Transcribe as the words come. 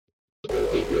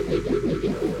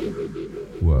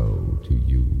Woe to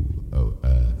you, O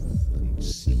earth and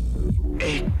sea.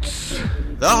 It's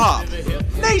the Hop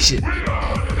Nation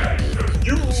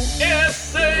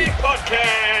USA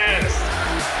Podcast.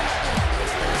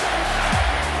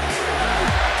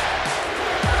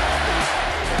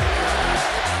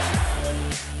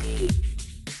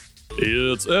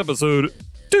 It's episode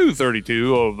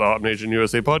 232 of the Hop Nation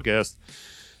USA Podcast.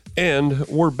 And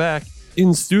we're back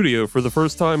in studio for the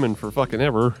first time and for fucking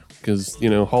ever. Because, you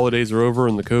know, holidays are over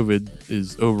and the COVID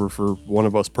is over for one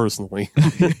of us personally.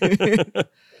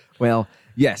 Well,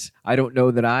 yes, I don't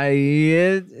know that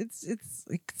it's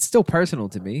still personal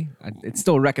to me. It's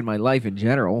still wrecking my life in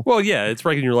general. Well, yeah, it's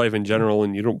wrecking your life in general,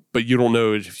 and you don't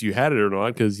know if you had it or not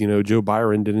because, you know, Joe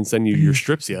Byron didn't send you your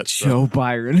strips yet. So. Joe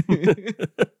Byron.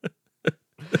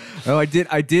 Oh, I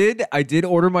did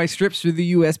order my strips through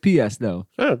the USPS though.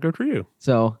 Oh, good for you.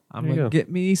 So I'm gonna get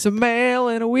me some mail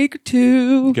in a week or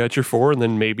two. You got your 4, and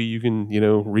then maybe you can, you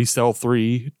know, resell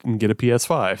 3 and get a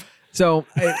PS5. So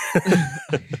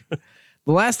the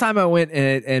last time I went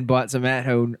and bought some at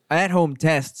home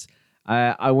tests,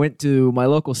 I went to my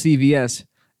local CVS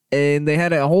and they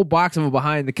had a whole box of them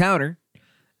behind the counter.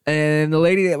 And the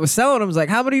lady that was selling them was like,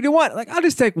 "How many do you want?" Like, "I'll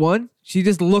just take one." She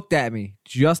just looked at me.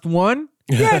 "Just one?"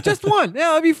 "Yeah, just one.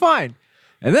 Yeah, I'll be fine."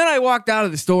 And then I walked out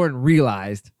of the store and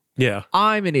realized, Yeah.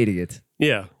 I'm an idiot.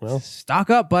 Yeah. Well, Stock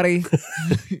up, buddy.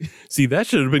 see, that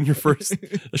should have been your first.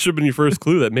 That should have been your first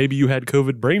clue that maybe you had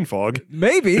COVID brain fog.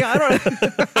 Maybe. I don't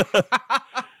know.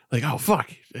 Like, oh fuck,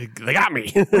 they got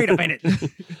me. Wait a minute.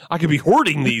 I could be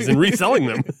hoarding these and reselling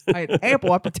them. I had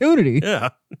ample opportunity. Yeah.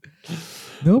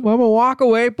 Nope, I'm gonna walk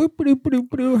away. Boop, boop, boop,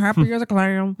 boop, happy as a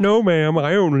clown. No, ma'am,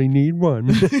 I only need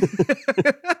one.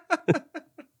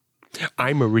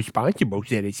 I'm a responsible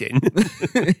citizen.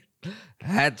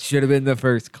 That should have been the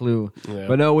first clue. Yeah.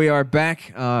 But no, we are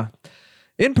back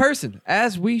in person,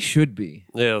 as we should be.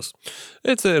 Yes.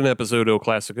 It's an episode El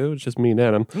Clasico. It's just me and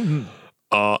Adam. Mm-hmm.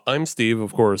 I'm Steve,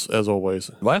 of course, as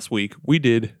always. Last week, we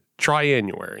did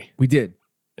Triannuary. We did.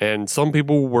 And some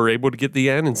people were able to get the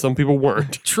N and some people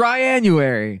weren't.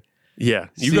 Triannuary. Yeah.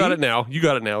 You See? got it now. You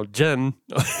got it now. Jen,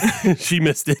 she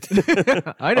missed it.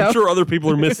 I know. I'm sure other people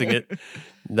are missing it.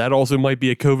 That also might be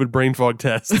a COVID brain fog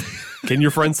test. Can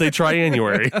your friends say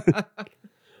Triannuary?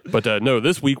 But no,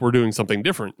 this week we're doing something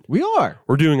different. We are.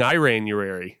 We're doing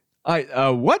Iranuary.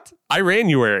 What?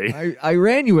 Iranuary.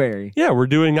 Iranuary. Yeah, we're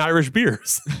doing Irish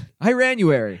beers.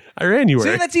 Iranuary. Iranuary.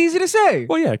 See, that's easy to say.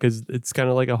 Well, yeah, because it's kind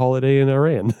of like a holiday in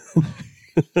Iran.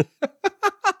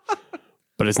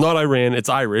 But it's not Iran, it's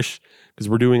Irish, because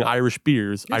we're doing Irish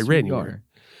beers, Yes, we Iranuary. are.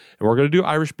 And we're going to do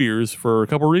Irish beers for a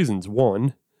couple reasons.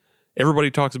 One,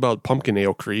 everybody talks about pumpkin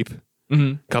ale creep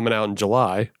coming out in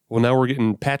July. Well, now we're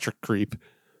getting Patrick creep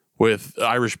with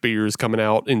Irish beers coming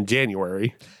out in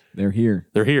January. They're here.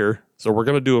 They're here, so we're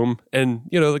going to do them. And,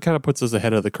 you know, that kind of puts us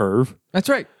ahead of the curve. That's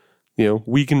right. You know,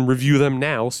 we can review them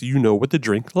now so you know what to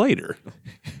drink later.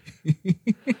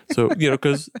 So, you know,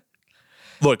 because,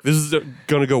 look, this is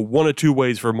going to go one of two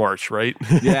ways for March, right?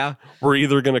 Yeah. We're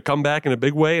either going to come back in a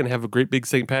big way and have a great big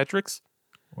St. Patrick's,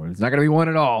 Or it's not going to be one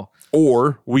at all.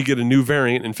 or we get a new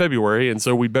variant in February, and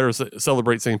so we better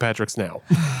celebrate St. Patrick's now.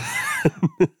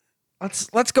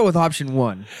 Let's go with option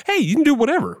one. Hey, you can do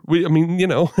whatever. I mean, you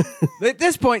know. At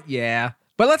this point, yeah.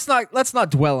 But let's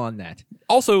not dwell on that.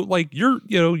 Also, like,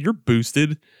 you're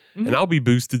boosted, and I'll be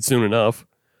boosted soon enough.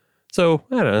 So,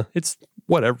 I don't know. It's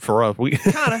whatever for us.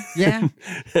 Kinda, yeah.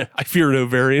 I fear no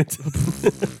variant.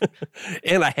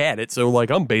 And I had it, so, like,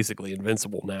 I'm basically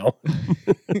invincible now.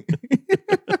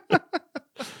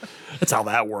 That's how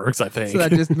that works, I think. So that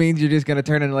just means you're just going to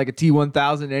turn into like a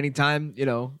T-1000 anytime, you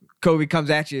know, COVID comes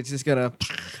at you. It's just going to...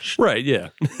 Right, yeah.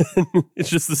 It's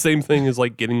just the same thing as,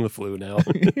 like, getting the flu now.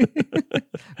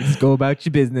 Just go about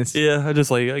your business. Yeah,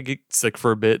 I get sick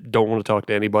for a bit, don't want to talk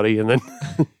to anybody, and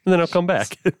then I'll come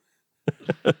back.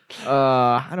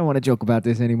 I don't want to joke about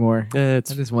this anymore. I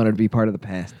just wanted to be part of the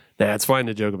past. Nah, it's fine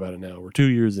to joke about it now. We're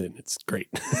 2 years in. It's great.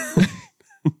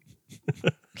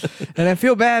 And I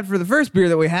feel bad for the first beer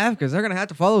that we have because they're going to have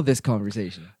to follow this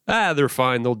conversation. They're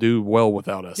fine. They'll do well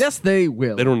without us. Yes, they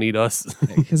will. They don't need us.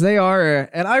 Because they are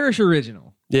an Irish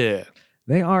original. Yeah.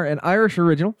 They are an Irish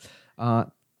original.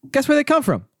 Guess where they come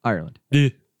from? Ireland. Yeah.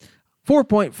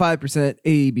 4.5%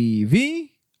 ABV,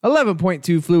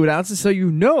 11.2 fluid ounces, so you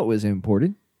know it was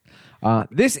imported.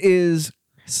 This is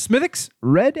Smithwick's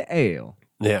Red Ale.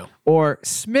 Yeah. Or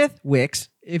Smithwick's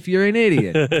if you're an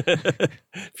idiot.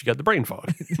 If you got the brain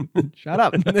fog. Shut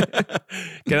up.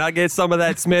 Can I get some of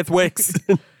that Smithwick's?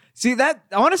 See,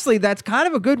 honestly, that's kind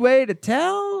of a good way to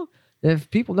tell if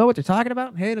people know what they're talking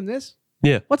about. Hand them this.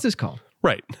 Yeah. What's this called?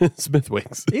 Right.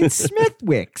 Smithwick's. It's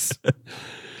Smithwick's.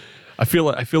 I feel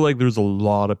like there's a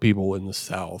lot of people in the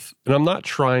South, and I'm not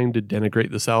trying to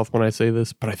denigrate the South when I say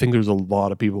this, but I think there's a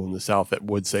lot of people in the South that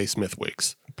would say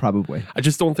Smithwick's. Probably. I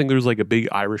just don't think there's like a big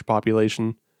Irish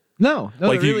population. No,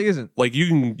 Like there really isn't. Like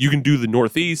you can do the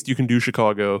Northeast, you can do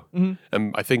Chicago,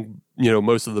 and I think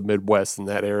most of the Midwest in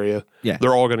that area. Yeah.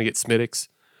 They're all gonna get Smithwick's,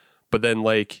 but then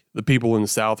like the people in the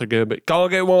South are gonna be, "Can I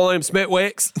get one of them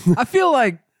Smithwick's?" I feel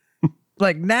like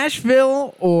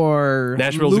Nashville or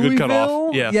Nashville's a good cutoff.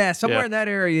 Louisville. Yeah. Somewhere Yeah. in that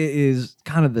area is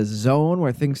kind of the zone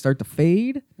where things start to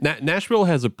fade. Nashville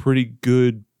has a pretty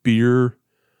good beer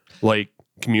like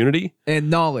community. And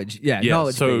knowledge. Yeah,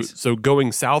 knowledge base. So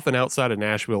going south and outside of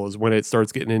Nashville is when it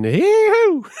starts getting into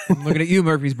hee-hoo. I'm looking at you,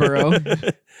 Murfreesboro.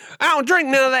 I don't drink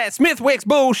none of that Smithwick's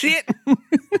bullshit.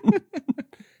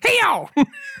 Hey y'all.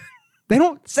 They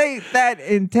don't say that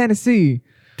in Tennessee.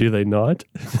 Do they not?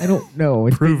 I don't know.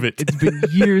 Prove it. It's been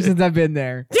years since I've been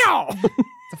there. Y'all.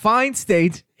 It's a fine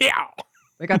state. Y'all.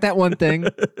 They got that one thing.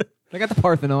 They got the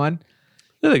Parthenon.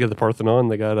 Yeah, they got the Parthenon.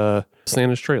 They got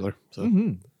Santa's trailer.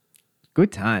 So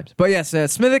Good times. But yes,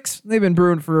 Smithwick's, they've been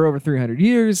brewing for over 300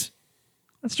 years.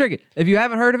 Let's drink it. If you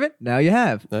haven't heard of it, now you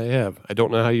have. I have. I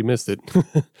don't know how you missed it.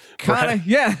 Kind of,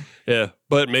 yeah. Yeah,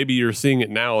 but maybe you're seeing it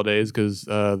nowadays because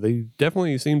they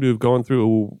definitely seem to have gone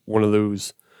through one of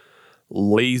those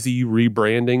lazy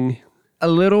rebranding. A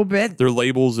little bit. Their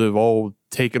labels have all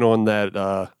taken on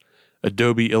that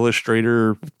Adobe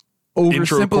Illustrator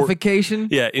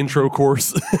Oversimplification. intro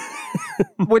course.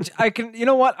 Which I can, you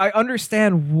know what? I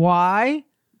understand why,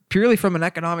 purely from an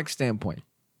economic standpoint.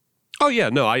 Oh yeah,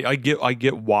 no, I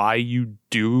get why you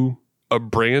do a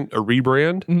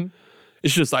rebrand.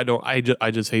 It's just I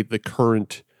just hate the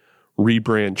current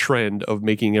rebrand trend of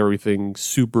making everything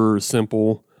super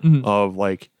simple, of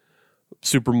like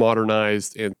super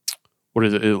modernized and what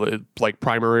is it like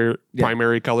primary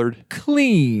colored.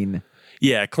 Clean.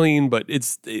 Yeah, clean, but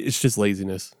it's just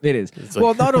laziness. It is. It's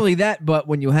Well, not only that, but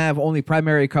when you have only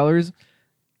primary colors,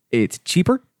 it's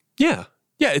cheaper. Yeah,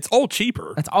 it's all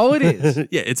cheaper. That's all it is.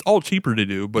 Yeah, it's all cheaper to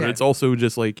do, but Yeah. it's also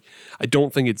just like, I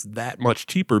don't think it's that much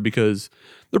cheaper because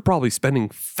they're probably spending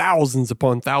thousands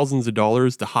upon thousands of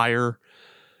dollars to hire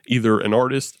either an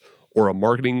artist or a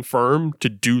marketing firm to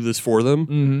do this for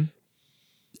them.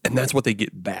 And that's what they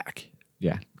get back.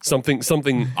 Yeah.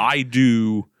 Something I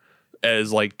do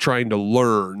as like trying to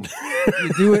learn.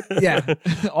 You do it, yeah.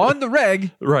 On the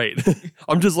reg. Right.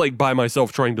 I'm just like by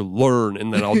myself trying to learn,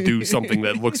 and then I'll do something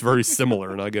that looks very similar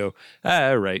and I go,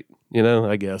 all right,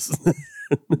 I guess.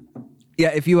 Yeah,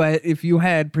 if you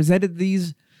had presented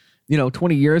these,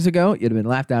 20 years ago, you'd have been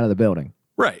laughed out of the building.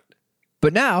 Right.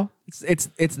 But now it's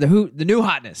the new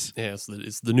hotness. Yeah,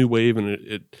 it's the new wave, and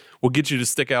it will get you to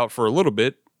stick out for a little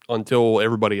bit until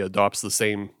everybody adopts the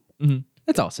same.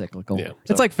 It's all cyclical. Yeah, so-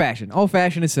 It's like fashion. All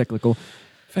fashion is cyclical.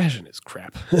 Fashion is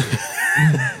crap.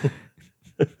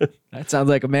 That sounds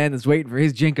like a man that's waiting for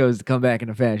his Jinkos to come back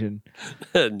into fashion.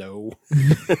 No.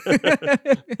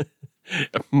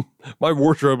 My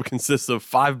wardrobe consists of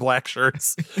 5 black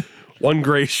shirts, 1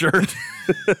 gray shirt,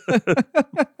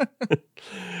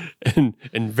 and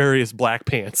various black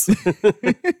pants.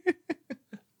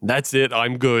 That's it.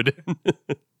 I'm good.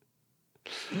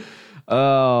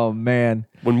 Oh man.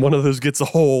 When one of those gets a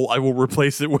hole, I will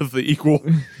replace it with the equal.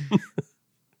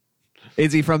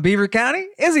 Is he from Beaver County?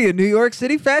 Is he a New York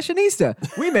City fashionista?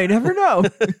 We may never know.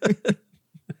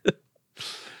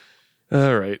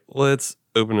 All right, let's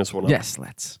open this one up. Yes,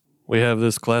 let's. We have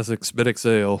this classic Smithwick's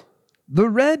ale, The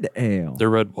red ale. the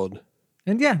Redwood.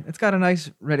 And yeah, it's got a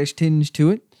nice reddish tinge to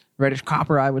it. Reddish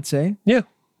copper, I would say. Yeah,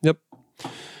 yep.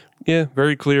 Yeah,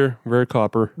 very clear, very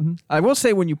copper. I will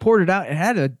say when you poured it out, it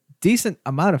had a decent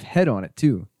amount of head on it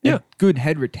too. Yeah. And good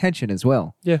head retention as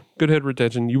well. Yeah, good head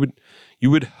retention. You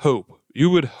would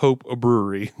hope a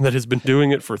brewery that has been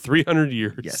doing it for 300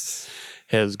 years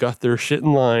has got their shit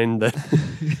in line, that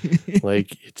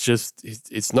like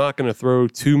it's not going to throw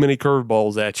too many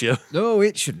curveballs at you, No,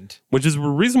 it shouldn't. which is the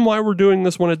reason why we're doing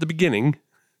this one at the beginning,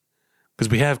 because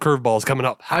we have curveballs coming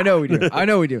up. I know we do. I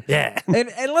know we do. Yeah. And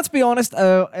let's be honest,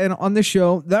 and on this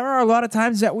show, there are a lot of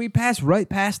times that we pass right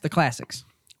past the classics.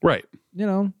 Right.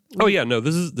 Oh yeah, no,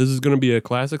 this is going to be a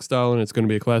classic style, and it's going to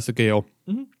be a classic ale.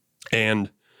 And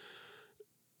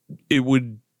it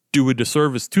would do a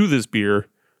disservice to this beer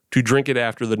to drink it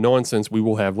after the nonsense we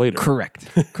will have later. Correct.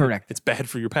 It's bad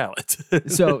for your palate.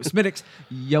 So, Smithwick's,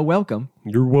 you're welcome.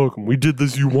 You're welcome. We did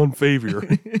this you one favor.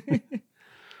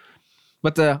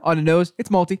 But on the nose, it's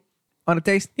malty. On the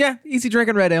taste, yeah, easy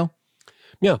drinking red ale.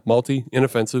 Yeah, malty,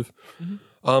 inoffensive.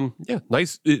 Yeah,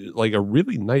 nice, like a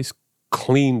really nice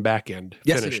clean back end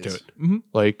Yes, finish it to is. it. Mm-hmm.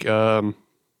 Like,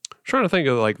 trying to think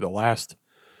of like the last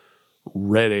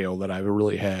red ale that I've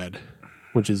really had,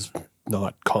 which is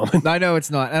not common. I know it's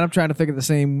not, and I'm trying to think of the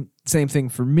same thing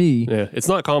for me. Yeah, it's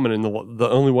not common, and the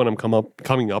only one I'm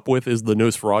coming up with is the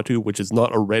Nosferatu, which is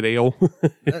not a red ale.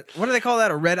 What do they call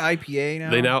that? A red IPA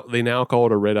now? They now call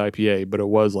it a red IPA, but it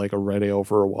was like a red ale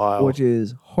for a while. Which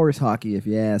is horse hockey, if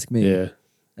you ask me. Yeah,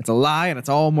 It's a lie, and it's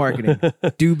all marketing.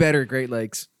 Do better, Great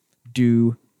Lakes.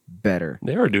 Do better.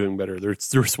 they are doing better. They're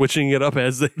switching it up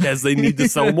as they need to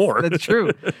sell more. That's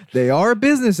true. They are a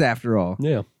business after all.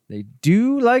 Yeah, They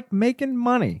do like making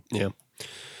money. yeah.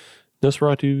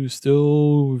 Nosferatu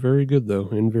still very good though,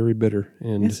 and very bitter,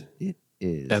 and Yes, it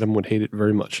is. Adam would hate it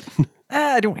very much.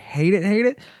 I don't hate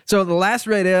it. So the last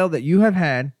red ale that you have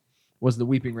had was the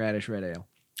Weeping Radish Red Ale.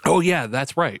 Oh yeah,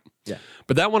 that's right. Yeah.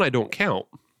 But that one I don't count.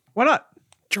 Why not?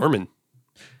 German.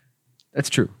 That's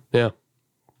true. Yeah.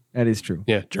 That is true.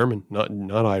 Yeah, German, not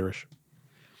Irish.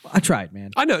 I tried,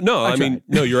 man. I know. No, I mean, tried.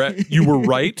 no, you were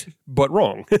right, but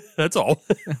wrong. That's all.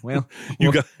 Well,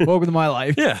 You got welcome to my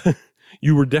life. Yeah.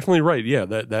 You were definitely right. Yeah,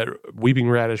 that Weeping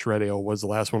Radish Red Ale was the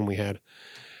last one we had.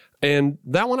 And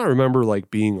that one I remember like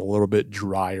being a little bit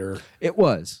drier. It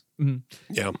was. Mhm.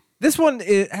 Yeah. This one,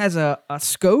 it has a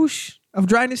skosh of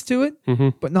dryness to it,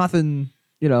 Mhm. but nothing,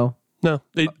 No,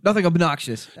 nothing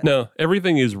obnoxious. no,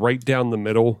 everything is right down the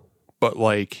middle, but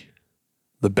like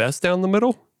the best down the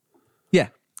middle. Yeah.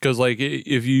 Because like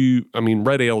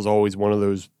red ale is always one of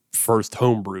those first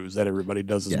home brews that everybody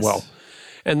does as Yes. well.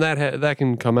 And that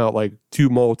can come out like too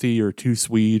malty or too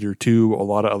sweet or too a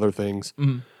lot of other things.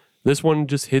 Mhm. This one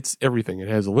just hits everything. It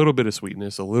has a little bit of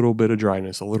sweetness, a little bit of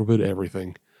dryness, a little bit of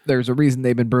everything. There's a reason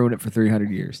they've been brewing it for 300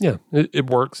 years. Yeah, it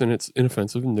works and it's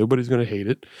inoffensive and nobody's going to hate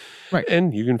it. Right.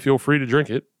 And you can feel free to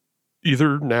drink it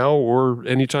either now or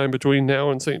anytime between now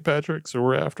and St. Patrick's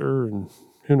or after, and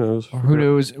who knows. Or who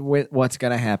knows what's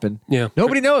going to happen. Yeah.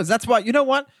 Nobody knows. That's why, you know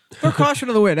what? Throw caution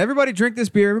to the wind. Everybody drink this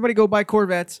beer. Everybody go buy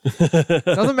Corvettes.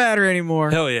 Doesn't matter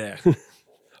anymore. Hell yeah.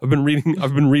 I've been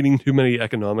reading too many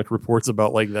economic reports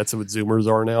about like that's what Zoomers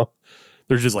are now.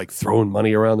 They're just like throwing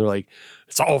money around. They're like,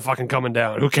 it's all fucking coming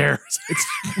down. Who cares?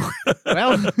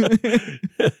 Well,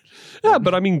 Yeah,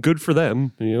 but I mean, good for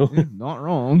them. not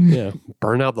wrong. Yeah,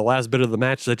 burn out the last bit of the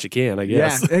match that you can. I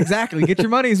guess. Yeah, exactly. Get your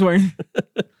money's worth.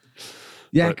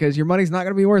 Yeah, But- because your money's not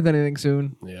going to be worth anything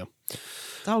soon. Yeah.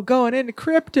 It's all going into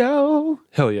crypto.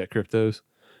 Hell yeah, cryptos.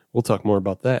 We'll talk more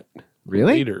about that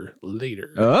Really? later.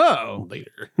 Oh,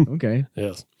 Later. okay.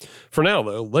 Yes. For now,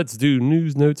 though, let's do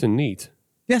news, notes, and neat.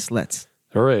 Yes, let's.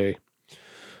 Hooray.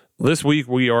 This week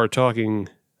we are talking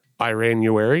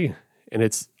Iranuary, and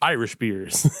it's Irish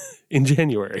beers in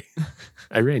January.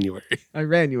 Iranuary. I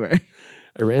ran you. I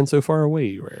ran so far away,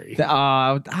 you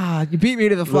You beat me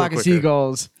to the flock of quicker.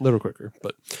 seagulls. A little quicker.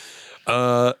 But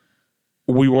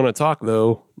we want to talk,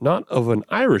 though, not of an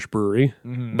Irish brewery,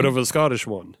 but of a Scottish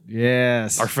one.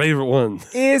 Yes. Our favorite one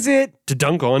Is it? to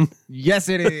dunk on. Yes,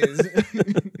 it is.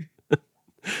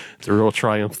 It's a real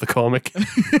triumph, the comic.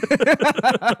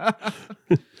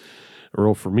 A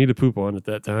real for me to poop on at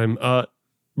that time.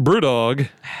 Brewdog,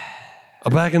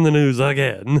 back in the news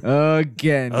again.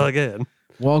 Again.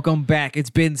 Welcome back. It's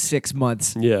been 6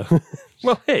 months. Yeah.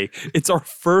 Well, hey, it's our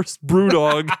first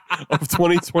Brewdog of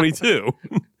 2022.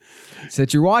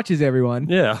 Set your watches, everyone.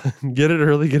 Yeah. Get it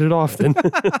early, get it often.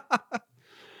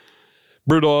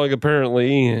 Brewdog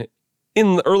apparently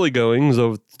in the early goings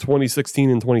of 2016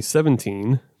 and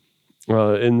 2017,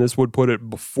 and this would put it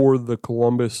before the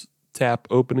Columbus tap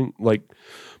opening, like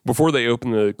before they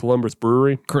opened the Columbus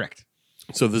brewery. Correct.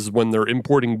 So this is when they're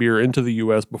importing beer into the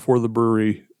U.S. before the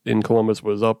brewery in Columbus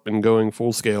was up and going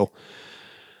full scale.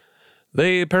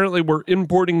 They apparently were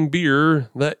importing beer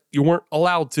that you weren't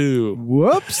allowed to.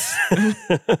 Whoops.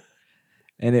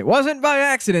 And it wasn't by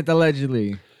accident,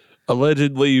 allegedly.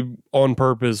 Allegedly on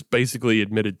purpose, basically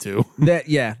admitted to.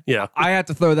 Yeah. Yeah. I have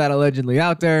to throw that allegedly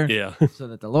out there Yeah. so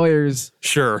that the lawyers.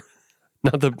 Sure.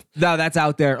 Not the No, that's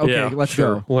out there. Okay, yeah, let's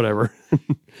sure, go. Whatever.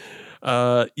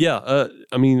 I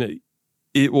mean,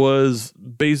 it was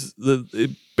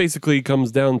it basically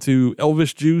comes down to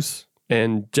Elvish Juice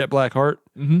and Jet Black Heart,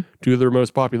 two of their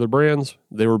most popular brands.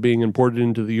 They were being imported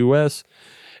into the U.S.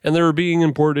 and they were being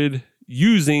imported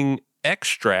using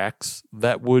extracts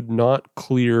that would not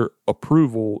clear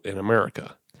approval in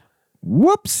America.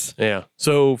 Whoops. Yeah.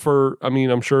 So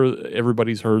I'm sure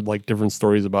everybody's heard like different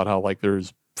stories about how like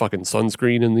there's fucking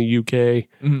sunscreen in the UK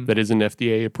that isn't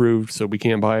FDA approved, so we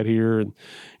can't buy it here. And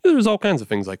there's all kinds of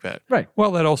things like that. Right.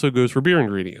 Well, that also goes for beer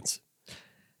ingredients.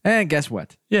 And guess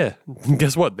what? Yeah.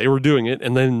 Guess what? They were doing it.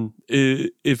 And then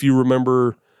if you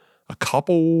remember a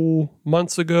couple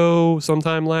months ago,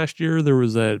 sometime last year, there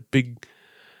was that big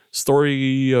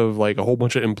story of like a whole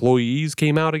bunch of employees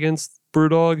came out against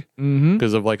Brewdog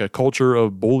because of like a culture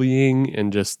of bullying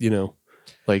and just,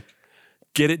 like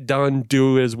get it done,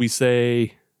 do as we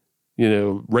say,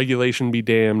 regulation be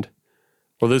damned.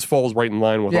 Well, this falls right in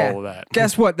line with all of that.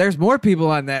 Guess what? There's more people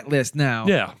on that list now.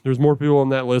 Yeah, there's more people on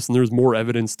that list and there's more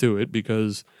evidence to it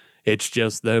because it's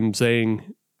just them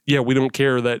saying, yeah, we don't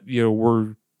care that,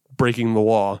 we're breaking the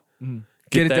law.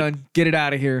 Get it done. Get it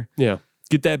out of here. Yeah.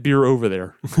 Get that beer over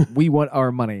there. We want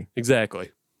our money.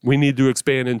 Exactly. We need to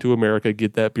expand into America.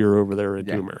 Get that beer over there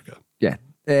into America. Yeah.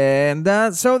 And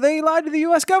so they lied to the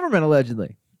U.S. government,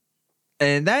 allegedly.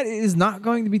 And that is not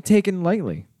going to be taken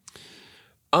lightly.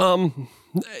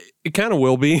 It kind of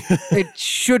will be. It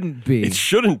shouldn't be. It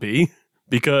shouldn't be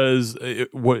because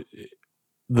what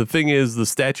the thing is, the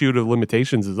statute of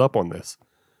limitations is up on this.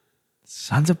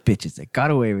 Sons of bitches. They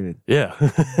got away with it. Yeah.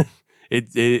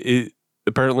 It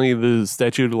apparently the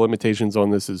statute of limitations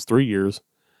on this is 3 years.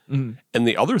 And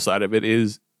the other side of it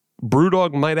is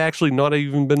Brewdog might actually not have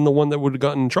even been the one that would have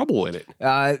gotten in trouble in it.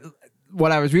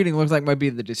 What I was reading looks like might be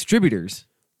the distributors.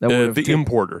 That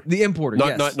Importer. The importer,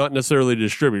 yes. Not necessarily the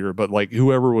distributor, but like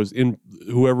whoever was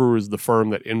the firm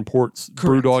that imports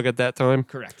Brewdog at that time.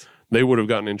 Correct. They would have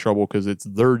gotten in trouble because it's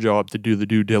their job to do the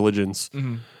due diligence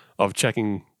of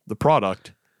checking the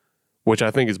product, which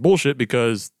I think is bullshit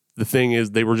because the thing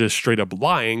is they were just straight up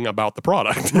lying about the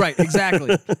product. Right,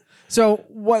 exactly. So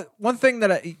one thing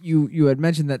that you had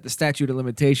mentioned that the statute of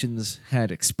limitations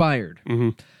had expired.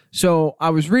 So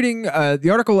I was reading, the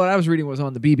article that I was reading was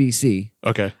on the BBC.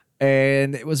 Okay.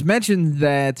 And it was mentioned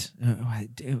that,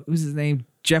 what was his name?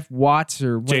 Jeff Watts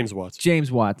or what? James Watts.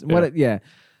 James Watts. Yeah.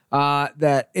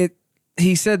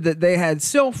 He said that they had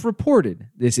self-reported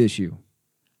this issue.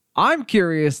 I'm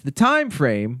curious the time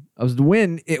frame of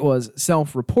when it was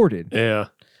self-reported. Yeah.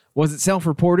 Was it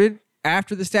self-reported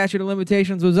after the statute of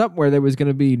limitations was up where there was going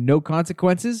to be no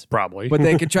consequences? Probably. But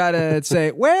they could try to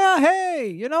say, well, hey,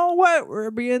 you know what?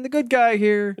 We're being the good guy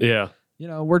here. Yeah.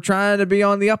 We're trying to be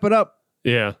on the up and up.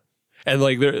 Yeah. And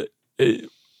like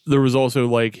there was also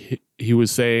like he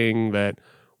was saying that,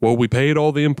 well, we paid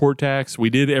all the import tax. We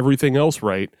did everything else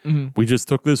right. We just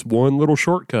took this one little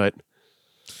shortcut.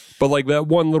 But like that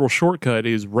one little shortcut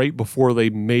is right before they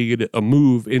made a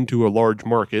move into a large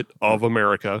market of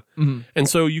America. And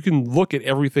so you can look at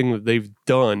everything that they've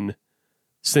done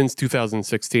since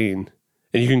 2016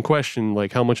 and you can question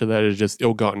like how much of that is just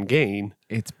ill-gotten gain.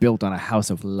 It's built on a house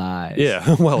of lies.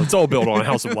 Yeah, well, it's all built on a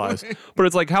house of lies. But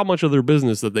it's like how much of their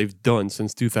business that they've done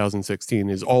since 2016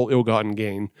 is all ill-gotten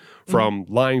gain from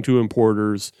lying to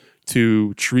importers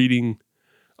to treating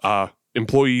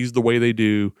employees the way they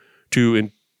do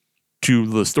to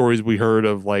the stories we heard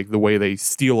of like the way they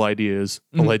steal ideas,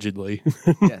 allegedly.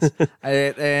 Yes.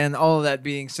 And all of that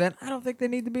being said, I don't think they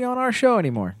need to be on our show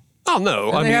anymore. Oh,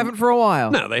 no. And they haven't for a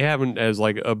while. No, they haven't as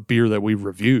like a beer that we've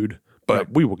reviewed,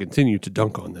 but we will continue to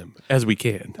dunk on them as we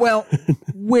can. Well,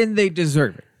 when they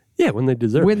deserve it. Yeah, when they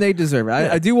deserve it. When they deserve it.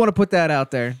 I do want to put that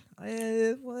out there.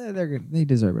 They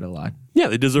deserve it a lot. Yeah,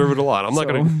 they deserve it a lot. I'm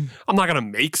not gonna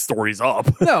make stories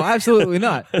up. No, absolutely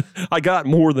not. I got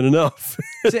more than enough.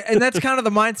 And that's kind of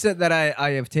the mindset that I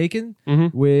have taken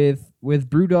with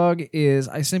Brewdog is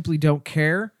I simply don't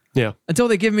care. Yeah. Until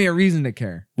they give me a reason to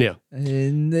care. Yeah.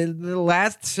 And the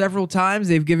last several times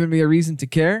they've given me a reason to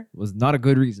care was not a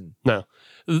good reason. No.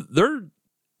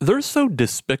 They're so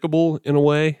despicable in a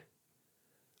way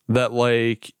that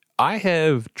like I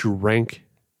have drank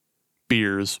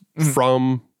beers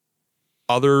from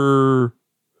other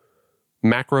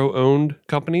macro-owned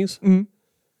companies, and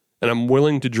I'm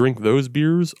willing to drink those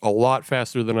beers a lot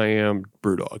faster than I am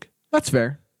Brewdog. That's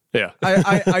fair. Yeah.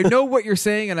 I know what you're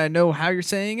saying, and I know how you're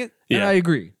saying it, and I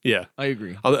agree. Yeah. I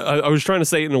agree. I was trying to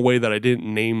say it in a way that I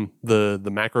didn't name the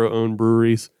macro-owned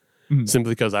breweries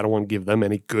simply because I don't want to give them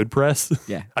any good press.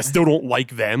 Yeah. I still don't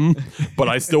like them, but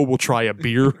I still will try a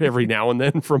beer every now and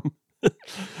then from...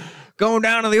 Going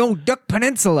down to the old Duck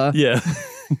Peninsula. Yeah.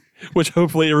 Which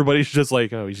hopefully everybody's just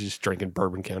like, oh, he's just drinking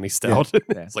Bourbon County Stout.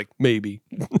 Yeah. It's like, maybe.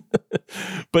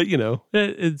 But,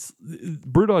 it's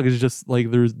Brewdog is just like,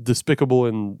 they're despicable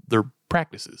in their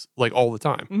practices, like all the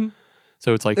time.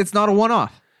 So it's like... It's not a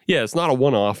one-off. Yeah, it's not a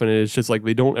one-off, and it's just like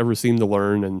they don't ever seem to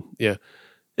learn, and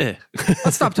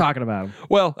Let's stop talking about them.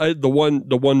 Well, the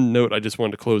one note I just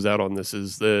wanted to close out on this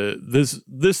is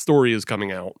this story is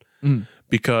coming out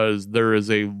because there is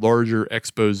a larger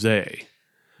expose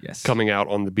coming out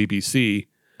on the BBC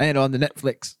and on the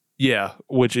Netflix. Yeah,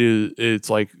 which it's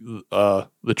like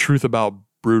the truth about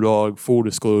Brewdog, full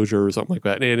disclosure or something like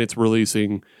that, and it's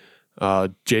releasing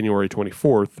January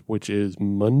 24th, which is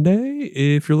Monday,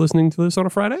 if you're listening to this on a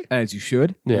Friday. As you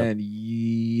should. Yeah. And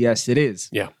yes, it is.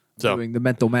 Yeah. So, Doing the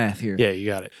mental math here. yeah, you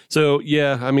got it. So,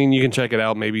 yeah, I mean, you can check it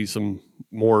out. Maybe some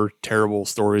more terrible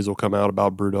stories will come out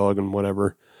about Brewdog and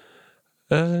whatever.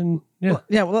 And,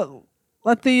 yeah. Well,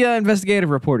 let the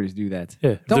investigative reporters do that.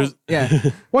 Yeah. Don't,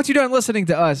 Once you're done listening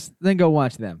to us, then go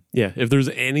watch them. Yeah, if there's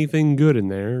anything good in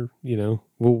there,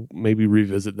 we'll maybe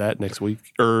revisit that next week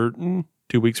or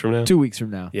 2 weeks from now. 2 weeks from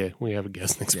now. Yeah, we have a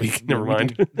guest next week. Yeah, Never we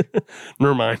mind.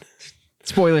 Never mind.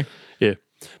 Spoiler. Yeah,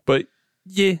 but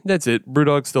yeah, that's it.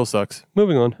 Brewdog still sucks.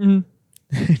 Moving on.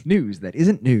 News that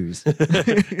isn't news.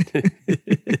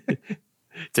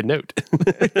 It's a note.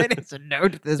 It is a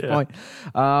note at this point.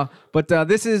 But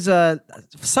this is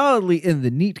solidly in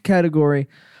the neat category.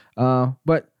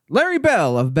 But Larry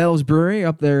Bell of Bell's Brewery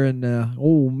up there in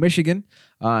old Michigan,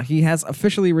 he has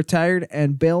officially retired,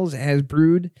 and Bell's has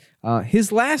brewed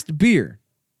his last beer.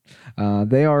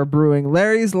 They are brewing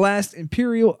Larry's Last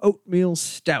Imperial Oatmeal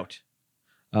Stout.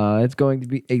 It's going to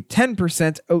be a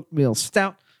 10% oatmeal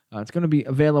stout. It's going to be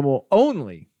available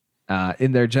only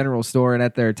in their general store and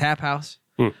at their tap house.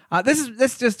 This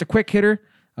is just a quick hitter.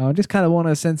 Just kind of want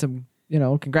to send some,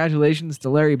 congratulations to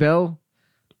Larry Bell.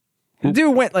 The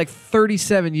dude went like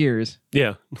 37 years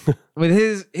Yeah, with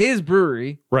his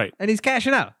brewery, right. and he's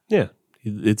cashing out. Yeah,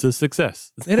 it's a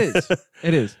success. It is.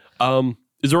 It is.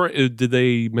 Did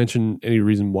they mention any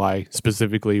reason why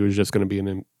specifically it was just going to be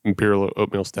an Imperial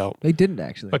Oatmeal Stout? They didn't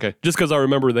actually. Okay, just because I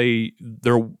remember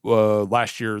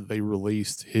last year they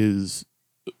released his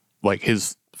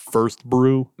first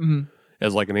brew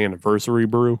as like an anniversary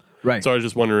brew. Right. So I was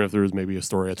just wondering if there was maybe a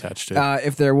story attached to it.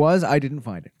 If there was, I didn't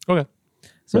find it. Okay.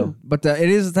 So, but it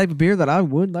is the type of beer that I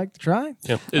would like to try.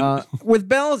 Yeah. With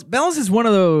Bell's is one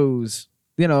of those,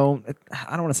 I don't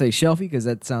want to say shelfy because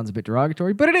that sounds a bit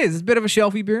derogatory, but it is. It's a bit of a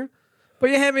shelfy beer. But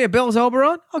you hand me a Bell's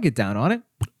Oberon, I'll get down on it.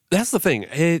 That's the thing.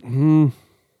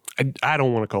 I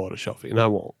don't want to call it a shelfie, and I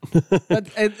won't.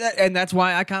 and that's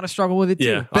why I kind of struggle with it too.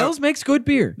 Yeah. Bell's makes good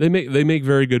beer. They make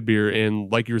very good beer,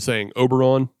 and like you were saying,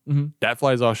 Oberon, that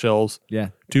flies off shelves. Yeah.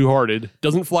 Two Hearted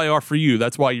doesn't fly off for you.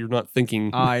 That's why you're not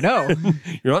thinking. I know.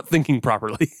 You're not thinking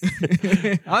properly.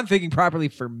 I'm thinking properly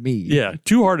for me. Yeah,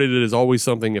 Two Hearted is always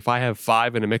something. If I have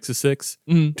 5 in a mix of 6,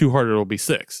 Two Hearted will be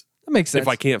 6. That makes sense. If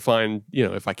I can't find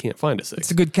a 6,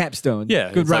 it's a good capstone.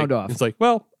 yeah, Good it's round like, off. It's like,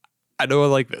 well, I know I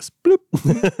like this. Bloop.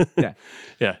 Yeah.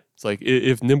 Yeah. It's like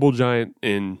if Nimble Giant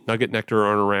and Nugget Nectar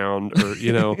aren't around, or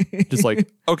just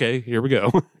like, okay, here we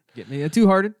go. Get me a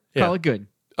Two-Hearted. Yeah. Call it good.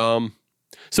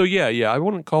 So yeah, I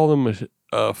wouldn't call them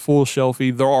a full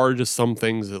shelfie. There are just some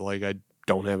things that like I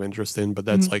don't have interest in, but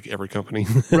that's like every company.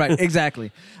 Right,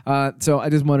 exactly. So I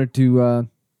just wanted to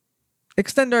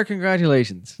extend our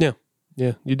congratulations. Yeah,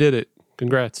 you did it.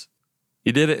 Congrats.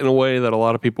 You did it in a way that a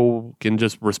lot of people can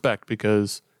just respect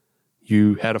because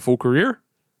you had a full career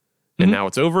and now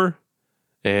it's over.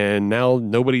 And now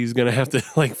nobody's going to have to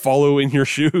like follow in your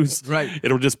shoes. Right.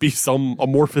 It'll just be some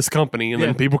amorphous company and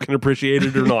then people can appreciate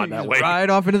it or not that way. Right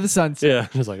off into the sunset.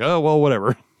 Yeah. It's like, oh, well,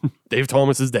 whatever. Dave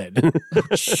Thomas is dead.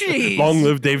 Jeez. Long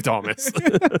live Dave Thomas.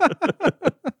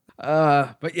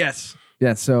 But yes.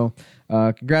 Yeah, so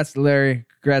congrats to Larry.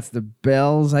 Congrats to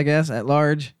Bells, I guess, at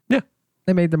large. Yeah.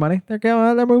 They made their money. They're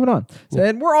going. They're moving on. So,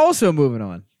 and we're also moving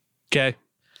on. Okay.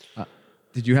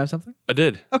 Did you have something? I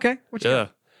did. Okay. What you Yeah.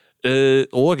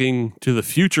 Looking to the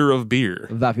future of beer.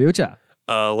 got? The future.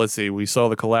 Let's see. We saw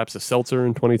the collapse of seltzer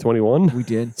in 2021. We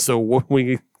did. So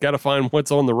we got to find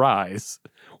what's on the rise.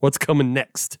 What's coming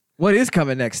next? What is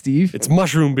coming next, Steve? It's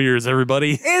mushroom beers,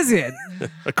 everybody. Is it?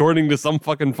 According to some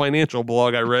fucking financial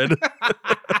blog I read.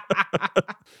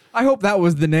 I hope that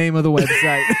was the name of the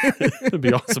website. It'd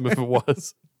be awesome if it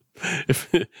was. If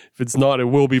it's not, it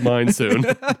will be mine soon.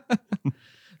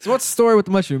 So what's the story with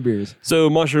the mushroom beers? So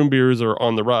mushroom beers are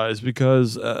on the rise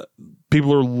because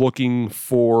people are looking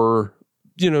for,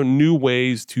 new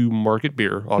ways to market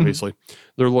beer, obviously.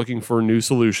 They're looking for new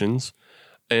solutions.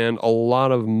 And a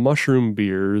lot of mushroom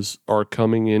beers are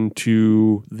coming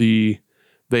into they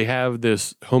have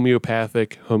this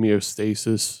homeopathic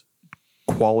homeostasis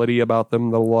quality about them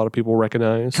that a lot of people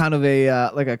recognize. Kind of a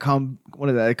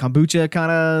kombucha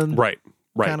kind of Right.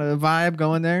 kind of vibe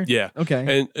going there. Yeah.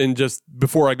 Okay. And just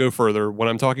before I go further, when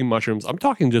I'm talking mushrooms, I'm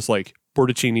talking just like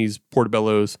portocinis,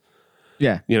 portobellos,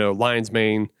 Yeah. lion's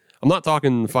mane. I'm not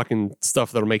talking fucking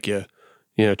stuff that'll make you,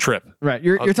 trip. Right.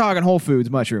 You're talking Whole Foods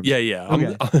mushrooms. Yeah.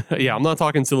 Okay. I'm not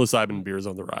talking psilocybin beers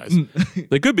on the rise.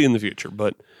 They could be in the future,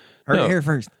 but Heard no. it here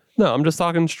first. No, I'm just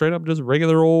talking straight up, just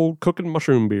regular old cooking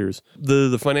mushroom beers.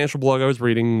 The financial blog I was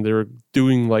reading, they're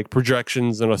doing like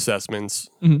projections and assessments,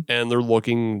 and they're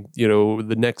looking,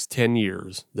 the next 10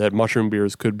 years that mushroom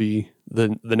beers could be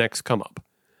the next come up.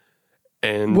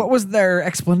 And What was their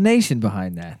explanation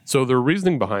behind that? so their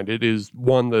reasoning behind it is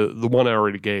one, the one I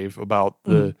already gave about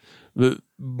the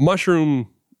mushroom,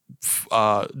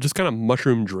 just kind of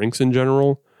mushroom drinks in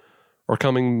general are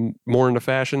coming more into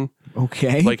fashion.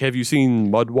 Okay. Like, have you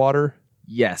seen mud water?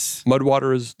 yes. Mud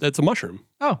water that's a mushroom.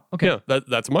 Oh, okay. Yeah,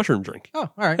 that's a mushroom drink. Oh,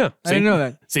 all right. Yeah, I didn't see? know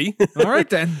that. See? All right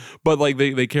then. But like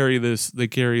they carry this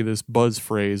buzz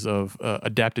phrase of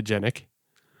adaptogenic.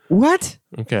 What?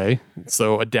 Okay.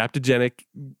 So adaptogenic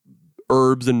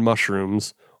herbs and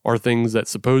mushrooms are things that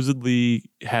supposedly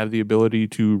have the ability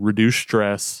to reduce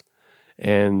stress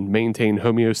and maintain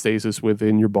homeostasis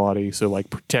within your body. So like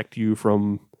protect you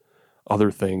from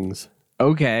other things.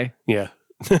 Okay. Yeah.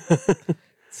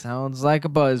 Sounds like a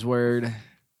buzzword.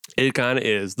 It kind of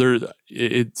is.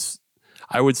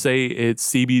 I would say it's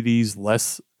CBD's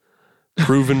less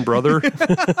proven brother.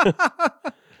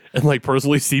 And like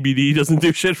personally, CBD doesn't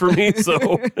do shit for me.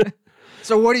 So,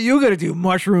 So what are you going to do?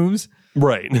 Mushrooms?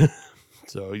 right.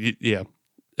 So yeah,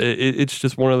 it's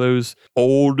just one of those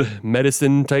old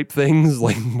medicine type things.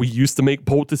 Like we used to make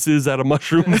poultices out of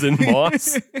mushrooms and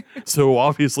moss. So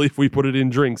obviously, if we put it in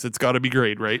drinks, it's got to be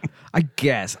great, right? I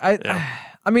guess.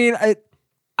 I mean,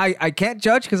 I can't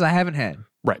judge because I haven't had.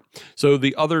 Right. So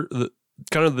the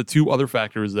two other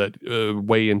factors that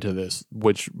weigh into this,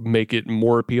 which make it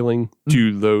more appealing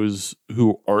to those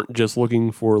who aren't just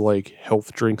looking for like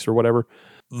health drinks or whatever.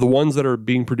 The ones that are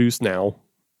being produced now,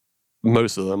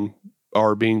 most of them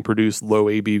are being produced low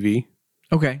ABV.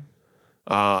 Okay.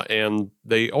 And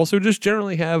they also just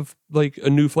generally have like a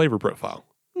new flavor profile.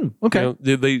 Okay.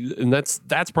 And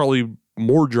that's probably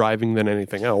more driving than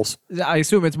anything else. I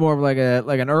assume it's more of like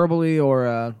an herbally or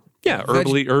a Yeah,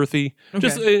 herbally, earthy,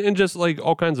 just like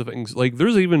all kinds of things. Like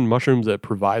there's even mushrooms that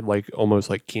provide like almost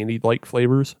like candy-like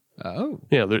flavors. Oh.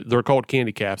 Yeah, they're called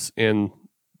candy caps, and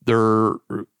they're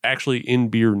actually in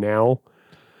beer now.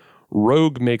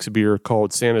 Rogue makes a beer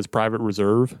called Santa's Private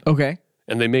Reserve, Okay.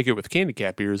 and they make it with candy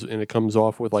cap beers, and it comes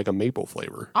off with like a maple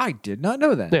flavor. I did not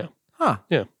know that. Yeah. Huh.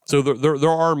 Yeah, so there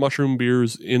are mushroom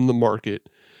beers in the market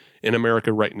in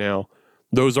America right now.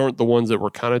 Those aren't the ones that we're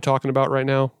kind of talking about right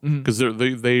now because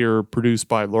they are produced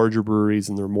by larger breweries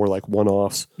and they're more like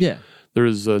one-offs. Yeah.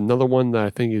 There's another one that I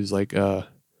think is like Bière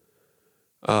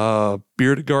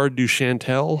de Garde du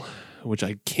Chantel, which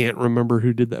I can't remember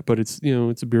who did that, but it's a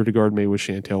Bière de Garde made with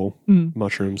Chantel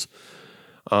mushrooms.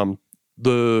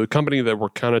 The company that we're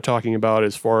kind of talking about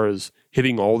as far as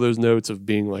hitting all those notes of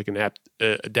being like an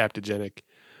adaptogenic,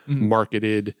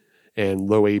 marketed, and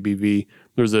low ABV.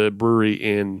 There's a brewery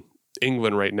in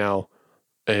England right now,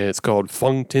 and it's called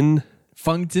Funkton.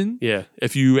 Funkton? Yeah,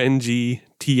 Fungtn,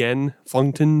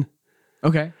 Funkton.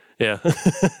 Okay. Yeah,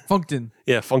 Funkton.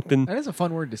 yeah, Funkton. That is a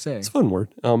fun word to say. It's a fun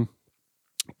word.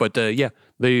 But yeah,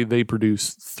 they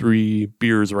produce 3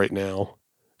 beers right now,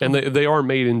 and they are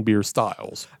made in beer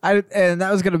styles. And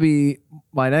that was going to be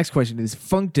my next question is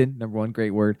Funkton, number one,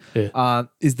 great word. Yeah.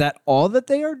 Is that all that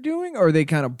they are doing, or are they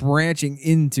kind of branching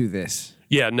into this?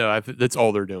 Yeah, no, that's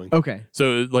all they're doing. Okay.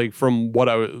 So like from what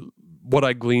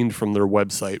I gleaned from their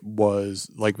website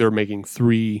was like they're making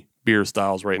 3 beer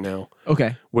styles right now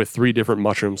Okay. with 3 different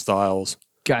mushroom styles.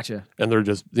 Gotcha. And they're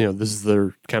just, this is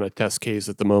their kind of test case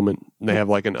at the moment. And they have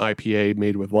like an IPA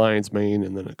made with lion's mane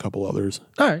and then a couple others.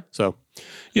 All right. So,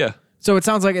 yeah. So it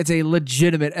sounds like it's a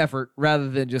legitimate effort rather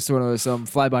than just sort of some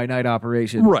fly-by-night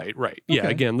operation. Right. Yeah. Okay.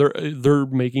 Again,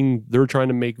 they're trying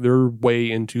to make their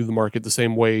way into the market the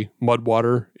same way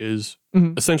Mudwater is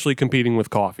essentially competing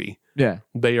with coffee. Yeah.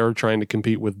 They are trying to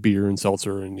compete with beer and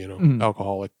seltzer and,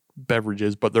 alcoholic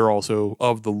beverages, but they're also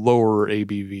of the lower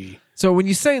ABV. So when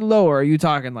you say lower, are you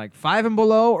talking like 5 and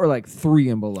below or like 3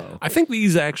 and below? I think the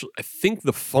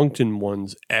Funkton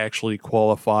ones actually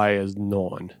qualify as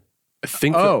non. I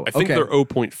think okay. they're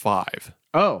 0.5.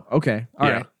 Oh, okay. All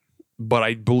right. But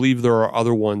I believe there are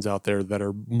other ones out there that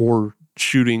are more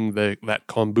shooting that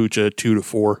kombucha 2 to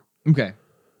 4. Okay.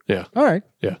 Yeah. All right.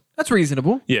 Yeah. That's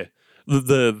reasonable. Yeah.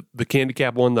 The candy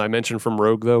cap one that I mentioned from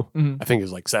Rogue though, I think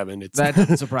is like 7. That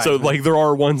doesn't surprise so me. like there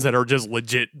are ones that are just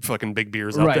legit fucking big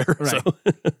beers out there. Right. So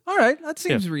All right. That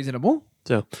seems reasonable.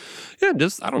 So yeah,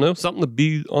 just I don't know, something to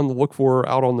be on the look for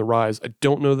out on the rise. I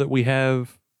don't know that we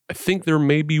have. I think there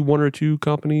may be 1 or 2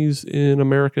 companies in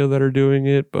America that are doing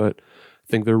it, but I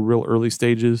think they're real early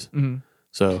stages.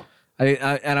 So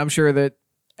And I'm sure that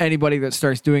anybody that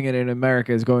starts doing it in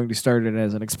America is going to start it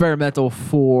as an experimental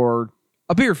for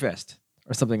a beer fest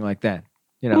or something like that.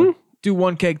 do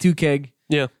 1 keg, 2 keg,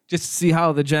 Yeah. just to see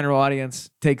how the general audience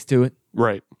takes to it.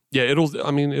 Right. Yeah,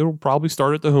 it'll probably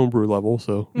start at the homebrew level,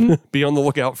 so be on the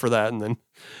lookout for that, and then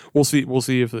we'll see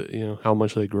if how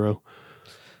much they grow.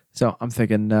 So I'm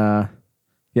thinking,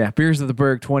 Beers of the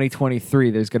Berg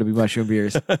 2023. There's going to be mushroom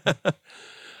beers,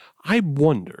 I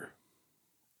wonder.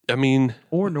 I mean,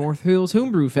 or North Hills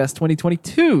Homebrew Fest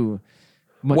 2022.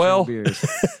 Mushroom beers.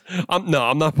 I'm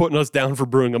not putting us down for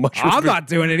brewing a mushroom. I'm not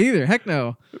doing it either. Heck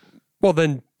no. Well,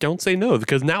 then don't say no,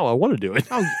 because now I want to do it.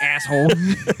 Oh, you asshole.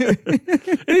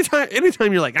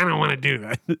 Anytime you're like, I don't want to do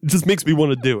that, it just makes me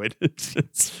want to do it.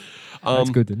 That's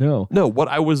good to know. No, what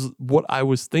I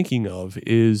was thinking of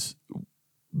is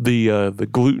the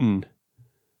gluten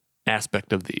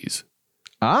aspect of these.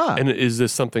 And is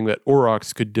this something that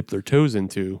Aurochs could dip their toes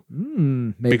into?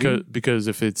 Maybe. Because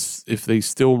if they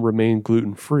still remain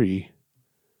gluten free,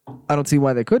 I don't see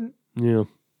why they couldn't. yeah.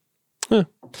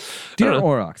 Dear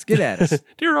Aurochs, get at us.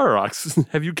 Dear Aurochs,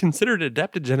 have you considered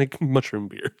adaptogenic mushroom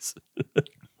beers?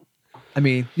 I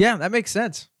mean, yeah, that makes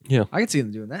sense. Yeah. I can see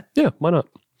them doing that. Yeah, why not?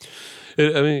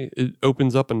 It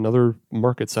opens up another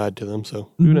market side to them,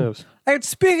 so who knows? And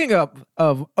speaking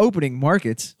of opening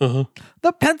markets,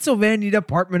 the Pennsylvania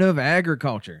Department of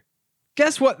Agriculture,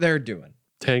 guess what they're doing?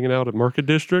 Hanging out at Market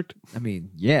District? I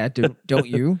mean, yeah, don't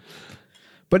you?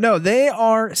 But no, they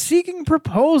are seeking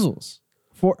proposals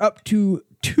for up to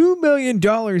 $2 million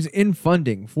in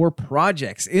funding for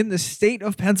projects in the state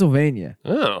of Pennsylvania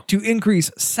Oh. to increase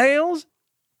sales,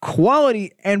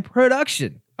 quality, and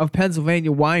production of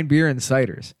Pennsylvania wine, beer, and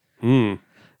ciders.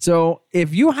 So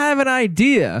if you have an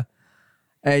idea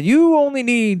and you only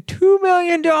need $2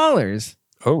 million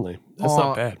Only. That's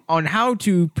not bad. on how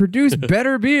to produce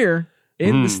better beer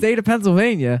in the state of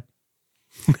Pennsylvania,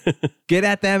 get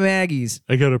at them Aggies.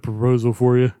 I got a proposal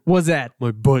for you. What's that?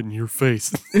 My butt in your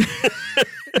face.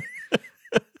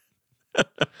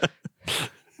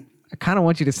 I kind of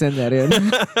want you to send that in.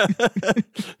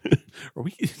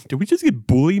 Did we just get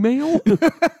bully mail?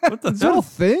 What the Is that a hell?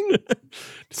 thing? Did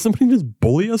somebody just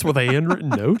bully us with a handwritten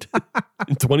note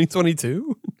in 2022?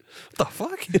 What the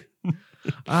fuck?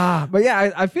 But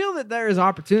yeah, I feel that there is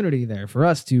opportunity there for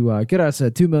us to get us a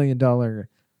 $2 million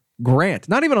grant.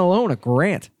 Not even a loan, a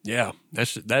grant. Yeah,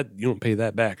 that you don't pay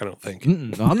that back, I don't think.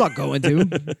 No, I'm not going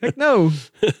to. Heck no.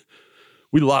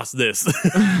 We lost this.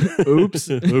 Oops.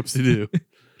 Oopsie doo.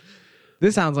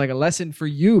 This sounds like a lesson for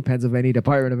you, Pennsylvania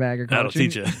Department of Agriculture. That'll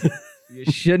teach you. You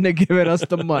shouldn't have given us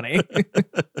the money.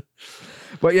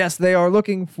 But yes, they are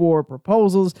looking for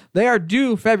proposals. They are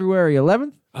due February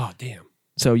 11th. Oh, damn.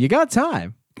 So you got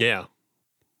time. Yeah.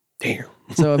 Damn.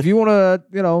 So if you want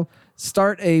to,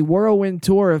 start a whirlwind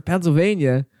tour of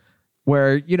Pennsylvania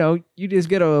where, you just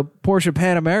get a Porsche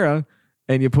Panamera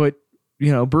and you put,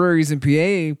 breweries in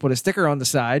PA, put a sticker on the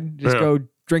side, just go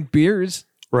drink beers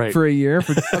for a year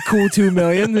for a cool $2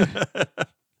 million.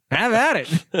 Have at it.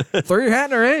 Throw your hat in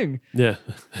the ring. Yeah,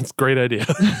 that's a great idea.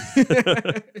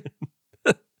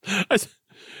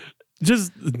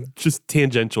 Just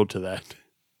tangential to that.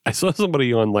 I saw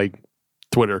somebody on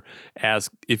Twitter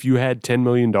ask, if you had $10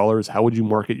 million, how would you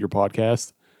market your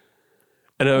podcast?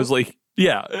 And I was like,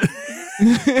 yeah.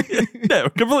 No,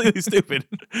 completely stupid.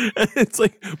 It's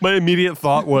like my immediate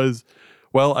thought was,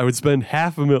 well, I would spend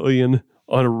 $500,000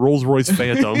 on a Rolls Royce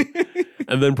Phantom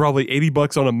and then probably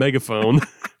 $80 on a megaphone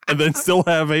and then still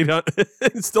have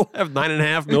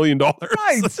 $9.5 million.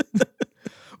 Right.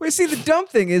 Well, see, the dumb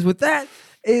thing is with that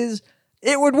is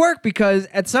it would work because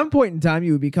at some point in time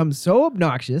you would become so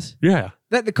obnoxious Yeah.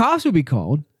 that the cops would be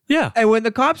called. Yeah. And when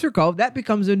the cops are called, that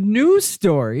becomes a news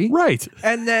story. Right.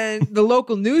 And then the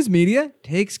local news media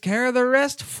takes care of the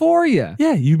rest for you.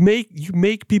 Yeah, you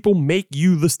make people make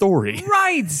you the story.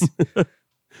 Right.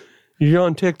 You're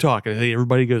on TikTok and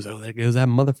everybody goes, oh, there goes that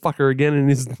motherfucker again in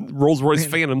his Rolls Royce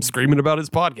Phantom screaming about his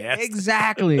podcast.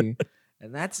 Exactly.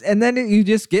 And then you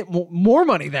just get more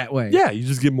money that way. Yeah, you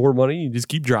just get more money. You just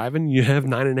keep driving. You have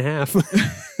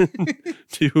 9.5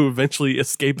 to eventually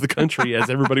escape the country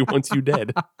as everybody wants you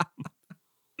dead.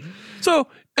 So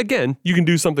again, you can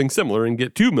do something similar and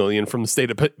get $2 million from the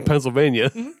state of Pennsylvania.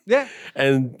 Mm-hmm. Yeah.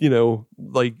 And,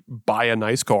 buy a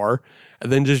nice car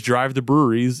and then just drive to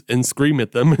breweries and scream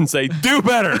at them and say, do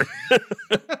better.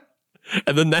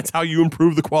 And then that's how you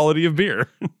improve the quality of beer.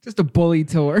 Just a bully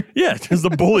tour. Yeah, just a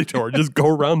bully tour. Just go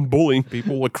around bullying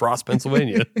people across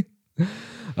Pennsylvania. All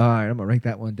right, I'm going to write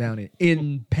that one down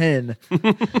in pen.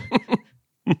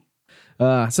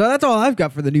 So that's all I've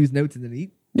got for the news, notes, and the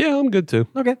neat. Yeah, I'm good too.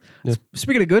 Okay. Yeah.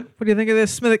 Speaking of good, what do you think of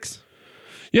this, Smithix?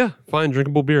 Yeah, fine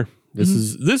drinkable beer. This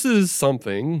is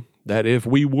something that if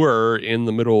we were in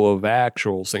the middle of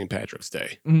actual St. Patrick's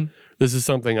Day, Mhm. this is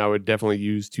something I would definitely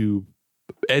use to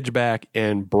edge back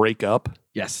and break up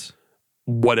Yes.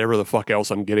 whatever the fuck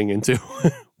else I'm getting into,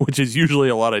 which is usually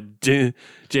a lot of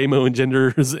JMO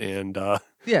engenders and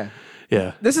Yeah.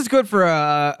 yeah, This is good for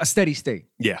a steady state.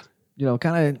 yeah, You know,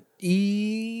 kind of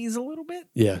ease a little bit.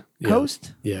 yeah,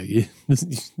 Coast. yeah.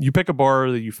 You pick a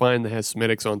bar that you find that has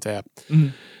Smittix on tap.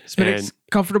 Smittix, And-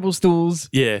 comfortable stools.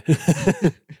 Yeah.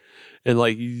 And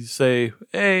like you say,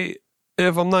 hey,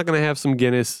 if I'm not gonna have some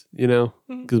Guinness, you know,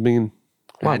 because I mean,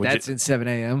 why would That's you? at 7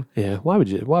 a.m. Yeah, why would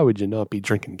you not be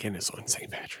drinking Guinness on St.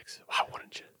 Patrick's? Why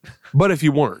wouldn't you? But if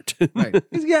you weren't, Right.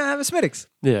 He's got to have a Smittix.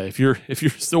 yeah, if you're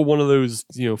still one of those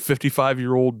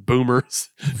 55-year-old boomers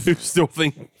who still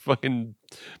think fucking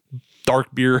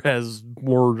dark beer has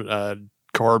more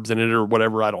carbs in it or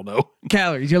whatever, I don't know.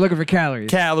 Calories. You're looking for calories.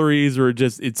 Calories or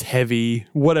just it's heavy,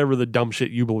 whatever the dumb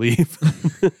shit you believe.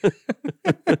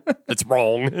 It's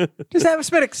wrong. Just have a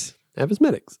Smittix. Have his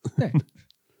medics.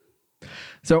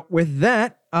 So with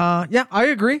that, yeah, I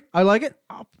agree. I like it.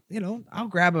 I'll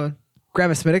grab a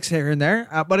Smittix here and there.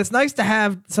 But it's nice to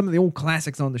have some of the old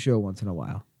classics on the show once in a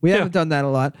while. We haven't done that a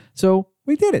lot, so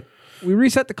we did it. We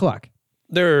reset the clock.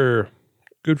 They're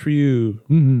good for you,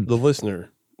 the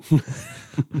listener.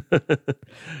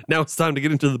 Now it's time to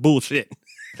get into the bullshit.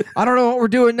 I don't know what we're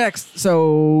doing next,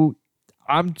 so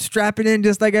I'm strapping in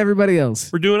just like everybody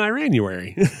else. We're doing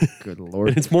Iranuary. Good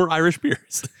Lord. It's more Irish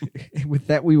beers. With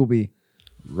that, we will be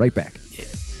right back.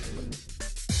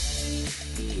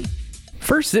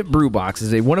 First Sip Brew Box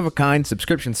is a one-of-a-kind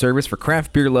subscription service for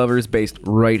craft beer lovers based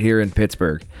right here in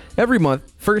Pittsburgh. Every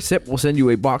month, First Sip will send you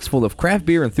a box full of craft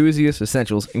beer enthusiast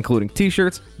essentials, including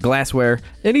t-shirts, glassware,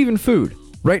 and even food.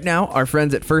 Right now, our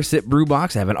friends at First Sip Brew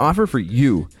Box have an offer for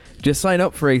you. Just sign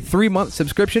up for a 3-month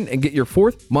subscription and get your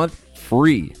 4th month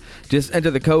free. Just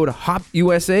enter the code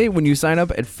HOPUSA when you sign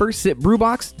up at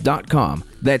firstsipbrewbox.com.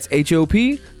 That's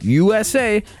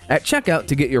HOPUSA at checkout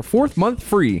to get your 4th month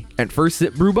free at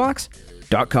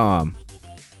firstsipbrewbox.com.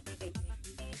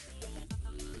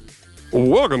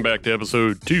 Welcome back to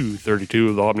episode 232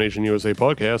 of the Hop Nation USA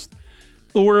podcast.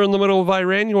 We're in the middle of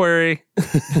Iranuary.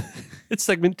 It's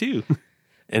segment 2.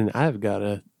 And I've got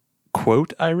a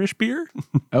quote Irish beer.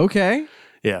 Okay.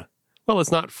 Yeah. Well,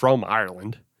 it's not from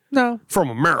Ireland. No. From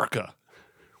America,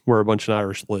 where a bunch of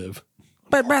Irish live.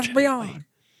 But that's beyond.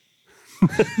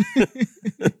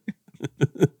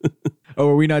 Oh,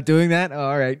 are we not doing that? Oh,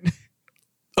 all right.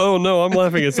 Oh, no, I'm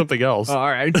laughing at something else. All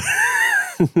right.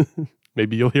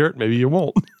 Maybe you'll hear it, maybe you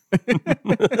won't.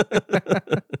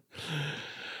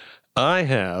 I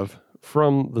have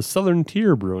from the Southern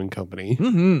Tier Brewing Company.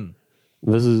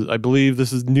 I believe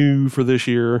this is new for this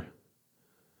year.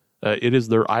 It is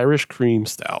their Irish Cream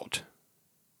Stout.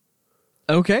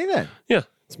 Okay, then. Yeah,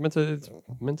 it's meant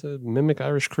to mimic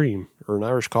Irish cream or an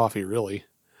Irish coffee, really.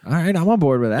 All right, I'm on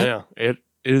board with that. Yeah, it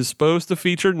is supposed to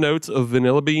feature notes of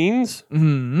vanilla beans,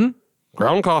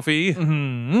 ground coffee,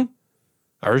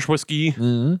 Irish whiskey,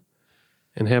 and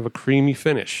have a creamy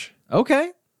finish.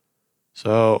 Okay.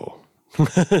 So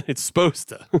it's supposed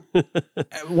to.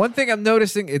 One thing I'm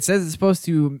noticing, it says it's supposed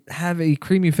to have a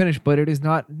creamy finish, but it is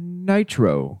not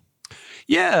nitro.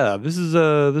 Yeah, this is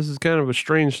kind of a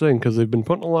strange thing because they've been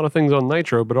putting a lot of things on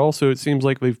nitro, but also it seems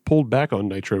like they've pulled back on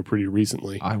nitro pretty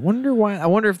recently. I wonder why. I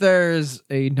wonder if there's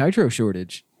a nitro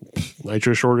shortage.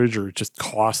 Nitro shortage or just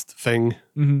cost thing.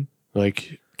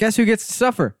 Like, Guess who gets to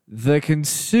suffer? The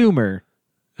consumer.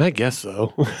 I guess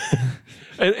so.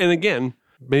 and again,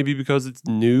 maybe because it's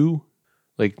new,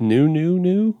 like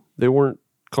new, they weren't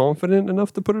confident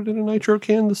enough to put it in a nitro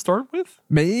can to start with.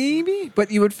 Maybe,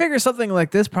 but you would figure something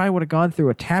like this probably would have gone through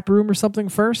a tap room or something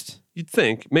first. You'd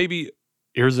think maybe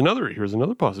here's another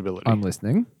possibility. I'm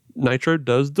listening. Nitro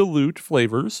does dilute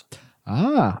flavors,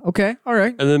 Ah, okay, all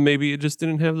right. and then maybe it just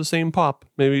didn't have the same pop.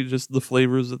 Maybe just the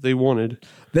flavors that they wanted.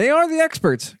 They are the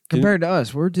experts compared to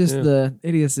us. We're just the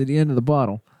idiots at the end of the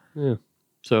bottle. Yeah.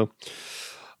 So,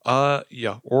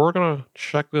 yeah, we're gonna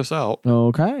check this out.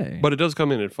 Okay. But it does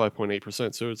come in at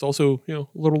 5.8%, so it's also a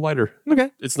little lighter.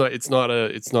 Okay. It's not.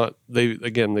 They've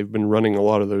been running a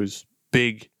lot of those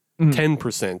big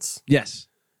 10% Yes.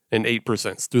 and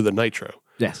 8% through the nitro.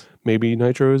 Yes. Maybe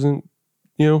nitro isn't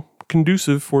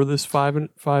conducive for this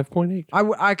 5.8.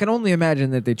 I can only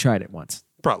imagine that they tried it once.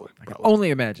 Probably.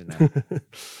 Only imagine that.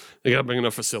 They got a big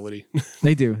enough facility.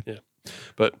 They do.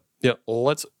 But yeah,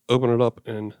 let's open it up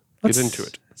and get into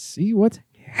it. See what's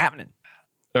happening.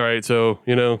 All right, so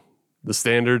the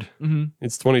standard.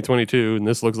 It's 2022, and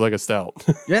this looks like a stout.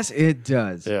 Yes, it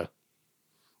does. Yeah,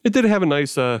 it did have a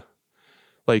nice,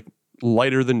 like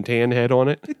lighter than tan head on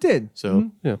it. It did. So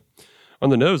yeah, On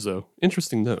the nose, though,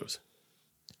 interesting nose.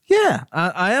 Yeah,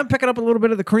 I am picking up a little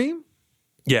bit of the cream.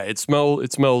 Yeah, it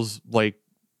smells like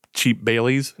cheap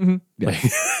Baileys.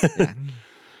 Yeah.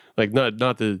 Like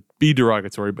not to be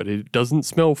derogatory, but it doesn't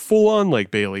smell full on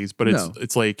like Baileys, but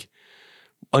it's like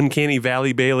Uncanny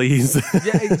Valley Baileys,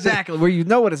 Yeah, exactly. Where you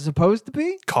know what it's supposed to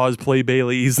be. cosplay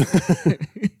Baileys.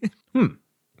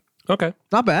 Okay.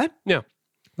 Not bad. Yeah.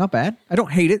 Not bad. I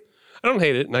don't hate it. I don't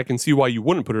hate it, and I can see why you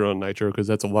wouldn't put it on nitro because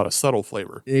that's a lot of subtle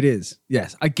flavor. It is.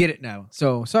 Yes, I get it now.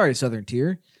 So sorry, Southern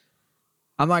Tier.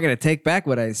 I'm not going to take back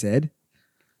what I said,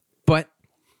 but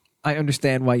I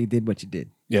understand why you did what you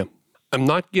did. Yeah. I'm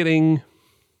getting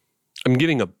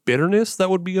a bitterness that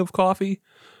would be of coffee,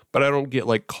 but I don't get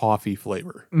like coffee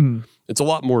flavor. It's a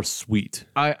lot more sweet.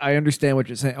 I understand what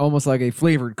you're saying. Almost like a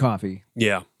flavored coffee.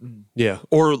 Yeah. Yeah.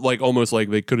 Or like almost like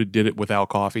they could have did it without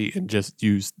coffee and just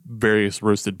used various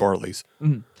roasted barleys.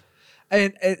 And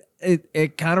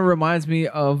it kind of reminds me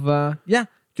of,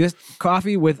 just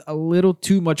coffee with a little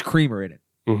too much creamer in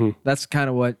it. That's kind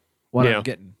of what Yeah. I'm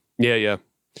getting. Yeah. Yeah.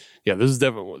 Yeah. This is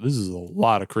a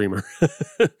lot of creamer.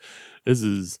 It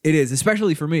is,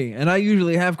 especially for me. And I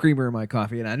usually have creamer in my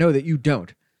coffee, and I know that you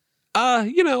don't.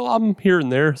 I'm here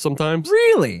and there sometimes.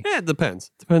 Really? Yeah, it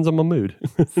depends. Depends on my mood.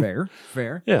 Fair.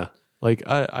 Yeah. Like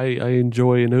I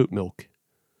enjoy an oat milk.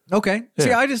 Okay. Yeah.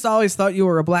 See, I just always thought you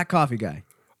were a black coffee guy.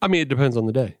 I mean, it depends on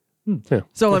the day. Yeah.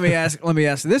 So let me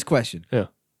ask this question. Yeah.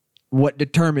 What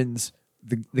determines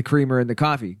the creamer in the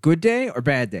coffee? Good day or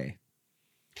bad day?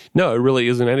 No, it really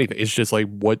isn't anything. It's just like,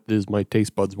 what does my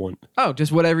taste buds want? Oh,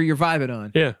 just whatever you're vibing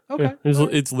on. Yeah. Okay. Yeah.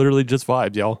 It's literally just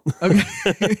vibes, y'all. Okay.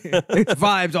 It's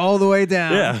vibes all the way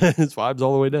down. Yeah. It's vibes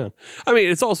all the way down. I mean,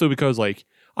 it's also because like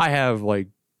I have like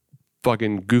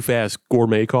fucking goof ass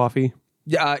gourmet coffee.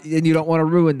 Yeah, and you don't want to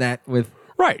ruin that with.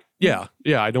 Right. Yeah.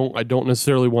 Yeah. I don't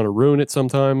necessarily want to ruin it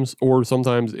sometimes, or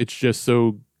sometimes it's just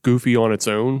so goofy on its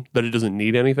own that it doesn't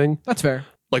need anything. That's fair.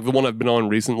 Like the one I've been on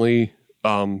recently,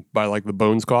 by like the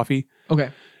Bones Coffee, Okay.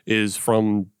 is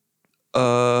from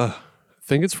I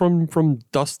think it's from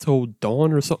Dusk Till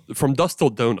Dawn or something, from Dusk Till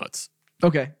Donuts.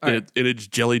 Okay. All right. It's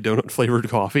jelly donut flavored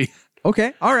coffee.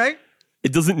 Okay. All right.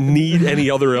 It doesn't need any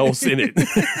other else in it.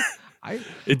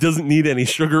 It doesn't need any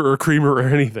sugar or creamer or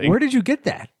anything. Where did you get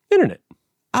that? Internet.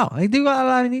 Oh, I do a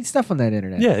lot of neat stuff on that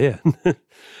internet. Yeah, yeah.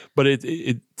 But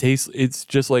it tastes. It's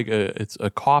just like it's a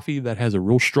coffee that has a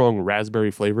real strong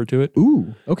raspberry flavor to it.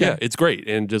 Ooh. Okay. Yeah, it's great,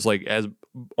 and just like as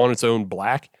on its own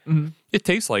black, Mm-hmm. it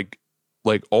tastes like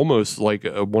almost like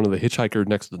one of the Hitchhiker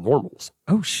Next to Normals.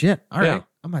 Oh shit. All Yeah. right.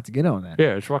 I'm about to get on that.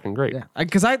 Yeah, it's fucking great. Yeah.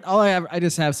 Because I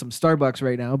just have some Starbucks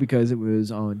right now because it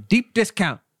was on deep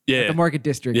discount at Yeah, the Market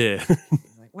District. yeah,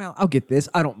 Like, well, I'll get this.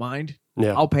 I don't mind.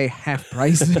 yeah. I'll pay half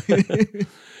price.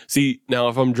 See, now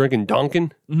if I'm drinking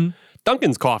Dunkin', Mm-hmm.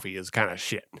 Dunkin's coffee is kind of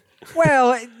shit.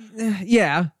 Well,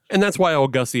 yeah. And that's why I'll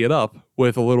gussy it up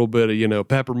with a little bit of,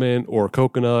 peppermint or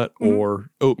coconut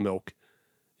or oat milk.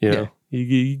 You know,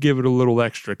 you give it a little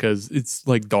extra because it's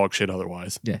like dog shit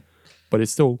otherwise. Yeah. But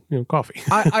it's still, I coffee.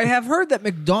 I have heard that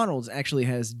McDonald's actually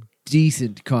has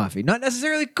decent coffee. Not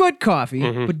necessarily good coffee,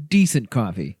 but decent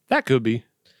coffee. That could be.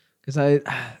 Because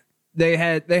they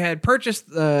had purchased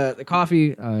the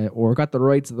coffee or got the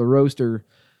rights of the roaster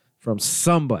from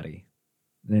somebody.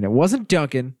 And it wasn't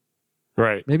Dunkin'.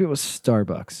 Right. Maybe it was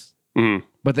Starbucks. Mm.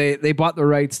 But they bought the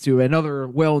rights to another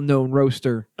well-known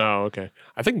roaster. Oh, okay.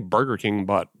 I think Burger King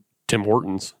bought Tim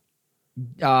Hortons.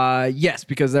 Yes,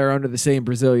 because they're under the same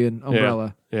Brazilian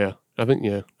umbrella. Yeah. I think,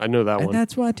 I know that And one.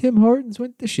 that's why Tim Hortons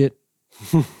went to shit.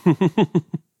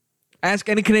 Ask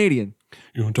any Canadian.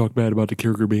 You want to talk bad about the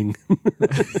Kruger Bing?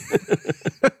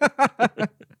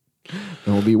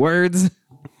 There will be words.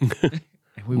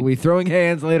 We will be throwing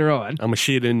hands later on. I'm a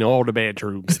shit in all the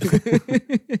bathrooms.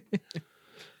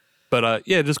 But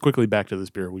just quickly back to this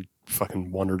beer. We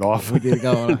fucking wandered off. We did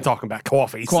go on talking about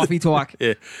coffees. coffee talk.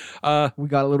 Yeah. We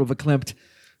got a little verklempt.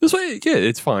 This way, yeah,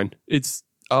 it's fine. It's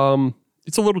a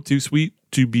little too sweet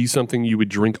to be something you would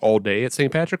drink all day at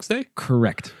St. Patrick's Day,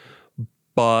 Correct.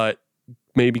 but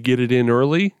maybe get it in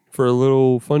early for a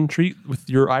little fun treat with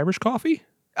your Irish coffee.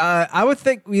 I would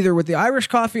think either with the Irish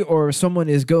coffee or if someone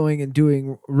is going and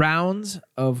doing rounds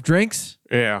of drinks.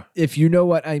 Yeah. If you know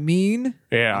what I mean.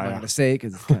 Yeah. I'm not going to say it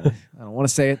because I don't want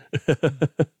to say it.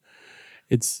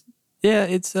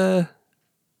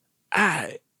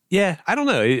 I don't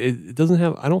know. It doesn't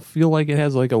have, I don't feel like it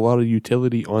has like a lot of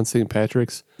utility on St.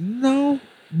 Patrick's. No.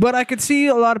 But I could see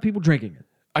a lot of people drinking it.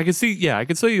 I could see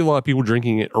a lot of people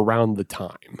drinking it around the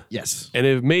time. Yes. And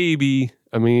if maybe,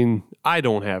 I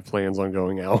don't have plans on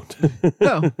going out.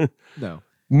 No.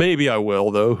 Maybe I will,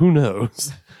 though. Who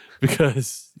knows?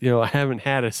 because, I haven't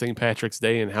had a St. Patrick's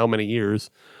Day in how many years.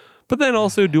 But then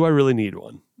also, do I really need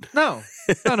one? No,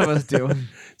 none of us do.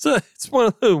 So it's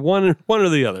one or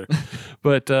the other.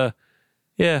 But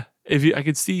yeah, I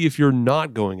could see if you're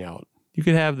not going out, you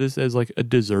could have this as like a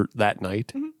dessert that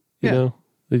night. Yeah. You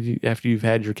know, after you've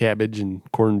had your cabbage and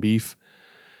corned beef,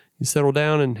 you settle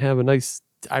down and have a nice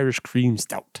Irish cream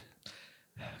stout.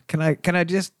 Can I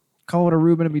just call it a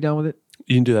Reuben and be done with it?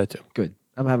 You can do that too. Good.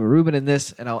 I'm gonna have a Reuben in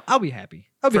this, and I'll be happy.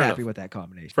 I'll be Fair happy enough. with that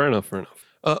combination. Fair enough.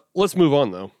 Let's move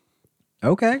on though.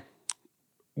 Okay.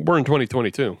 We're in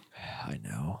 2022, I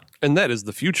know. and that is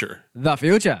the future. The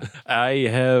future. I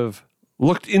have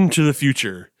looked into the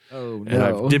future, Oh and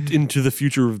no. I've dipped into the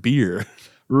future of beer.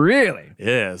 Really?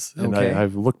 Yes, and Okay.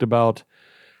 I've looked about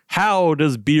how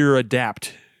does beer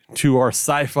adapt to our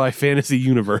sci-fi fantasy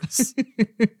universe.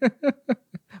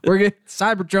 We're getting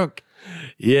cyber drunk.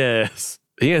 Yes,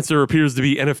 the answer appears to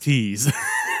be NFTs.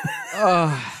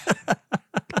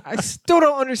 I still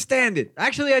don't understand it.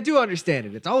 Actually, I do understand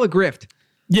it. It's all a grift.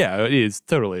 Yeah, it is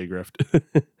totally a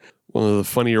grift. One of the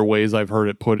funnier ways I've heard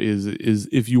it put is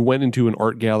if you went into an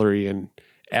art gallery and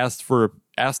asked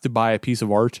to buy a piece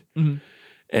of art,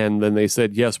 and then they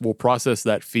said, yes, we'll process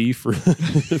that fee for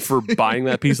for buying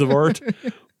that piece of art,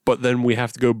 but then we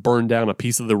have to go burn down a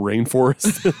piece of the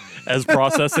rainforest as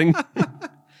processing.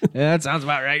 Yeah, that sounds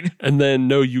about right. And then,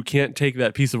 no, you can't take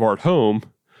that piece of art home,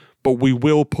 but we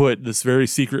will put this very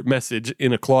secret message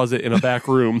in a closet in a back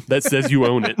room that says you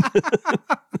own it.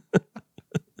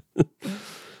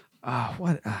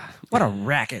 What a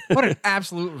racket. What an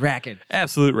absolute racket.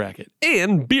 Absolute racket.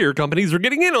 And beer companies are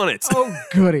getting in on it. Oh,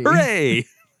 goody. Hooray!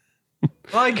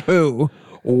 Like who?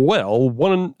 Well,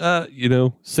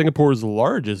 Singapore's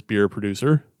largest beer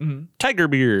producer, Tiger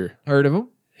Beer. Heard of him?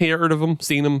 Heard of them,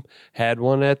 seen them, had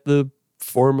one at the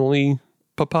formerly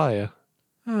Papaya.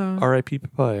 R.I.P.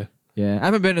 Papaya. Yeah, I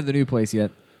haven't been to the new place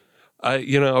yet. I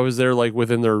was there like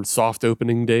within their soft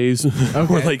opening days. Okay.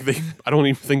 Where I don't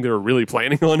even think they were really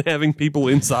planning on having people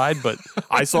inside, but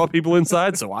I saw people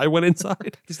inside, so I went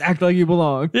inside. Just act like you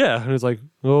belong. Yeah, and it's like,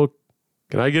 well,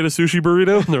 can I get a sushi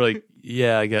burrito? And they're like,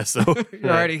 yeah, I guess so. You're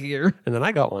already here. And then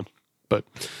I got one, but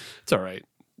it's all right.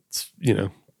 It's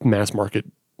mass market,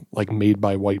 like made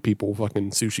by white people,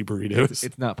 fucking sushi burritos.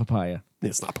 It's not papaya.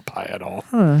 It's not papaya at all.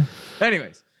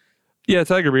 Anyways. Yeah,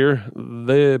 Tiger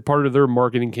Beer, part of their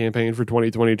marketing campaign for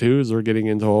 2022 is they're getting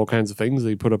into all kinds of things.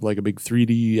 They put up like a big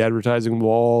 3D advertising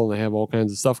wall, and they have all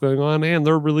kinds of stuff going on, and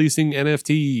they're releasing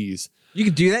NFTs. You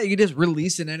could do that? You could just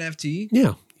release an NFT?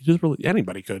 Yeah,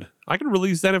 anybody could. I could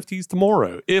release NFTs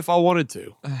tomorrow if I wanted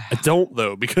to. I don't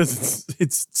though, because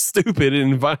it's stupid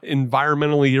and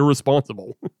environmentally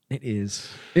irresponsible. It is.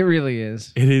 It really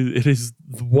is. It is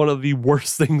one of the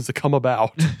worst things to come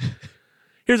about.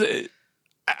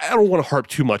 I don't want to harp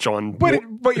too much on. But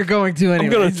you're going to anyway.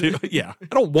 I'm going to. Yeah, I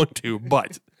don't want to.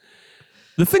 But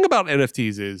the thing about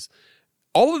NFTs is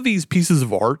all of these pieces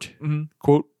of art,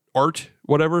 quote, art,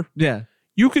 whatever, Yeah.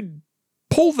 you could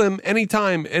pull them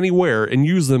anytime, anywhere, and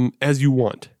use them as you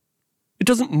want. It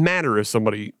doesn't matter if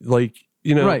somebody,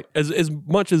 Right. as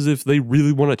much as if they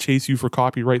really want to chase you for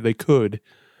copyright, they could.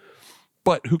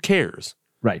 But who cares?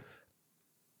 Right.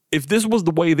 If this was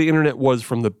the way the internet was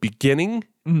from the beginning,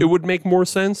 it would make more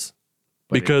sense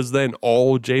because then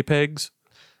all JPEGs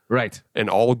Right. and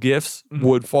all GIFs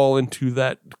would fall into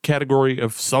that category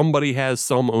of somebody has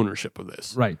some ownership of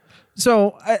this. Right.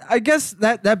 So I guess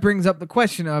that brings up the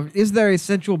question of, is there a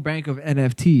central bank of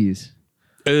NFTs?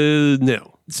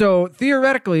 No. So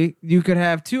theoretically, you could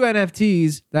have two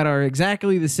NFTs that are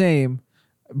exactly the same,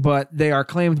 but they are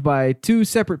claimed by two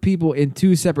separate people in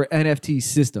two separate NFT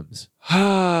systems.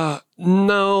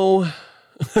 No.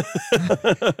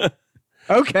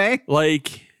 Okay.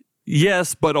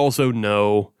 Yes, but also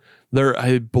no.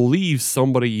 I believe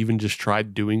somebody even just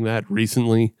tried doing that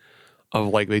recently.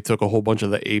 They took a whole bunch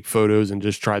of the ape photos and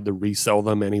just tried to resell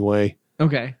them anyway.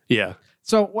 Okay. Yeah.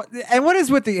 So what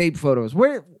is with the ape photos?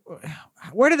 Where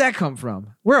did that come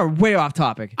from? We're way off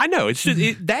topic. I know. It's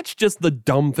just that's just the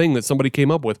dumb thing that somebody came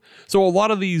up with. So a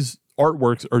lot of these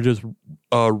artworks are just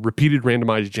repeated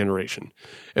randomized generation,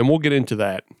 and we'll get into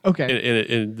that.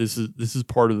 Okay. And this is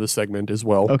part of the segment as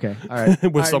well. Okay. All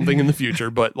right. With something in the future,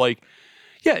 but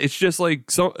yeah, it's just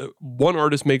one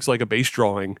artist makes a base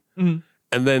drawing, and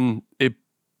then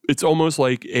it's almost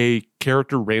like a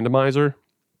character randomizer.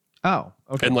 Oh.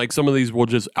 Okay. And some of these will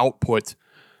just output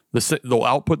they'll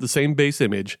output the same base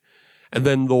image, and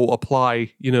then they'll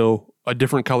apply a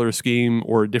different color scheme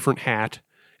or a different hat,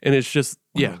 and it's just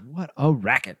What a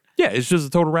racket. yeah, it's just a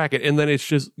total racket, and then it's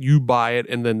just you buy it,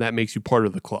 and then that makes you part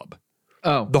of the club.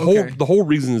 Oh. The whole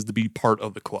reason is to be part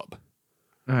of the club.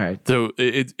 All right. So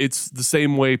it's the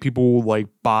same way people like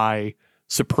buy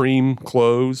Supreme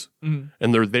clothes and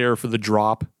they're there for the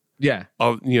drop Yeah.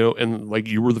 of, and like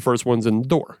you were the first ones in the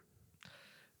door.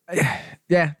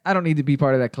 Yeah. I don't need to be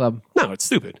part of that club. No, it's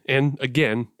stupid. And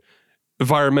again,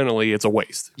 environmentally, it's a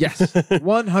waste. Yes.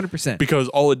 100%. Because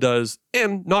all it does,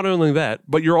 and not only that,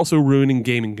 but you're also ruining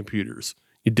gaming computers,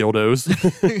 you dildos,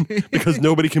 because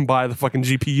nobody can buy the fucking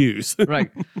GPUs.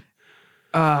 Right.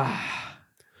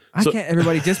 Why can't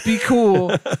everybody just be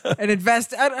cool and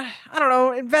invest? I don't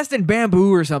know. Invest in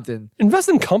bamboo or something. Invest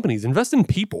in companies. Invest in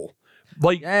people.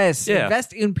 Like, Yes. yeah.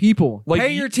 Invest in people. Like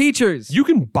Pay your teachers. You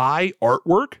can buy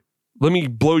artwork. Let me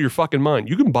blow your fucking mind.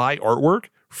 You can buy artwork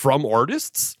from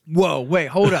artists Whoa. Wait.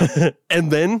 Hold up.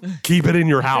 and then keep it in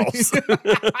your house.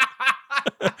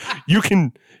 You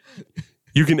can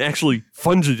actually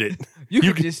fungit it.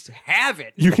 You can just have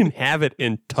it. You can have it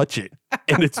and touch it,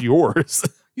 and it's yours.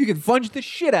 You can fudge the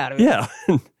shit out of it. Yeah.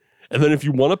 And then if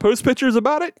you want to post pictures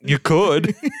about it, you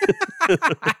could.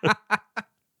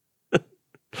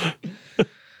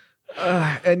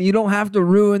 And you don't have to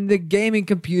ruin the gaming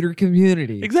computer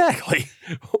community. Exactly.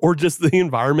 Or just the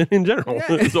environment in general. Yeah.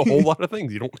 There's a whole lot of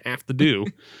things you don't have to do.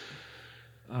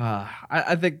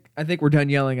 I think we're done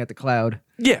yelling at the cloud.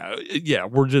 Yeah.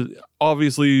 We're just,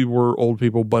 obviously we're old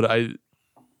people, but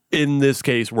in this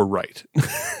case, we're right.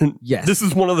 Yes. This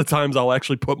is one of the times I'll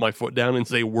actually put my foot down and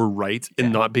say we're right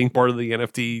in not being part of the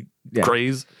NFT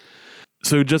craze.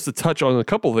 So just to touch on a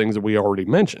couple things that we already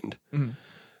mentioned.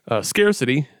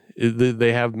 Scarcity,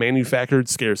 they have manufactured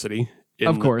scarcity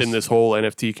Of course. in this whole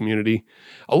NFT community.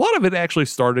 A lot of it actually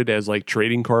started as like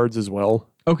trading cards as well.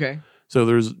 Okay. So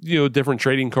there's, different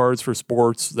trading cards for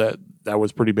sports that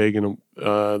was pretty big. And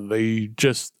they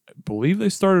just, I believe they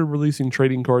started releasing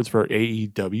trading cards for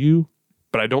AEW,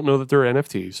 but I don't know that they're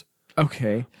NFTs.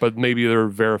 Okay. But maybe they're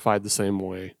verified the same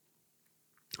way.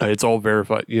 It's all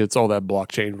verified. It's all that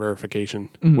blockchain verification,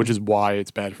 which is why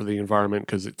it's bad for the environment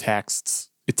because it taxes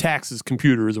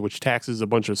computers, which taxes a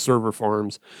bunch of server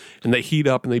farms, and they heat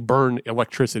up and they burn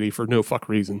electricity for no fuck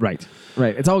reason. Right.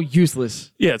 It's all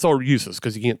useless. Yeah, it's all useless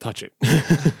because you can't touch it.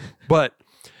 But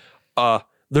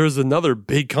there's another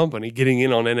big company getting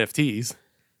in on NFTs,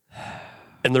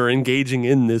 and they're engaging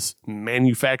in this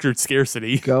manufactured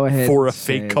scarcity Go ahead for a and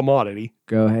say fake it. commodity.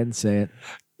 Go ahead and say it.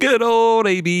 Good old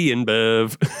AB and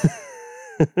Bev.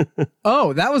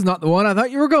 Oh, that was not the one I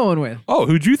thought you were going with. Oh,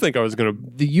 who'd you think I was going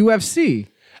to? The UFC.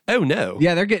 Oh, no.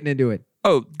 Yeah, they're getting into it.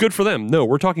 Oh, good for them. No,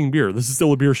 we're talking beer. This is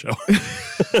still a beer show.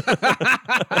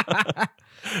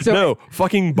 So No,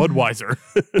 fucking Budweiser.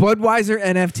 Budweiser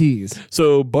NFTs.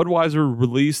 So Budweiser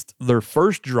released their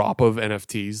first drop of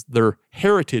NFTs, their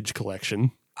Heritage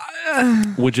Collection,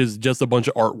 which is just a bunch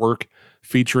of artwork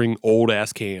featuring old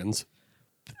ass cans.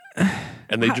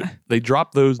 And they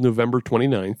dropped those November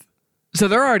 29th. So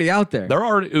they're already out there.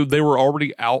 They were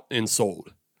already out and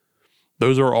sold.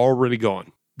 Those are already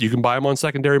gone. You can buy them on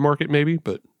secondary market maybe,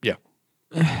 but yeah.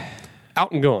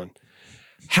 Out and gone.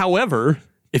 However,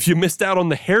 if you missed out on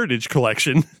the Heritage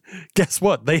Collection, guess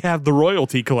what? They have the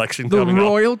Royalty Collection The coming up.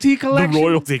 Royalty Collection? The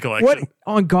Royalty Collection. What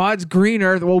on God's green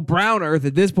earth, well, brown earth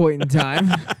at this point in time?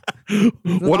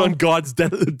 What on God's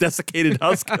desiccated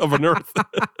husk of an earth?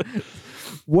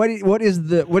 what did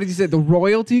you say? The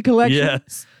Royalty Collection?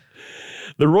 Yes.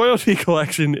 The Royalty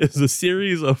Collection is a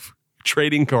series of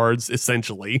trading cards,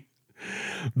 essentially,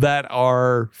 that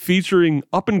are featuring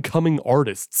up-and-coming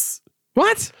artists.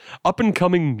 What?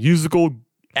 Up-and-coming musical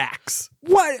acts.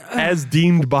 What? As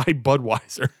deemed by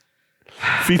Budweiser.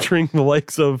 Featuring the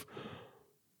likes of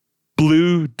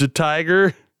Blue the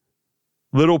Tiger,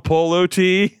 Little Polo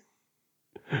T,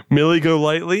 Millie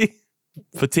Golightly,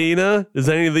 Fatina. Is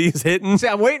any of these hitting? See,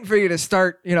 I'm waiting for you to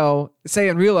start,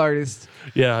 saying real artists.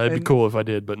 Yeah, it'd be cool if I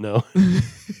did, but no.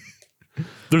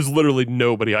 There's literally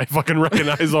nobody I fucking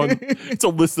recognize on. It's a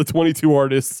list of 22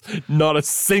 artists. Not a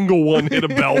single one hit a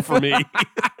bell for me.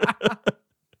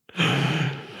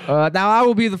 Now I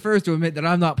will be the first to admit that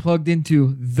I'm not plugged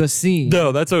into the scene.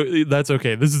 No, that's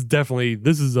okay. This is definitely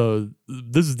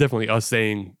us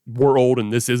saying we're old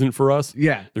and this isn't for us.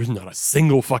 Yeah. There's not a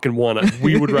single fucking one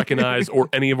we would recognize or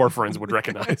any of our friends would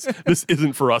recognize. This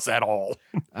isn't for us at all.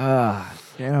 I've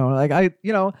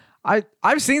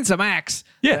seen some acts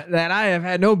Yeah. that I have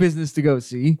had no business to go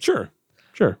see. Sure.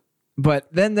 But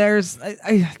then there's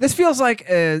this feels like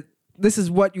this is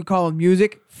what you call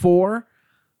music for,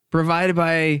 provided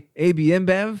by AB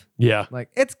InBev. Yeah. Like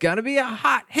it's gonna be a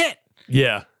hot hit.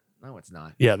 Yeah. No, it's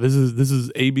not. Yeah. This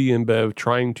is AB InBev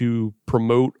trying to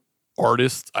promote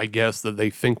artists, I guess, that they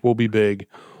think will be big,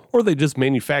 or they just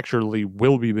manufacturally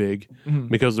will be big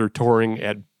because they're touring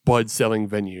at Bud selling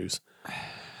venues.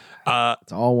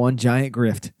 It's all one giant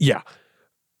grift. Yeah.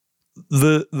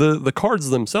 The cards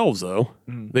themselves, though,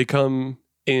 they come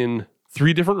in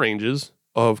 3 different ranges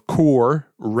of core,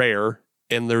 rare,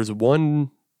 and there's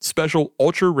one special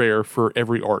ultra rare for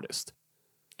every artist.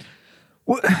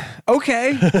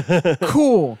 Okay.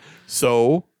 Cool.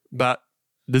 So, but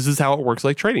this is how it works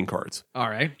like trading cards. All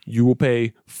right. You will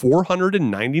pay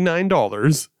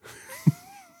 $499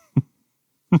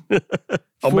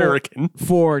 American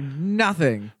For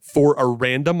nothing. for a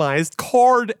randomized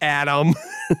card, Adam.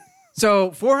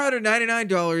 So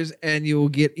 $499, and you will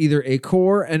get either a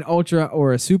core, an ultra,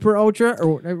 or a super ultra,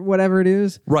 or whatever it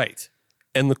is. Right.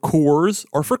 And the cores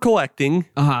are for collecting.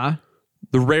 Uh-huh.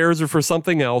 The rares are for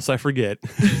something else. I forget.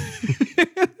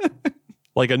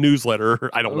 Like a newsletter.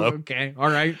 I don't know. Okay.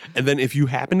 All right. And then if you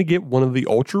happen to get one of the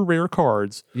ultra rare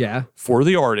cards Yeah. for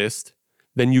the artist,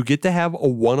 then you get to have a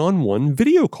one-on-one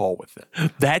video call with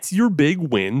it. That's your big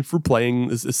win for playing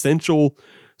this essential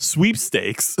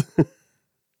sweepstakes.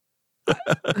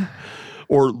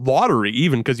 Or lottery,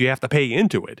 even, because you have to pay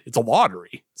into it. It's a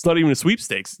lottery. It's not even a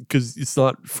sweepstakes because it's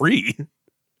not free.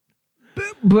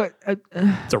 But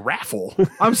It's a raffle.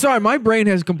 I'm sorry, my brain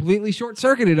has completely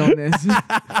short-circuited on this.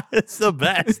 It's the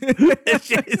best. That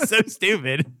shit is so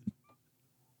stupid.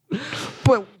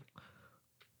 But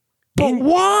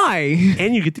why?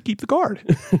 And you get to keep the card.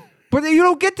 But you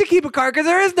don't get to keep a card because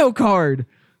there is no card.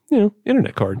 You know,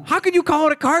 internet card. How can you call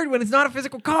it a card when it's not a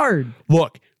physical card?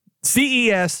 Look,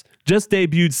 CES just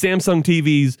debuted Samsung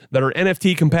TVs that are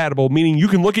NFT compatible, meaning you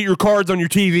can look at your cards on your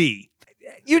TV.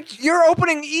 You're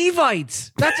opening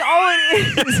Evites. That's all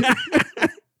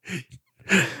it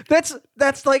is.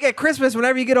 That's like at Christmas,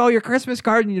 whenever you get all your Christmas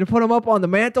cards and you put them up on the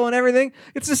mantle and everything.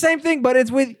 It's the same thing, but it's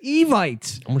with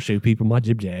Evites. I'm gonna show people my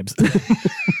jib jabs.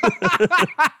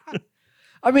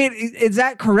 I mean, is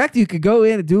that correct? You could go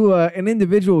in and do an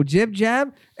individual jib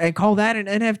jab and call that an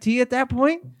NFT at that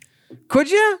point? Could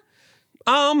you?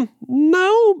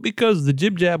 No, because the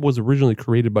jib jab was originally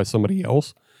created by somebody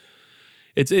else.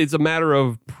 It's a matter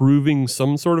of proving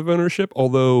some sort of ownership,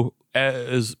 although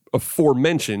as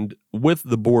aforementioned with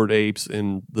the Bored Apes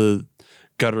and the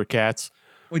Gutter Cats.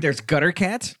 Wait, there's gutter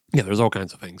cats? Yeah, there's all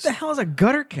kinds of things. What the hell is a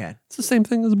gutter cat? It's the same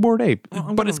thing as a Bored Ape,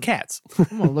 I'm but it's cats. I'm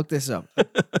going to look this up.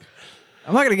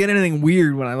 I'm not going to get anything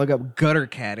weird when I look up gutter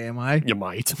cat, am I? You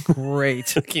might.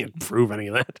 Great. I can't prove any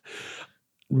of that.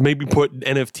 Maybe put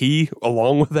NFT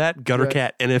along with that. Gutter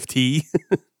Cat NFT.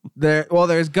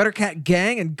 There's Gutter Cat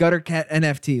Gang and Gutter Cat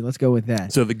NFT. Let's go with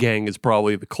that. So the gang is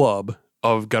probably the club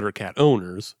of Gutter Cat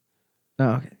owners.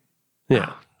 Oh, okay.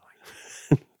 Yeah.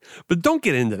 But don't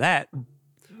get into that.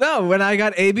 No, when I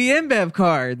got AB InBev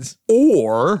cards.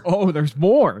 Or there's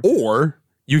more. Or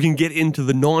you can get into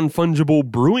the non-fungible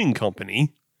brewing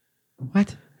company.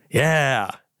 What?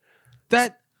 Yeah.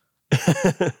 That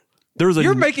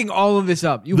You're making all of this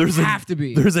up. You have to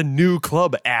be. There's a new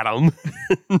club, Adam.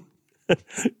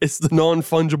 It's the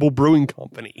non-fungible brewing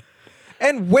company.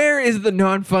 And where is the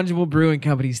non-fungible brewing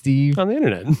company, Steve? On the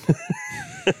internet.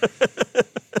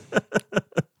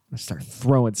 Let's start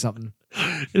throwing something.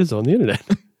 It is on the internet.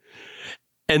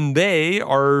 And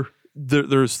they're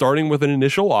starting with an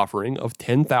initial offering of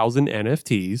 10,000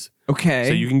 NFTs. Okay.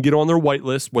 So you can get on their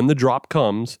whitelist when the drop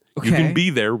comes. Okay. You can be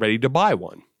there ready to buy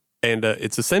one. And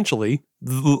it's essentially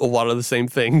a lot of the same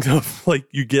thing of like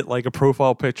you get like a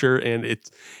profile picture and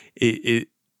the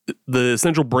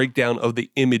essential breakdown of the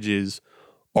images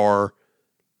are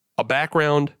a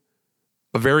background,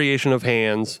 a variation of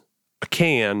hands, a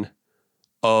can,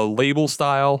 a label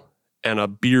style, and a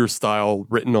beer style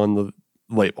written on the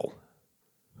label.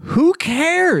 Who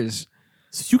cares?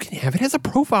 So you can have it as a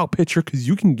profile picture because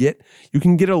you can get a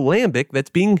lambic that's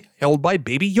being held by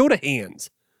Baby Yoda hands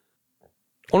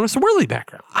on a swirly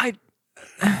background.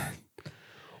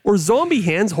 Or zombie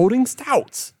hands holding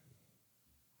stouts.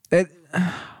 But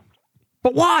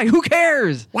why? Who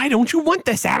cares? Why don't you want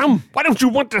this, Adam? Why don't you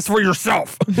want this for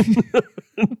yourself?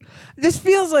 This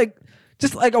feels like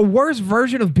just like a worse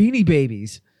version of Beanie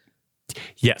Babies.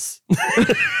 Yes.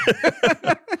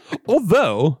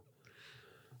 Although,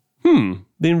 the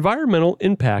environmental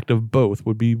impact of both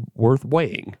would be worth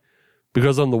weighing.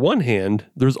 Because on the one hand,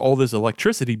 there's all this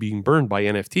electricity being burned by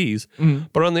NFTs.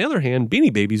 But on the other hand,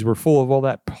 Beanie Babies were full of all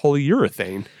that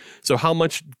polyurethane. So how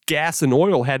much gas and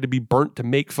oil had to be burnt to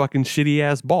make fucking shitty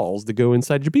ass balls to go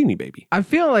inside your Beanie Baby? I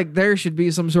feel like there should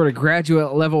be some sort of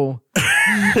graduate level,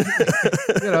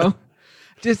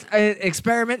 just an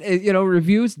experiment,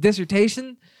 reviews,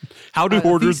 dissertation. How do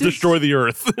hoarders thesis? destroy the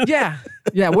earth? Yeah.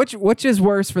 Which is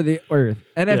worse for the earth?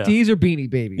 NFTs or Beanie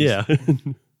Babies? Yeah.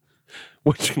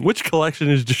 Which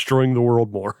collection is destroying the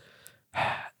world more?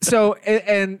 So,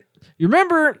 and You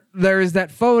remember there's that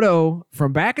photo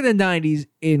from back in the 90s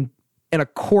in a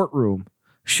courtroom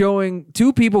showing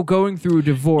two people going through a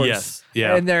divorce. Yes,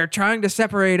 yeah. And they're trying to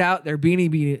separate out their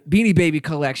Beanie Baby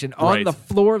collection on Right. the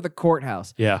floor of the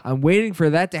courthouse. Yeah. I'm waiting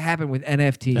for that to happen with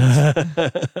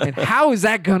NFTs. And how is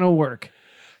that going to work?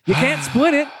 You can't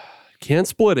split it. Can't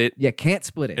split it. You can't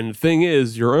split it. And the thing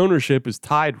is, your ownership is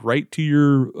tied right to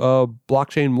your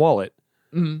blockchain wallet.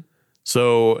 Mm-hmm.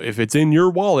 So if it's in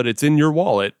your wallet, it's in your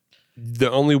wallet.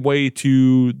 The only way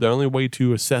to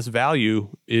assess value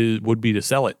would be to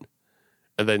sell it,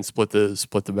 and then split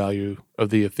the value of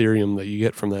the Ethereum that you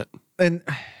get from that. And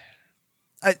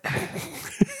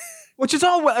which is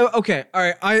all okay. All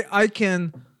right,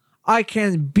 I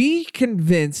can be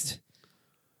convinced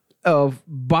of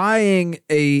buying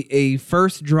a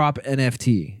first drop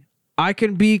NFT. I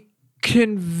can be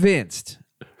convinced.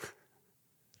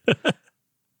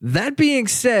 That being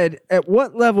said, at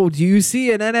what level do you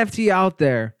see an NFT out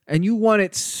there and you want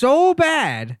it so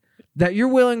bad that you're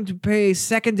willing to pay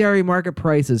secondary market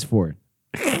prices for it?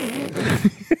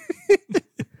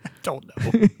 Don't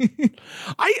know.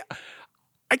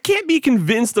 I can't be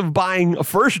convinced of buying a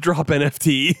first drop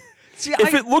NFT See,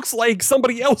 if it looks like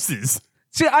somebody else's.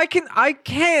 See, I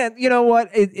can. You know what?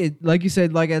 It like you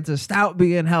said, like it's a stout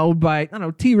being held by, I don't know,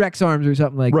 T-Rex arms or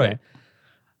something like that.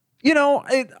 You know,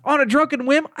 on a drunken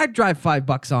whim, I'd drive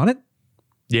 $5 on it.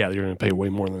 Yeah, you're going to pay way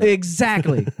more than that.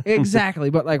 Exactly. Exactly.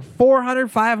 But like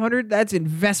 400, 500, that's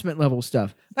investment level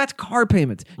stuff. That's car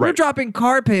payments. You're Right. dropping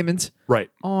car payments Right.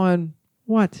 on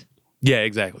what? Yeah,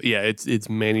 exactly. Yeah, it's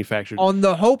manufactured. On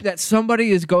the hope that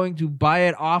somebody is going to buy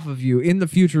it off of you in the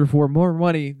future for more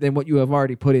money than what you have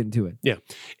already put into it. Yeah.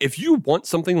 If you want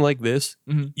something like this,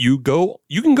 Mm-hmm. you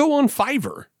can go on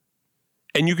Fiverr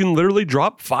and you can literally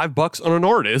drop $5 on an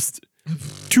artist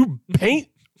to paint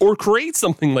or create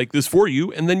something like this for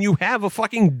you, and then you have a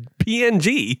fucking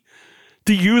PNG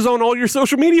to use on all your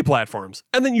social media platforms.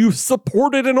 And then you've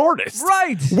supported an artist.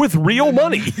 Right. With real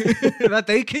money. That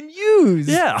they can use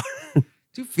Yeah.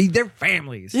 to feed their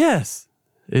families. Yes.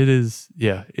 It is.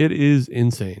 Yeah, it is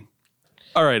insane.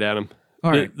 All right, Adam.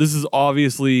 All right. This is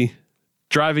obviously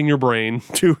driving your brain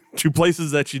to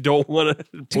places that you don't want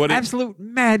to put it. Absolute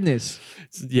madness.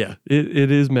 Yeah,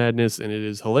 it is madness and it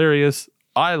is hilarious.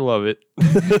 I love it,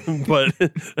 but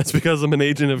that's because I'm an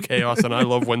agent of chaos and I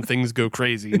love when things go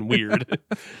crazy and weird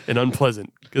and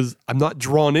unpleasant because I'm not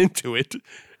drawn into it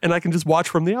and I can just watch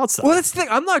from the outside. Well, that's the thing.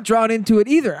 I'm not drawn into it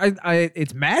either.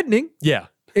 It's maddening. Yeah.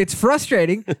 It's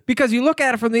frustrating because you look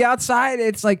at it from the outside.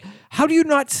 It's like, how do you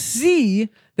not see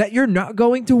that you're not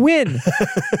going to win?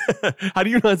 How do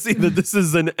you not see that this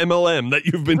is an MLM that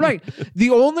you've been... Right. The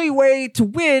only way to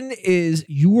win is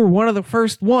you were one of the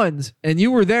first ones and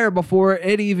you were there before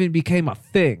it even became a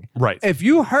thing. Right. If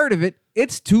you heard of it,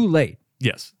 it's too late.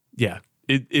 Yes. Yeah.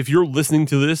 If you're listening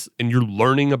to this and you're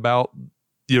learning about,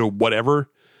 whatever,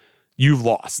 you've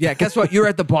lost. Yeah, guess what? You're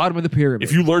at the bottom of the pyramid.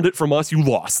 If you learned it from us, you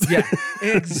lost. Yeah,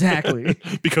 exactly.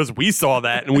 Because we saw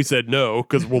that and we said no,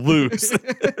 because we'll lose.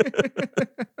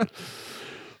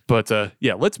 But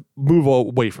let's move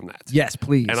away from that. Yes,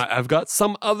 please. And I've got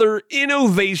some other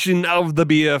innovation of the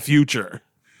BF future.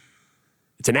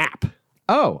 It's an app.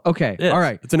 Oh, okay. Yes, All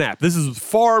right. It's an app. This is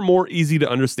far more easy to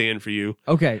understand for you.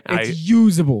 Okay. It's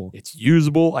usable. It's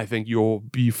usable. I think you'll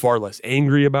be far less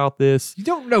angry about this. You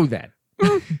don't know that.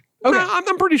 Okay. No,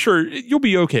 I'm pretty sure you'll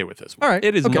be okay with this one. All right.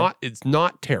 It is Okay. not. It's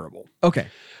not terrible. Okay.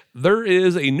 There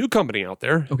is a new company out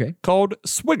there. Okay. Called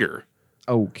Swigger.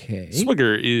 Okay.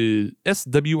 Swigger is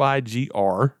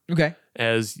SWIGR, Okay.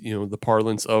 as the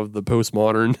parlance of the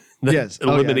postmodern that Yes. Oh,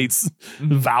 yeah. eliminates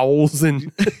vowels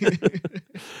and.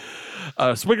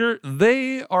 Swigger,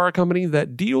 they are a company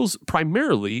that deals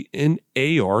primarily in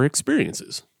AR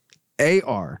experiences.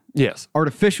 AR. Yes,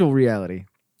 Artificial reality.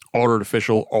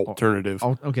 artificial alternative.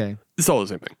 Okay. It's all the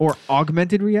same thing. Or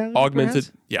augmented reality. Augmented,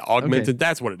 perhaps? yeah, augmented.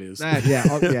 That's what it is. Yeah.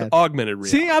 Yeah. Augmented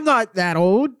reality. See, I'm not that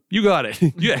old. You got it.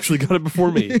 You actually got it before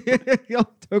me. It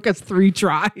took us 3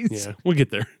 tries. Yeah, we'll get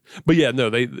there. But yeah, no,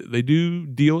 they do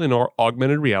deal in our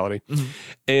augmented reality,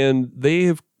 and they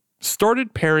have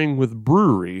started pairing with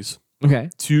breweries Okay.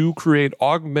 to create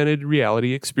augmented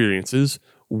reality experiences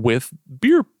with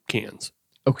beer cans.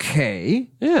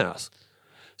 Okay. Yes.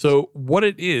 So what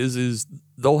it is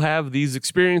they'll have these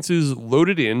experiences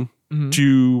loaded in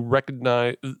to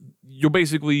recognize. You'll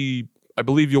basically, I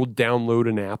believe you'll download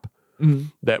an app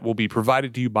that will be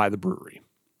provided to you by the brewery.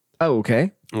 Oh,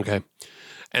 okay. Okay.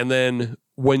 And then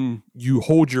when you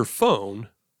hold your phone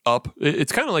up,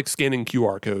 it's kind of like scanning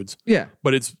QR codes, Yeah.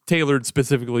 but it's tailored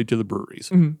specifically to the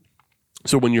breweries.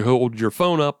 So when you hold your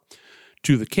phone up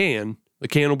to the can, The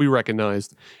can will be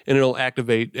recognized, and it'll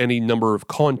activate any number of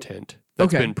content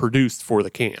that's Okay. been produced for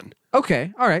the can.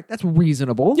 Okay. All right. That's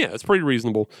reasonable. Yeah, it's pretty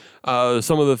reasonable.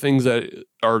 Some of the things that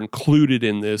are included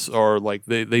in this are like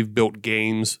they've built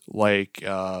games like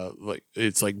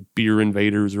it's like Beer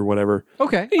Invaders or whatever.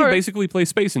 Okay. And you All right. basically play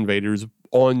Space Invaders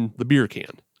on the beer can.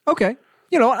 Okay.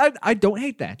 You know, I don't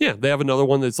hate that. Yeah, they have another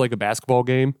one that's like a basketball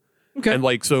game. Okay. And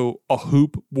like, so a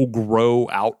hoop will grow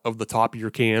out of the top of your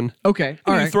can. Okay.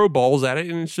 All And you right. throw balls at it,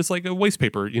 and it's just like a waste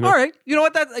paper, you know? All right. You know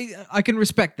what? I can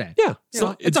respect that. Yeah. You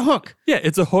know, it's a hook. Yeah,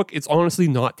 it's a hook. It's honestly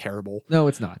not terrible. No,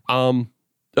 it's not.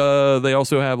 They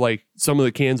also have like some of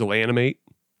the cans will animate.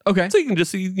 Okay. So you can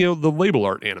just see, the label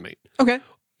art animate. Okay.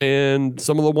 And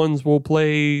some of the ones will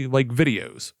play like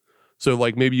videos. So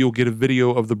like maybe you'll get a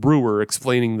video of the brewer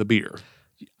explaining the beer.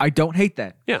 I don't hate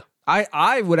that. Yeah.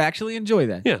 I would actually enjoy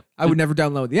that. Yeah. I would never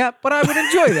download the app, but I would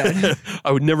enjoy that.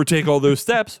 I would never take all those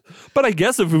steps, but I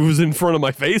guess if it was in front of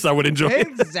my face, I would enjoy it.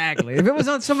 Exactly. If it was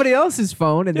on somebody else's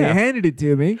phone and Yeah. they handed it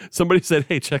to me. Somebody said,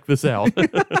 "Hey, check this out."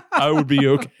 I would be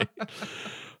okay.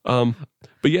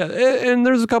 But yeah, and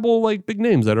there's a couple like big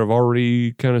names that have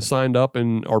already kind of signed up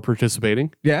and are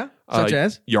participating. Yeah. Such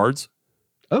as? Yards.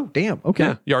 Oh, damn. Okay.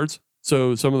 Yeah, Yards.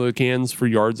 So some of the cans for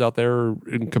Yards out there are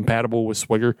compatible with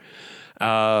Swigger.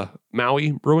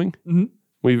 Maui Brewing. Mhm.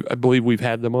 I believe we've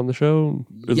had them on the show.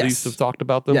 At Yes. least have talked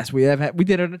about them. Yes, we have. We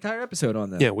did an entire episode on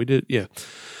that. Yeah, we did. Yeah.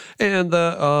 And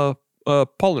the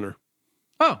Polliner.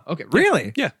 Oh, okay.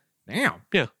 Really? Yeah. Damn.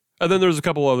 Yeah. And then there's a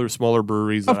couple other smaller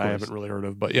breweries that Of I course. haven't really heard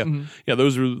of. But yeah. Mhm. Yeah,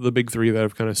 those are the big three that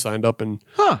have kind of signed up and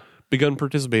Huh. begun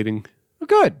participating. Well,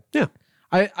 good. Yeah.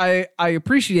 I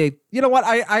appreciate. You know what?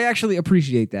 I actually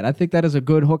appreciate that. I think that is a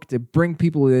good hook to bring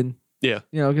people in. Yeah.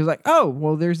 You know, because like, oh,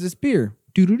 well, there's this beer.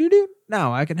 Do do do do.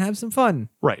 Now I can have some fun.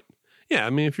 Right. Yeah. I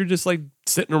mean, if you're just like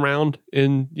sitting around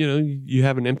and, you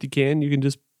have an empty can, you can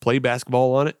just play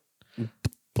basketball on it.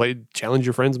 Challenge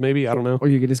your friends, maybe. I don't know. Or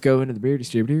you can just go into the beer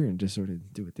distributor and just sort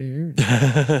of do it there.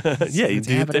 Yeah, you what's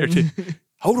do it there too. happening.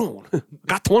 Hold on.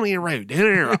 Got 20 in a row. Down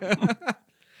there.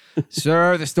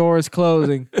 Sir, the store is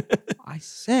closing. I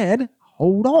said,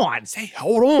 hold on. Hey,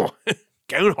 hold on.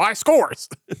 Going high scores.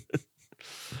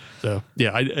 So,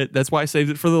 yeah, that's why I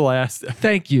saved it for the last.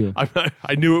 Thank you.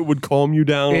 I knew it would calm you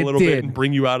down It a little bit did. and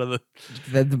bring you out of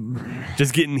The-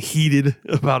 just getting heated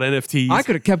about NFTs. I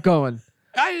could have kept going.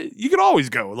 You could always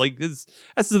go. Like, that's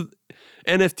the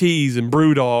NFTs and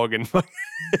Brewdog and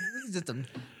This is just a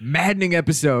maddening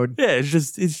episode. yeah, it's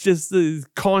just the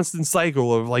constant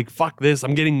cycle of like, fuck this,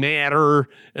 I'm getting madder,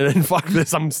 and then fuck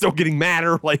this, I'm still getting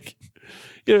madder. Like,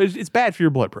 it's bad for your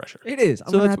blood pressure. It is. I'm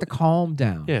So going to that's have to calm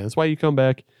down. Yeah, that's why you come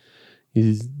back.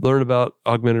 You learn about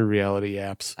augmented reality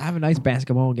apps. I have a nice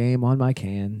basketball game on my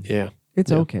can. Yeah,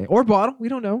 It's Yeah. okay. Or bottle. We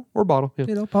don't know. or bottle. Yeah,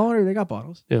 You know, Polliner, they got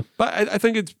bottles. yeah. But I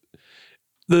think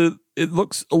it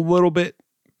looks a little bit.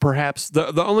 Perhaps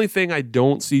the only thing I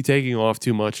don't see taking off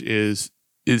too much is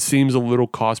it seems a little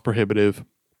cost prohibitive,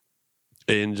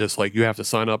 and just like you have to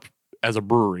sign up as a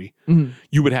brewery, Mhm.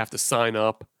 you would have to sign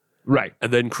up Right.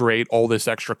 and then create all this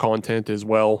extra content as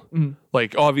well. Mhm.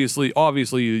 Like obviously,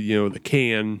 the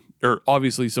can, or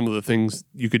obviously some of the things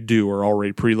you could do are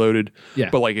already preloaded. Yeah.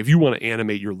 But like if you want to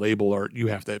animate your label art, you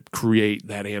have to create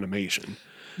that animation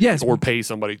Yes. or pay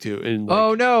somebody to. And like,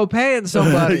 Oh, no. Paying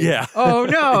somebody. Yeah. Oh,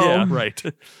 no. yeah, right.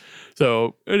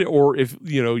 So, or if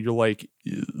you're like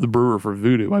the brewer for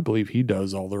Voodoo, I believe he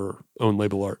does all their own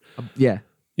label art. Yeah.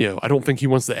 I don't think he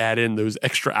wants to add in those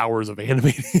extra hours of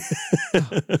animating.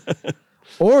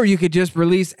 Or you could just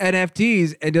release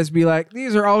NFTs and just be like,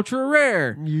 these are ultra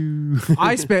rare.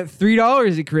 I spent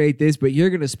 $3 to create this, but you're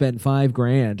going to spend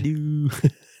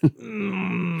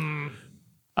 $5,000.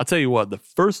 I'll tell you what, the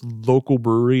first local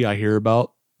brewery I hear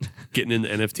about getting into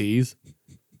NFTs,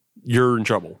 you're in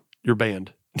trouble. You're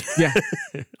banned. Yeah.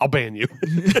 I'll ban you.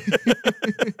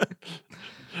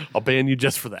 I'll ban you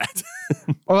just for that.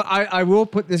 Well, I will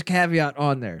put this caveat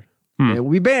on there. It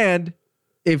will be banned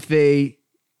if they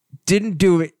didn't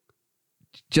do it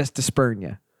just to spurn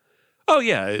you. Oh,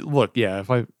 yeah. Look, yeah.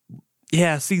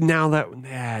 See, now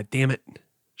damn it.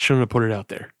 Shouldn't have put it out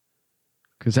there.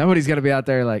 Because somebody's going to be out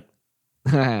there like,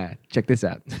 check this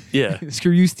out. Yeah.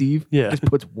 Screw you, Steve. Yeah. Just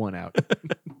puts one out.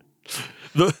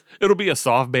 It'll be a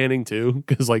soft banning too,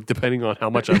 because like depending on how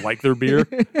much I like their beer,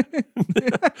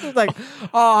 It's like,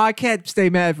 oh, I can't stay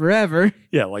mad forever.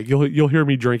 yeah, like you'll hear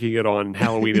me drinking it on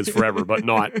Halloween is Forever, but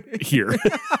not here.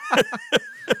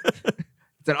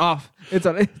 It's an off. It's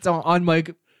on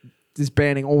mic. Just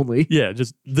banning only. Yeah,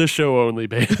 just this show only,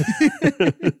 ban,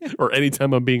 or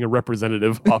anytime I'm being a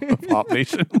representative of Hop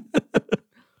Nation.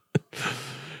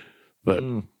 But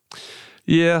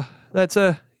yeah, that's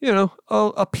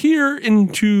a peer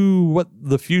into what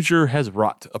the future has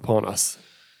wrought upon us.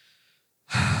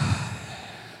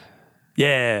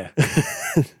 Yeah.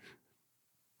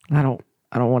 I don't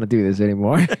want to do this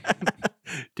anymore.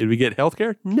 Did we get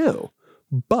healthcare? No.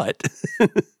 But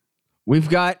We've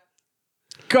got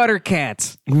gutter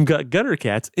cats. we've got gutter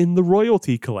cats in the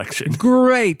royalty collection.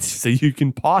 Great. So you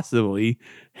can possibly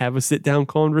have a sit-down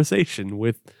conversation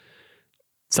with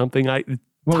something What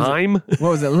was Time. What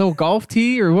was it? A little golf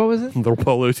tee or what was it? The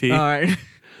polo tee. All right.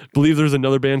 Believe there's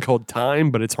another band called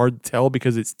Time, but it's hard to tell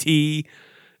because it's T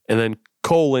and then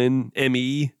colon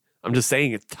ME. I'm just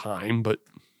saying it's Time, but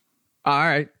All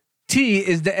right. T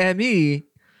is the ME.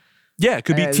 yeah, it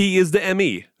could be As- T is the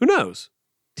ME. Who knows?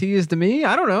 T is the me.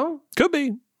 I don't know. Could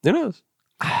be. Who knows?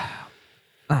 I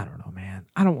don't know, man.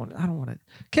 I don't want to.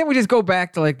 Can't we just go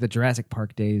back to like the Jurassic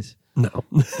Park days? No.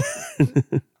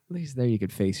 At least there you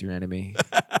could face your enemy.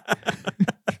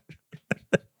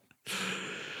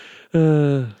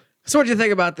 So what do you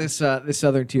think about this this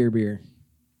Southern Tier beer?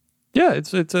 Yeah,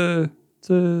 it's a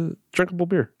drinkable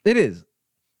beer. It is.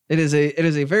 It is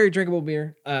a very drinkable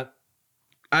beer.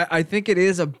 I think it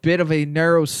is a bit of a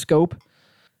narrow scope.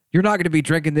 You're not going to be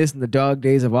drinking this in the dog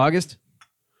days of August.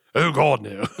 Oh God,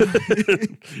 no!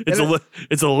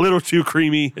 It's a little too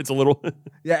creamy. It's a little.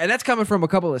 Yeah, and that's coming from a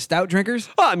couple of stout drinkers.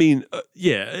 I mean,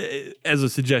 as a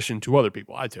suggestion to other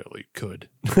people, I totally could.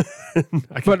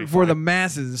 But for the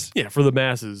masses, for the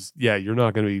masses, you're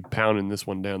not going to be pounding this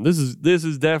one down. This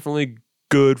is definitely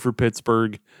good for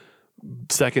Pittsburgh.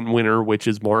 Second winter, which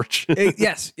is March.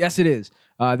 yes, it is.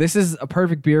 This is a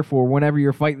perfect beer for whenever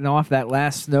you're fighting off that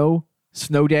last snow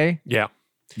day. Yeah.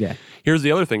 Yeah, Here's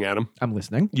the other thing, Adam. I'm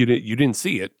listening. You didn't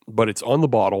see it, but it's on the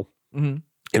bottle, and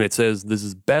it says this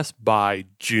is best by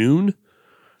June,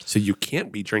 so you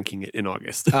can't be drinking it in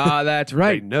August. That's They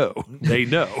right. know. They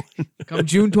know. Come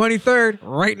June 23rd,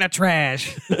 right in the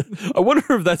trash. I wonder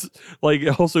if that's like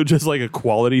also just like a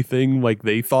quality thing, like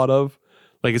they thought of.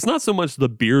 Like it's not so much the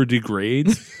beer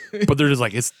degrades, but they're just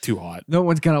like it's too hot. No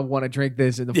one's gonna want to drink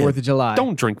this in the Yeah, 4th of July.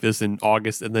 Don't drink this in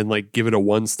August and then like give it a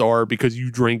 1 star because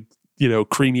you drink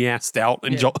creamy ass stout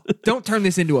and Don't turn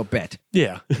this into a bet.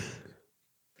 yeah.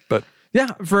 But Yeah,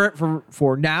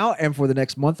 for now and for the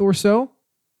next month or so.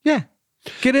 Yeah,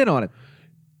 get in on it.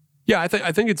 yeah, I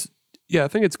think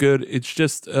it's good. It's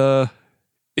just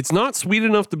it's not sweet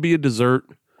enough to be a dessert,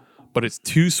 but it's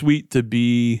too sweet to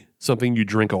be something you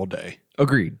drink all day.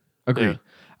 Agreed.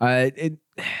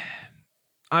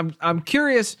 I'm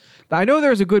curious. I know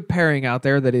there's a good pairing out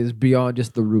there that is beyond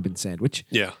just the Reuben sandwich,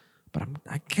 Yeah. but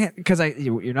I can't because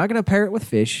you're not gonna pair it with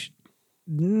fish.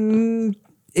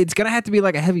 It's gonna have to be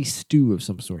like a heavy stew of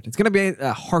some sort. It's gonna be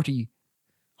a hearty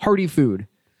food.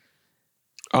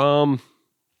 Oh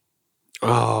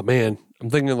man, I'm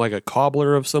thinking like a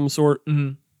cobbler of some sort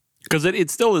because it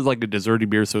still is like a desserty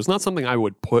beer, so it's not something I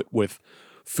would put with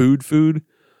food.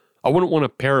 I wouldn't want to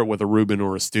pair it with a Reuben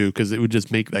or a stew because it would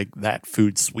just make like that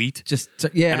food sweet.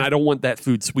 Yeah, And I don't want that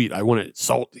food sweet. I want it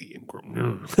salty and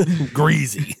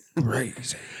greasy.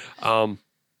 crazy.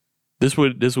 This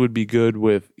would be good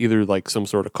with either like some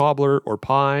sort of cobbler or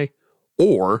pie,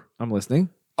 or I'm listening.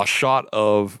 a shot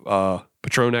of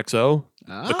Patron XO,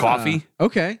 the coffee,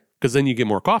 Okay. because then you get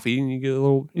more coffee and you get a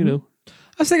little, I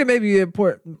was thinking maybe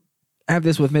have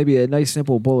this with maybe a nice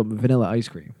simple bowl of vanilla ice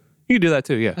cream. You can do that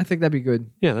too. Yeah, I think that'd be good.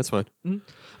 yeah, that's fine. All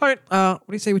right. What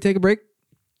do you say we take a break?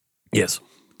 Yes,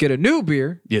 Get a new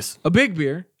beer, yes, a big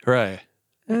beer, hooray.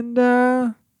 and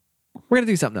we're gonna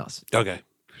do something else. Okay,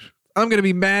 I'm gonna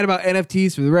be mad about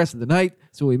NFTs for the rest of the night,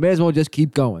 so we may as well just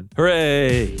keep going.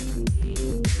 hooray.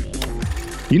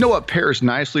 You know what pairs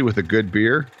nicely with a good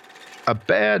beer? A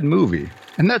bad movie.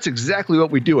 And that's exactly what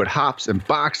we do at Hops and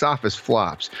Box Office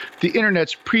Flops, the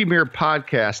internet's premier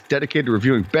podcast dedicated to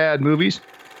reviewing bad movies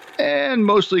and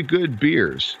mostly good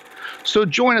beers. So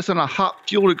join us on a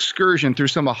hop-fueled excursion through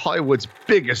some of Hollywood's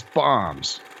biggest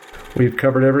bombs. We've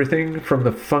covered everything from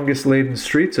the fungus-laden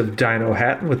streets of Dino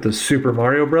Hatton with the Super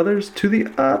Mario Brothers to the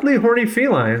oddly horny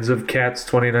felines of Cats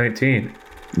 2019.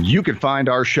 You can find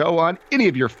our show on any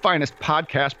of your finest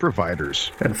podcast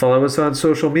providers. And follow us on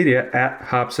social media at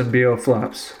Hops and BO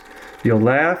Flops. You'll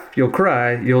laugh, you'll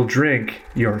cry, you'll drink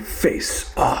your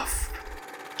face off.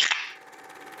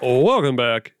 Welcome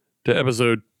back to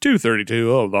episode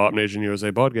 232 of the Hop Nation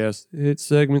USA podcast. It's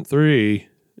segment 3,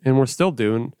 and we're still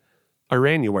doing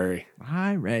Iranuary.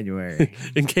 Hi, January.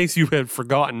 In case you had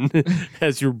forgotten,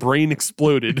 as your brain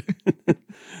exploded,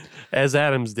 as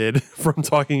Adams did from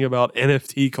talking about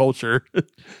NFT culture.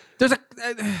 There's a.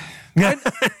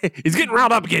 He's getting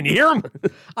riled up again. You hear him?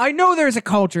 I know there's a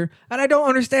culture, and I don't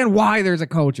understand why there's a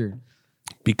culture.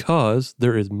 because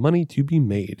there is money to be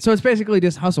made. So it's basically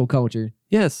just hustle culture.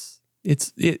 Yes,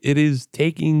 it is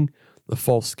taking the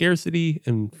false scarcity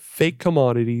and fake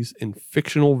commodities and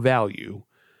fictional value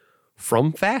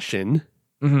from fashion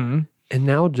Mm-hmm. and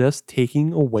now just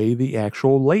taking away the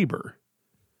actual labor.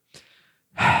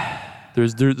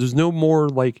 There's no more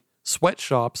like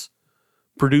sweatshops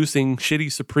producing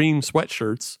shitty Supreme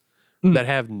sweatshirts that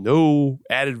have no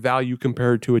added value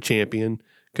compared to a Champion,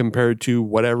 compared to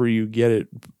whatever you get at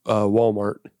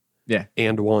Walmart. Yeah.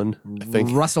 And one, I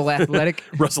think. Russell Athletic.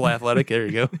 Russell Athletic, there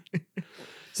you go.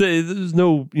 So there's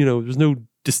no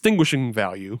distinguishing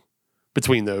value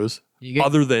between those You get-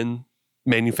 other than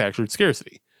manufactured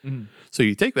scarcity. Mhm. So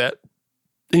you take that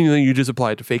and then you just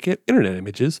apply it to fake internet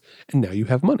images, and now you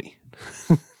have money.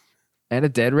 And a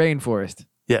dead rainforest.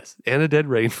 Yes, and a dead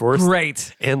rainforest,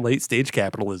 Great. and late stage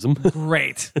capitalism,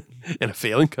 Great. and a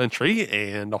failing country,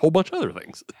 and a whole bunch of other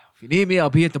things. If you need me, I'll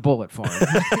be at the Bullet Farm.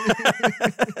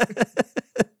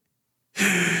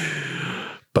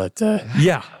 But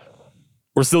yeah,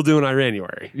 we're still doing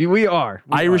Iranuary. We are.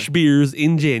 We Irish are. beers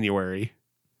in January.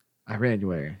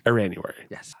 Iranuary. Iranuary.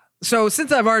 Yes. So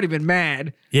since I've already been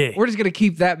mad, Yeah. we're just going to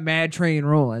keep that mad train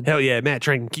rolling. Hell yeah, Matt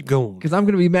Train, keep going. Because I'm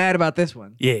going to be mad about this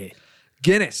one. Yeah.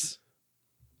 Guinness.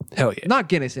 Hell yeah. Not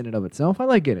Guinness in and of itself. I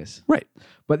like Guinness. Right.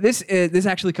 But this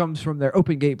actually comes from their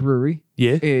Open Gate Brewery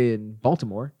Yeah. in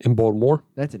Baltimore. In Baltimore.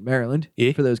 That's in Maryland,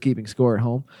 Yeah. for those keeping score at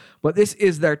home. But this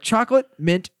is their chocolate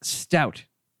mint stout.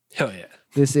 Hell yeah.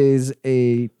 This is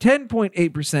a 10.8%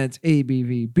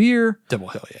 ABV beer Double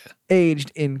hell yeah.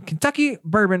 aged in Kentucky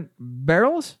bourbon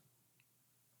barrels.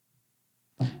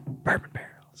 Bourbon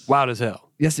barrels. Loud as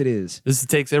hell. Yes, it is. This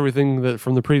takes everything that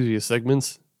from the previous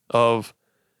segments of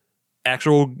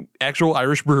actual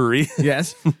Irish brewery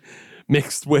Yes.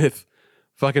 mixed with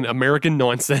fucking American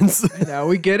nonsense. Now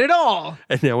we get it all.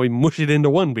 And now we mush it into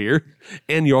one beer.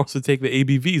 And you also take the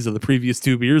ABVs of the previous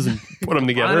two beers and put them Put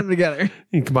together. them together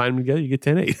You combine them together, you get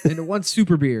 10-8. into one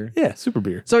super beer. Yeah, super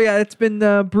beer. So yeah, it's been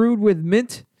brewed with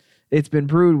mint. It's been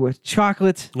brewed with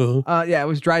chocolate. Uh-huh. Yeah, it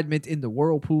was dried mint in the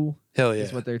whirlpool. Hell yeah.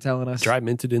 Is what they're telling us. Dry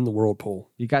minted in the whirlpool.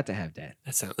 You got to have that.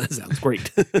 That sounds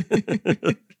great.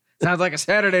 Sounds like a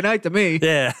Saturday night to me.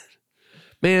 Yeah.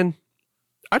 Man,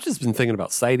 I've just been thinking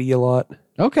about Cider a lot.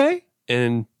 Okay.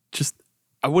 And just,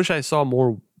 I wish I saw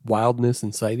more wildness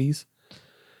in Cides.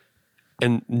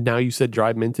 And now you said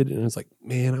dry minted, and I was like,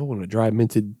 man, I want a dry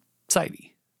minted Cider.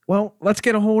 Well, let's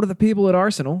get a hold of the people at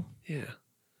Arsenal. Yeah.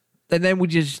 And then we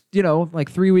just, like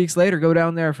 3 weeks later, go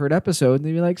down there for an episode and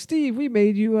they'd be like, Steve, we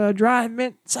made you a dry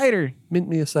mint cider. Mint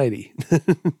me a Cider.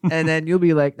 And then you'll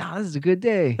be like, nah, this is a good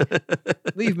day.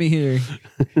 Leave me here.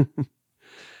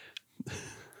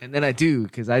 And then I do,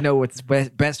 because I know what's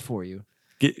best for you.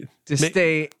 To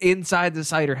stay inside the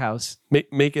cider house.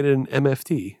 Make it an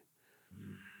MFT.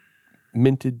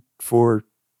 Minted for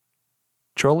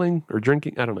trolling or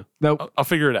drinking. I don't know. Nope. I'll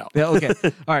figure it out. Yeah, okay.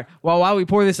 All right. Well, while we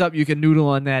pour this up, you can noodle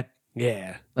on that.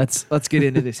 Yeah. Let's get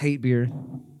into this hate beer.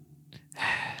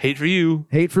 Hate for you,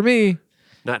 Hate for me.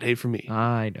 not hate for me.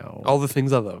 I know. All the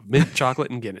things I love. Mint,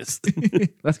 chocolate, and Guinness.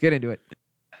 Let's get into it.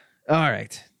 All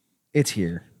right. It's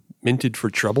here. Minted for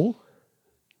trouble?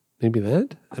 Maybe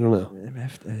that? I don't know.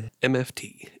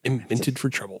 MFT. Minted for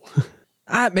trouble.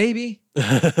 Maybe.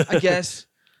 I guess.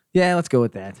 Yeah, let's go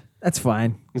with that. That's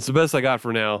fine. It's the best I got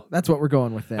for now. That's what we're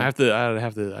going with then. I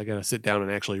gotta sit down and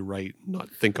actually write,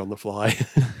 not think on the fly.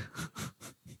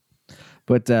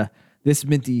 But this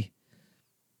minty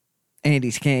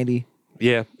Andy's candy.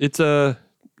 Yeah, it's a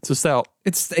stout.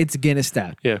 It's a Guinness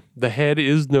stout. Yeah, the head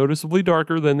is noticeably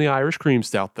darker than the Irish cream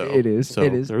stout, though. It is. So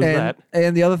it is. There's and, that.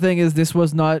 And the other thing is, this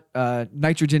was not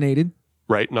nitrogenated.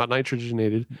 Right, not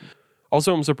nitrogenated.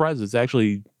 Also, I'm surprised it's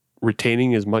actually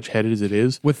retaining as much head as it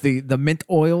is. With the mint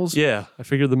oils. Yeah, I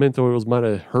figured the mint oils might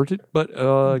have hurt it, but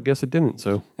I guess it didn't.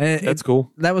 So And that's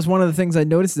cool. That was one of the things I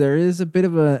noticed. There is a bit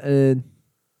of a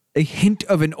hint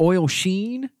of an oil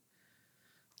sheen.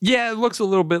 Yeah, it looks a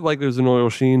little bit like there's an oil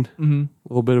sheen. Mm-hmm. A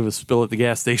little bit of a spill at the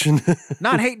gas station.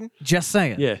 Not hating, just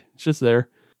saying. Yeah, it's just there.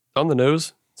 On the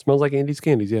nose, it smells like Andy's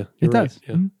Candies. Yeah, It you're right. does.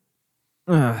 Yeah.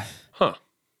 Mhm. Huh.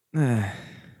 I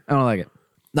don't like it.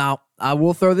 Now, I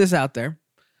will throw this out there.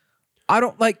 I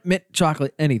don't like mint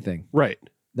chocolate anything. Right.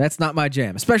 That's not my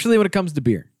jam, especially when it comes to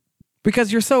beer.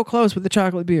 Because you're so close with the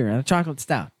chocolate beer and a chocolate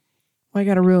stout. Why you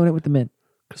got to ruin it with the mint?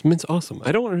 Because mint's awesome.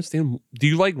 I don't understand. Do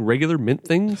you like regular mint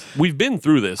things? We've been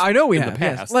through this. I know we in have. the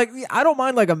past. Yes. Like, I don't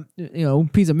mind like a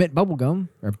piece of mint bubble gum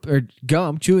or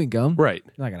gum, chewing gum. Right.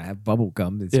 You're not gonna have bubble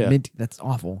gum. It's Yeah. mint. That's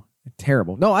awful.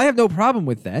 Terrible. No, I have no problem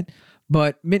with that.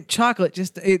 But mint chocolate,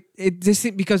 just it just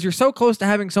because you're so close to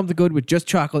having something good with just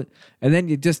chocolate, and then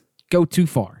you just go too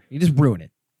far. You just ruin it.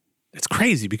 It's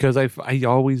crazy because I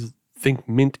always think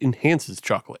mint enhances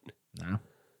chocolate. No.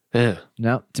 Yeah.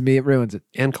 No, to me, it ruins it.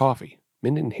 And coffee.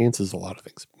 Mint enhances a lot of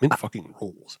things. Mint fucking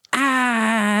rules.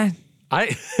 I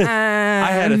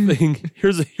had a thing.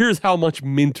 Here's how much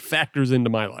mint factors into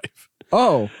my life.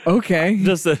 Oh, okay.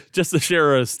 Just to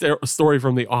share a story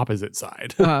from the opposite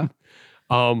side.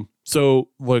 So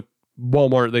look,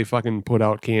 Walmart, they fucking put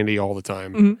out candy all the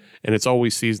time, and it's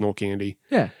always seasonal candy.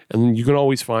 Yeah. And then you can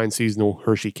always find seasonal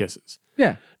Hershey Kisses.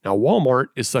 Yeah. Now, Walmart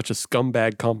is such a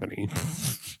scumbag company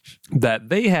that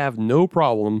they have no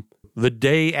problem the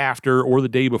day after or the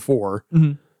day before,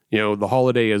 the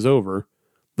holiday is over,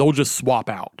 they'll just swap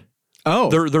out. Oh.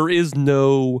 There is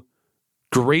no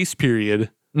grace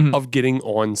period of getting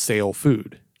on sale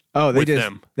food. Oh, they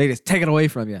just take it away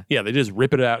from you. Yeah, they just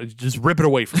rip it out, just rip it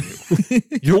away from you.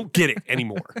 You don't get it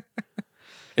anymore.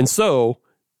 And so,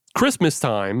 Christmas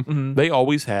time, they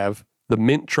always have the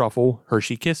mint truffle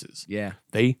Hershey Kisses. Yeah.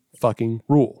 They fucking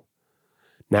rule.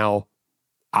 Now,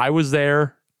 I was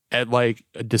there at like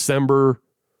December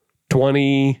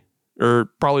 20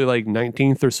 or probably like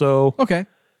 19th or so. Okay.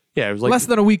 Yeah, it was like less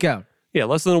than a week out. Yeah,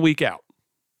 less than a week out.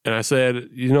 And I said,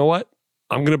 you know what?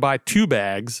 I'm going to buy 2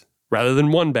 bags rather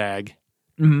than 1 bag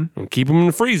and keep them in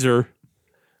the freezer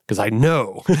because I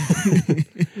know.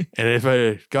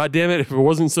 And God damn it, if it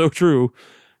wasn't so true,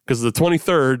 because the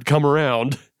 23rd come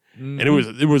around and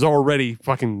it was already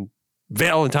fucking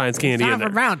Valentine's candy in there.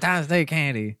 For Valentine's Day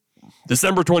candy.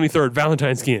 December 23rd,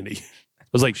 Valentine's candy. I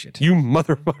was like, shit, you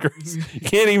motherfuckers. You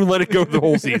can't even let it go the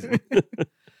whole season.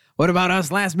 What about us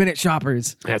last minute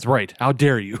shoppers? That's right. How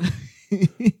dare you?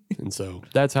 And so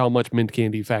that's how much mint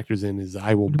candy factors in is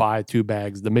I will buy 2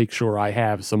 bags to make sure I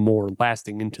have some more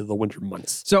lasting into the winter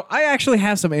months. So I actually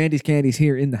have some Andy's candies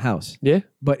here in the house. Yeah?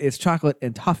 But it's chocolate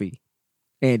and toffee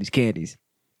Andy's candies.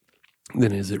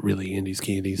 Then is it really Andy's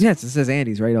candies? Yes, it says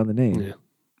Andy's right on the name. Yeah.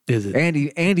 Is it?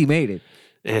 Andy made it.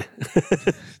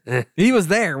 He was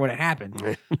there when it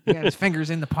happened. He had his fingers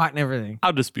in the pot and everything.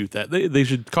 I'll dispute that. They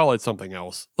should call it something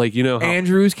else. Like, you know how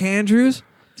Andrews, Candrews?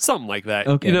 something like that.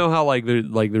 Okay. You know how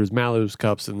there's Mallows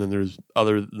cups and then there's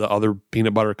the other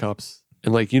peanut butter cups.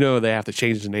 And like, they have to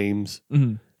change the names.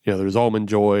 Mm-hmm. There's Almond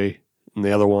Joy and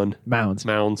the other one. Mounds.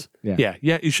 Yeah.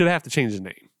 You should have to change the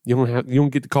name. You don't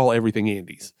get to call everything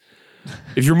Andy's.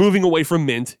 If you're moving away from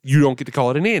mint, you don't get to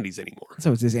call it an Andy's anymore.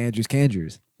 So it's just Andrews,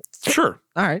 Candrews. Sure.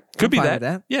 All right. Could I'm be fine that. with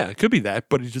that. Yeah, it could be that,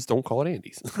 but you just don't call it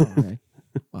Andy's. Okay.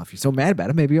 Well, if you're so mad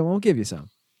about it, maybe I won't give you some.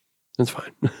 That's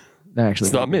fine. They're actually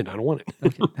It's not mint. I don't want it.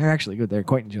 Okay. They're actually good. They're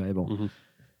quite enjoyable. Mm-hmm.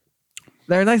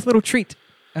 They're a nice little treat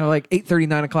at like 8:30,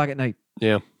 9 o'clock at night.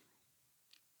 Yeah.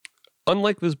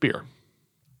 Unlike this beer.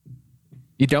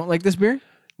 You don't like this beer?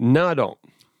 No, I don't.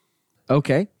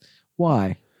 Okay.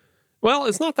 Why? Well,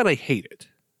 it's not that I hate it.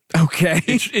 Okay.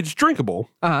 It's drinkable.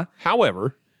 Uh-huh.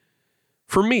 However,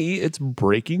 for me, it's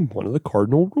breaking one of the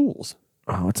cardinal rules.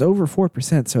 Oh, it's over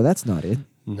 4%, so that's not it.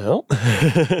 No.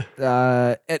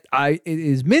 It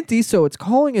is minty, so it's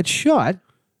calling it shot.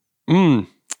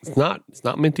 It's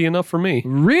not minty enough for me.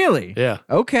 Really? Yeah.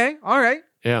 Okay. All right.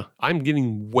 Yeah. I'm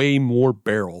getting way more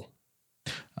barrel.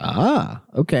 Ah.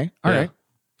 Okay. All right.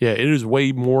 Yeah, it is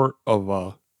way more of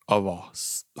a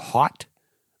hot,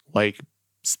 like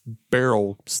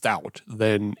barrel stout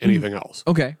than anything else.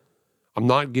 Okay. I'm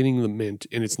not getting the mint,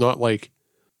 and it's not like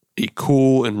a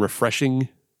cool and refreshing,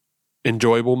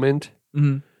 enjoyable mint.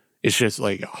 Mm-hmm. It's just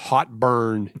like a hot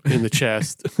burn in the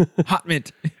chest. Hot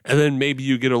mint. And then maybe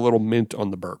you get a little mint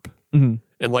on the burp. Mm-hmm.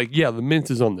 And like, yeah, the mint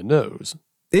is on the nose.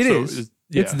 It So is.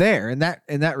 yeah. It's there in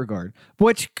that regard,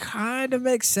 which kind of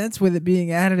makes sense with it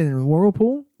being added in a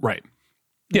whirlpool. Right.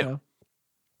 you Yeah. know.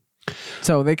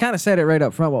 So they kind of said it right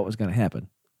up front what was going to happen.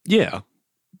 Yeah.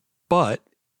 But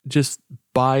just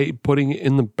by putting it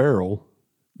in the barrel,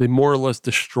 they more or less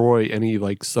destroy any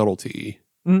like subtlety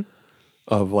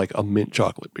of like a mint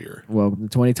chocolate beer. Welcome to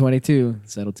 2022.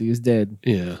 Subtlety is dead.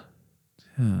 Yeah.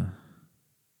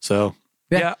 So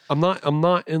yeah, I'm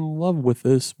not in love with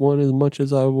this one as much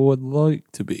as I would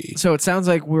like to be. So it sounds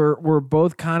like we're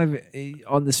both kind of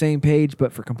on the same page,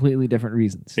 but for completely different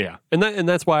reasons. Yeah. And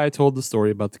that's why I told the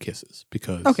story about the kisses,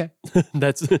 because Okay.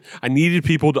 I needed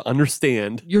people to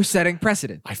understand You're setting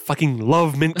precedent. I fucking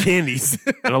love mint candies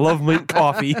and I love mint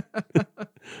coffee. I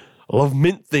love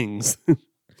mint things.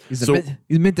 He's So- a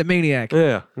mintomaniac.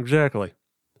 Yeah, exactly.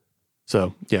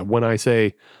 So, yeah, when I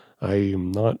say I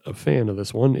am not a fan of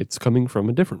this one, it's coming from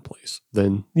a different place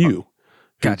than you,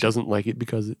 who Gotcha. doesn't like it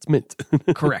because it's mint.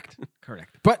 Correct.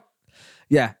 But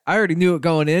yeah, I already knew it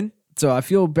going in, so I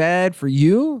feel bad for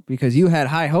you because you had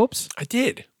high hopes. I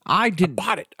did. I I didn't.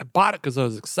 bought it. I bought it because I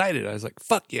was excited. I was like,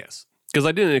 fuck yes. Because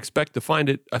I didn't expect to find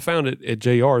it. I found it at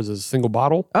JR's as a single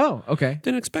bottle. Oh, okay.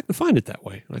 Didn't expect to find it that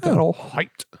way. I got all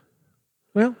hyped.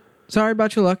 Well, sorry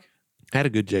about your luck. I had a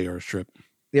good JR's trip.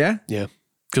 Yeah? Yeah.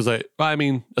 Because I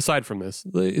mean, aside from this,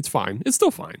 it's fine. It's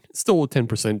still fine. It's still a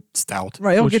 10% stout.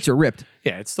 Right, it'll which- get you ripped.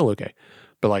 Yeah, it's still okay.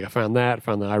 But like I found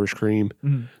the Irish cream.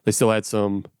 Mhm. They still had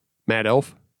some Mad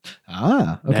Elf.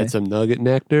 Ah, They okay. had some Nugget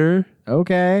Nectar.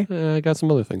 Okay. I got some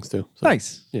other things too. So,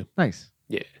 Nice. Yeah. Nice.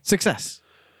 Yeah. It Success.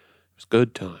 was a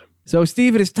good time. So,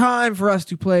 Steve, it is time for us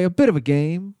to play a bit of a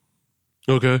game.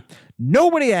 Okay.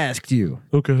 Nobody asked you.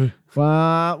 Okay.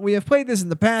 We have played this in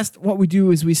the past. What we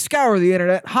do is we scour the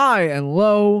internet high and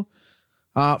low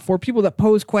for people that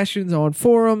pose questions on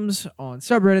forums, on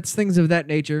subreddits, things of that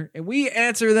nature, and we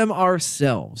answer them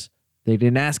ourselves. They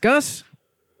didn't ask us.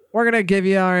 We're going to give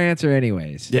you our answer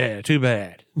anyways. Yeah, too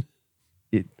bad.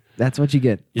 That's what you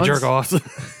get. You jerk offs.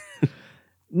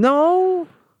 No.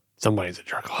 Somebody's a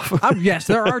jerk off. Yes,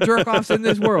 there are jerk offs in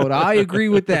this world. I agree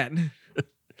with that.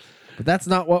 But that's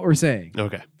not what we're saying.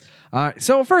 Okay. All right.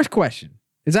 So, first question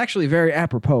is actually very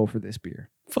apropos for this beer.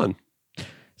 Fun.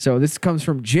 So, this comes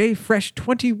from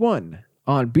JFresh21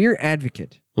 on Beer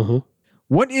Advocate. Uh-huh.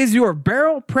 What is your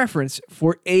barrel preference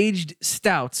for aged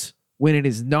stouts when it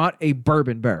is not a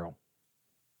bourbon barrel?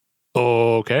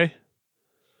 Okay.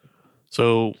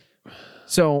 So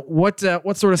what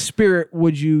sort of spirit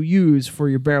would you use for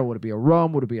your barrel? Would it be a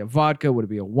rum? Would it be a vodka? Would it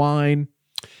be a wine?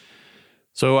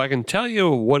 So I can tell you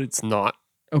what it's not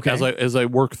Okay. as I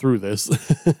work through this.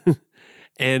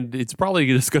 And it's probably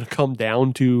just going to come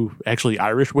down to actually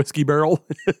Irish whiskey barrel.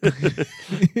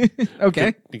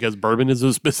 Okay. Because bourbon is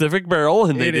a specific barrel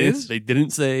and It is. They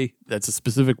didn't say that's a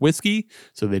specific whiskey.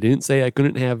 So they didn't say I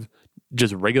couldn't have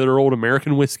just regular old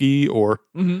American whiskey or,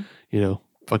 Mhm.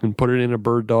 fucking put it in a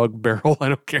bird dog barrel. I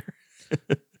don't care.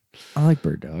 I like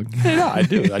Bird Dog. Yeah, I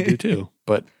do. I do too.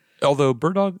 But although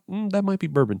bird dog, that might be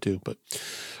bourbon too. But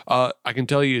I can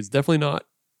tell you it's definitely not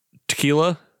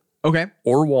tequila Okay.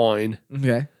 or wine.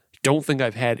 Okay. Don't think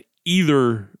I've had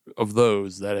either of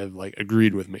those that have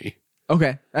agreed with me.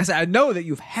 Okay. I know that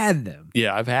you've had them.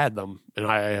 Yeah, I've had them, and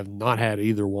I have not had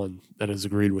either one that has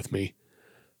agreed with me.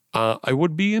 I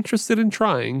would be interested in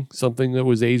trying something that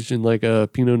was aged in a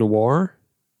Pinot Noir.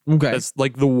 Okay. That's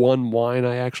the one wine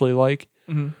I actually like.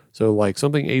 Mhm. So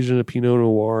something aged in a Pinot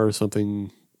Noir,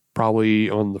 something probably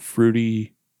on the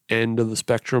fruity end of the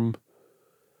spectrum.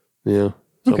 Yeah,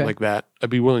 something Okay. like that. I'd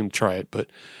be willing to try it, but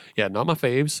yeah, not my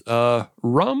faves.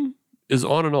 Rum is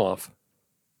on and off.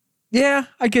 Yeah,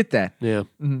 I get that. Yeah,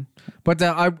 But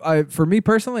I for me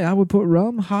personally, I would put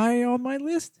rum high on my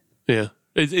list. yeah.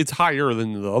 It's higher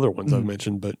than the other ones I've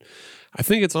mentioned, but I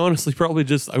think it's honestly probably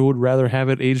just I would rather have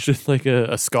it aged in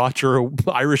a Scotch or a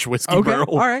Irish whiskey Okay, barrel.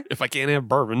 all right. If I can't have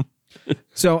bourbon.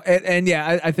 So and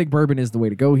yeah, I think bourbon is the way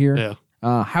to go here.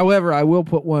 Yeah. However, I will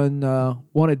put one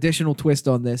additional twist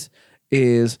on this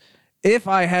is if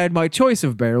I had my choice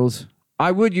of barrels,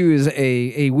 I would use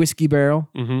a whiskey barrel,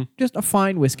 just a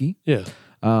fine whiskey. Yeah.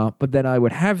 But then I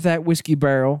would have that whiskey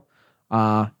barrel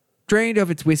drained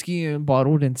of its whiskey and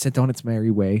bottled and sent on its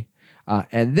merry way.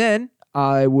 And then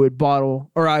I would barrel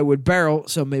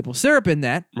some maple syrup in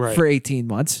that Right. for 18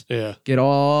 months. Yeah. Get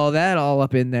all that all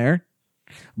up in there,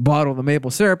 bottle the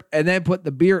maple syrup, and then put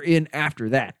the beer in after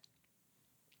that.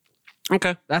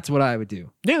 Okay. That's what I would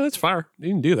do. Yeah, that's fire. You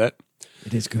can do that.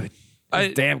 It is good. I-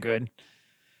 It's damn good.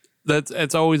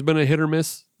 It's always been a hit or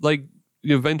miss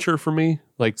venture for me.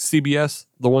 CBS,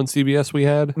 the one CBS we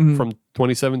had from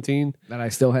 2017. That I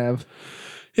still have.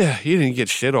 Yeah, you didn't get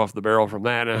shit off the barrel from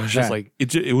that. And it was just Okay.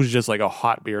 it was just a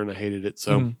hot beer, and I hated it.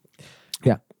 So,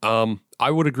 Yeah.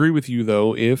 I would agree with you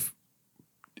though. If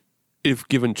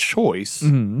given choice,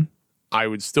 I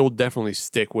would still definitely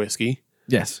stick whiskey.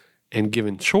 Yes. And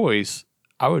given choice,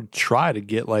 I would try to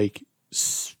get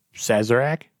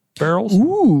Sazerac barrels.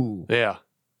 Ooh. Yeah,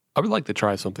 I would like to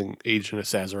try something aged in a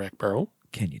Sazerac barrel.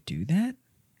 Can you do that?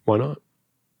 Why not?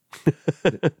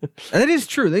 That is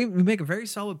true. They make a very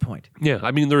solid point. Yeah,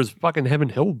 I mean, there's fucking Heaven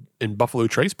Hill and Buffalo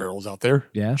Trace barrels out there.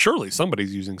 Yeah. Surely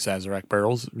somebody's using Sazerac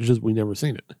barrels. It's just we never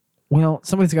seen it. Well,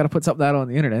 somebody's got to put something out on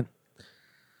the internet.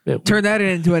 Yeah, Turn that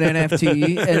into an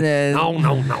NFT, and then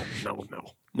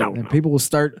no. and people will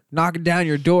start knocking down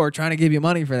your door trying to give you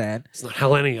money for that. It's not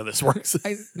how any of this works.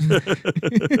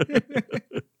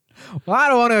 Well, I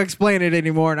don't want to explain it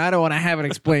anymore, and I don't want to have it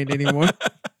explained anymore.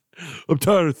 I'm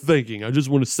tired of thinking. I just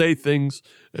want to say things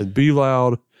and be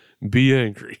loud and be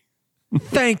angry.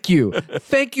 Thank you.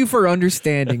 Thank you for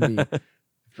understanding me.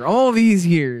 For all these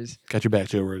years. Got your back,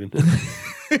 Joe Rogan.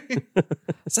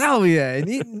 Salvia and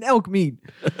eating elk meat.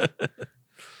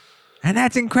 And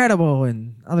that's incredible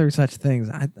and other such things.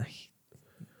 I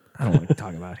I don't want to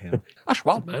talk about him. That's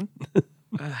wild, man.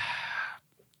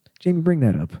 Jamie, bring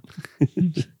that up.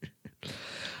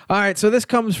 All right, so this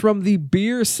comes from the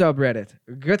beer subreddit.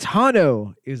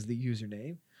 Gatano is the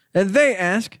username. And they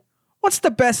ask, what's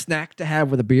the best snack to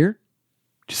have with a beer?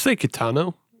 Did you say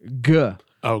Kitano?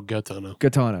 Oh, Gatano.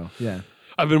 Gatano, yeah.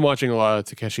 I've been watching a lot of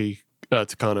Kitano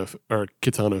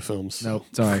films. Nope,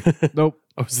 sorry. Nope.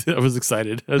 I was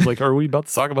excited. I was like, are we about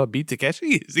to talk about Beat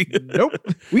Takeshi? Is he? Nope.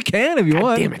 We can if you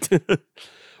want. Damn it.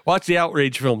 Watch the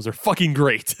Outrage films. They're fucking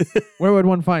great. Where would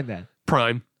one find that?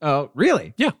 Prime. Oh,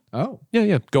 really? Yeah. Oh.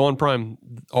 Yeah. Go on Prime.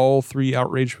 All 3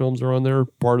 Outrage films are on there,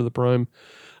 part of the Prime.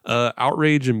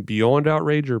 Outrage and Beyond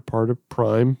Outrage are part of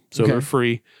Prime, so Okay. they're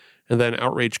free. And then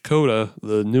Outrage Coda,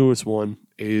 the newest one,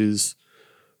 is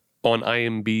on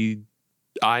IMDb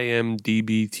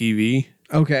TV.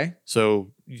 Okay.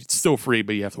 So it's still free,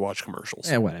 but you have to watch commercials.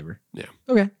 Yeah, whatever. Yeah.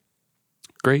 Okay.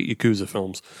 Great Yakuza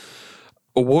films.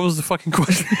 Oh, what was the fucking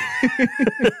question?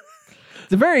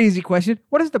 It's a very easy question.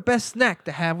 What is the best snack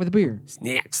to have with a beer?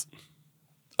 Snacks.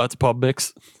 That's pub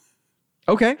mix.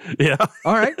 Okay. Yeah.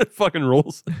 All right. Fucking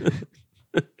rules.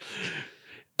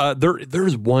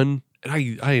 There's one,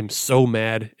 and I am so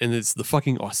mad, and it's the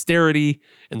fucking austerity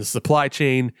and the supply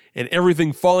chain and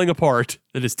everything falling apart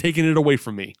that is taking it away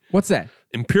from me. What's that?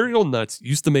 Imperial Nuts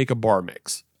used to make a bar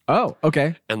mix, Oh,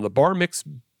 okay. and the bar mix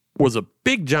was a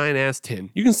big giant ass tin.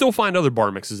 You can still find other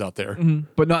bar mixes out there,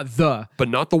 But not the. but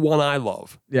not the one I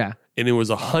love. Yeah. And it was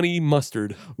a honey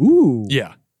mustard. Ooh.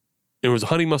 Yeah. It was a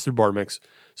honey mustard bar mix.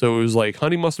 So it was like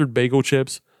honey mustard bagel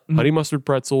chips, honey mustard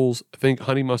pretzels, I think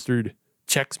honey mustard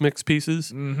Chex Mix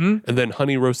pieces, and then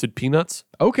honey roasted peanuts.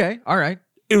 Okay. All right.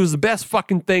 It was the best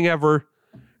fucking thing ever.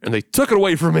 And they took it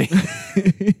away from me.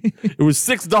 It was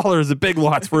 $6 at Big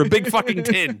Lots for a big fucking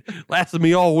tin. Lasted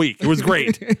me all week. It was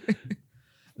great.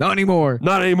 Not anymore.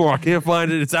 Not anymore. I can't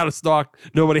find it. It's out of stock.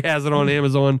 Nobody has it on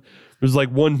Amazon. There's like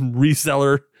one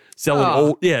reseller selling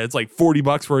old. Yeah, it's like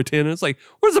 $40 for a tin. And it's like,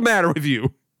 what's the matter with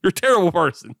you? You're a terrible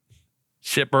person.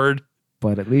 Shitbird.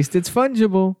 But at least it's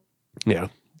fungible. Yeah.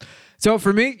 So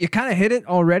for me, you kind of hit it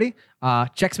already.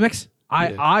 Chex Mix.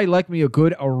 I like me a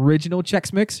good original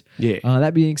Chex Mix. Yeah.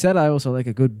 That being said, I also like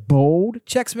a good bold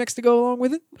Chex Mix to go along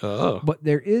with it. Oh. But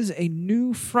there is a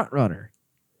new front runner.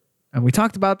 And we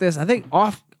talked about this, I think,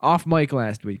 off mic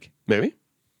last week. Maybe.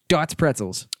 Dots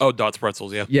Pretzels. Oh, Dots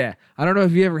Pretzels, yeah. Yeah. I don't know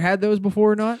if you ever had those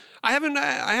before or not. I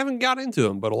haven't got into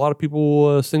them, but a lot of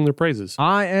people sing their praises.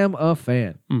 I am a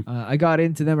fan. I got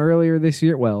into them earlier this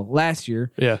year. Well, last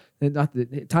year. Yeah. And not the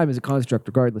time is a construct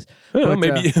regardless. Well,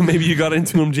 But, maybe you got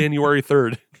into them January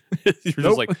 3rd. You're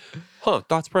just like,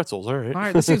 Dots Pretzels, all right. all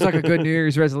right, this seems like a good New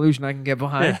Year's resolution I can get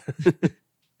behind.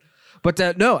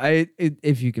 But no,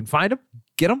 if you can find them,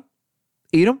 get them,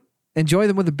 eat them, enjoy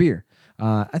them with a beer.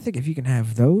 I think if you can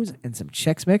have those and some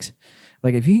Chex Mix,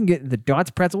 like if you can get the Dots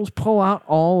Pretzels, pull out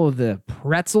all of the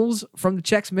pretzels from the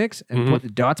Chex Mix and put the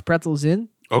Dots Pretzels in,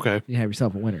 Okay. you have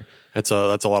yourself a winner. That's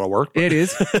a lot of work. but It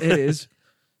is. It is.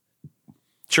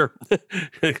 Sure.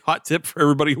 Hot tip for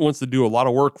everybody who wants to do a lot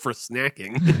of work for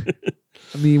snacking.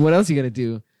 I mean, what else are you going to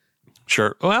do?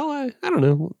 Sure. Well, I don't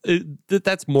know.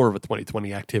 That's more of a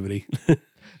 2020 activity.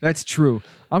 That's true.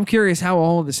 I'm curious how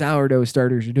all of the sourdough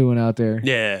starters are doing out there.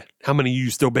 Yeah. How many of you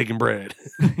still baking bread?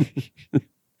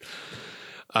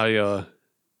 I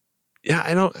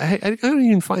don't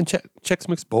even find Chex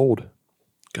Mix bold.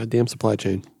 Goddamn supply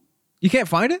chain. You can't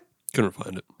find it? Couldn't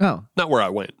find it. Oh, Not where I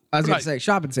went. I was But going to say,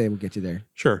 Shop and Save will get you there.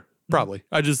 Sure. Probably.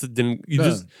 I just didn't.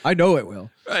 I know it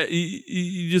will.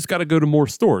 You just got to go to more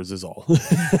stores is all.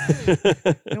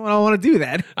 I don't want to do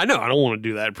that. I know I don't want to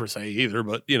do that per se either,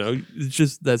 but it's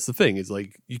just, that's the thing. It's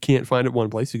like, you can't find it one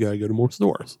place. You got to go to more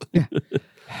stores.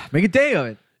 Make a day of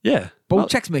it. Yeah. Bold Well,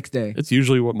 Chex Mix Day. it's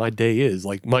usually what my day is,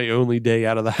 like my only day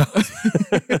out of the house.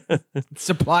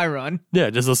 Supply run. Yeah,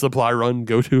 just a supply run,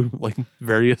 go to like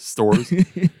various stores.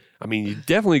 I mean, you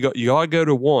gotta go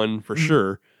to one for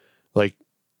sure, like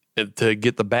to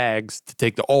get the bags to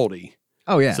take to Aldi.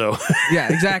 Oh, yeah. So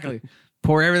Yeah, exactly.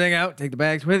 Pour everything out. Take the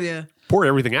bags with you. pour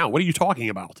everything out. What are you talking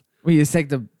about? Well, you just take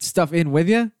the stuff in with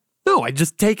you? No, I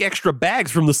just take extra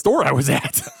bags from the store I was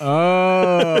at.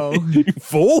 Oh. You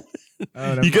fool.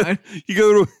 Oh, You go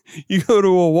to a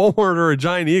Walmart or a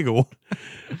Giant Eagle,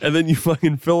 and then you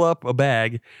fucking fill up a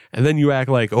bag, and then you act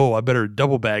like, oh, I better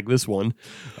double bag this one.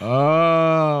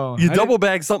 Oh. You double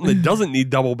bag something that doesn't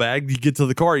need double bagged. You get to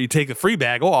the car, you take a free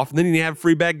bag off, and then you have a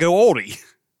free bag go Aldi.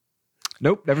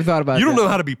 Nope, never thought about it. You don't know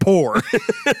how to be poor.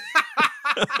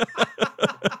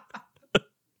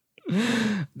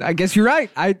 I guess you're right.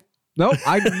 I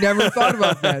never thought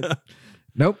about that.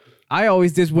 Nope. I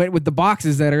always just went with the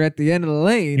boxes that are at the end of the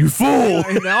lane. You fool!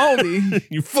 In Aldi.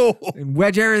 You fool! And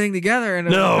wedge everything together in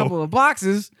a couple of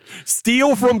boxes.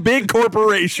 Steal from big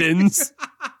corporations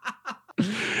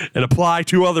and apply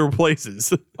to other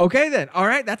places. Okay, then. All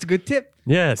right, that's a good tip.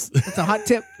 Yes. That's a hot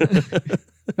tip.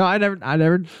 No, I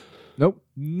never. Nope,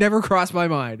 never crossed my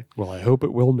mind. Well, I hope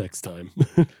it will next time.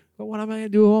 But what am I gonna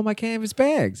do with all my canvas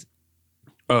bags?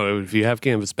 Oh, if you have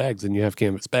canvas bags, then you have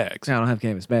canvas bags. I don't have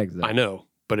canvas bags though. I know,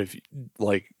 but if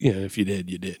if you did,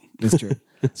 you did. That's true.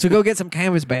 So go get some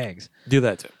canvas bags. Do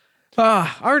that too.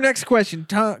 Our next question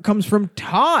comes from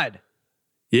Todd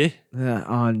Yeah.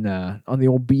 on the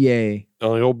old BA.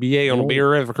 On the old BA on a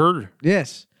beer I've heard.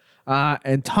 Yes.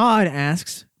 And Todd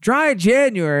asks, dry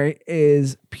January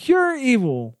is pure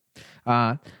evil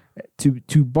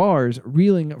to bars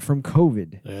reeling from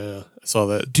COVID. Yeah, I saw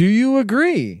that. Do you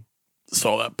agree?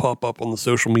 Saw that pop up on the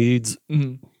social medias.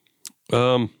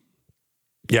 Mm-hmm.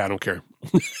 Yeah, I don't care.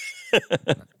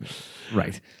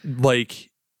 Right. Like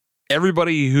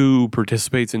everybody who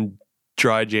participates in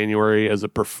dry January as a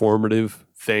performative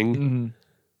thing Mm-hmm.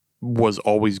 was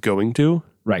always going to.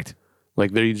 Right.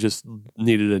 Like they just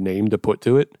needed a name to put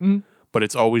to it. Mhm. But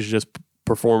it's always just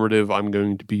performative. I'm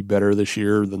going to be better this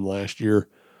year than last year.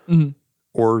 Mm-hmm.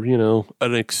 Or,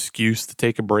 an excuse to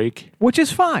take a break. Which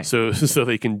is fine. So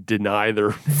they can deny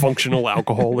their functional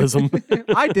alcoholism.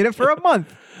 I did it for a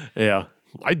month. Yeah.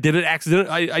 I did it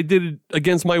accidentally. I did it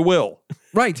against my will.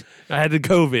 Right. I had the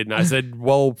COVID and I said,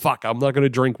 well, fuck, I'm not going to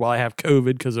drink while I have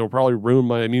COVID because it'll probably ruin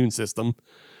my immune system.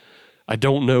 I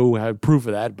don't know how proof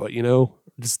of that, but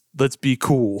just let's be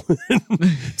cool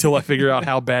till I figure out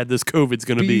how bad this COVID's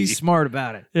going to be. Be smart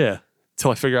about it. Yeah.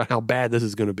 Till I figure out how bad this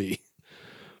is going to be.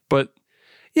 But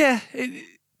yeah,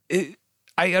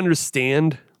 I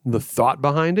understand the thought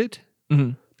behind it,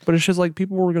 but it's just like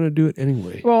people were going to do it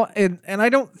anyway. Well, and I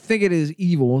don't think it is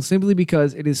evil simply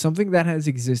because it is something that has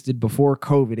existed before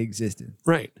COVID existed.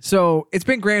 Right. So it's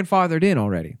been grandfathered in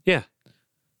already. Yeah.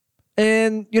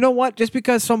 And you know what? Just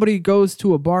because somebody goes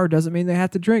to a bar doesn't mean they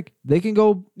have to drink. They can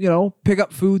go, pick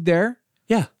up food there.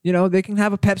 Yeah. They can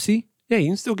have a Pepsi. Yeah, you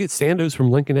can still get Sandos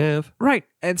from Lincoln Ave. Right.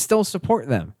 And still support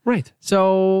them. Right.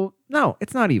 So, no,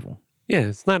 it's not evil. Yeah,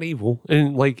 it's not evil.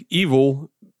 And like evil,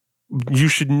 you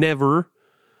should never,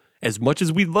 as much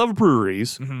as we love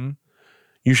breweries,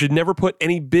 you should never put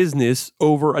any business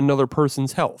over another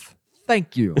person's health.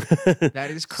 Thank you.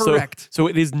 That is correct. So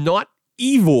it is not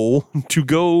evil to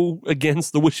go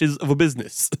against the wishes of a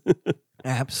business.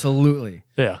 Absolutely.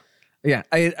 Yeah. Yeah.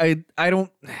 I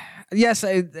don't. Yes,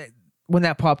 when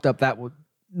that popped up, that would,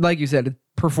 like you said, it's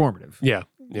performative. Yeah.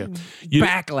 Yeah.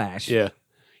 Backlash. Yeah.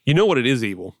 You know what it is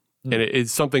evil? And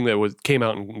it's something that came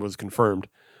out and was confirmed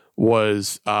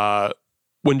was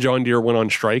when John Deere went on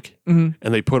strike and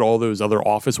they put all those other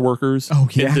office workers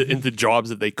into jobs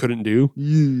that they couldn't do.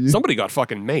 Somebody got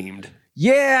fucking maimed.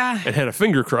 Yeah. And had a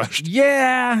finger crushed.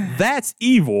 Yeah. That's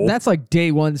evil. That's like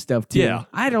day one stuff too. Yeah.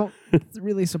 I don't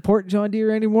really support John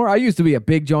Deere anymore. I used to be a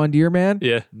big John Deere man.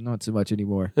 Yeah. Not so much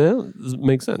anymore. Yeah, it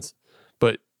makes sense.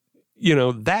 But,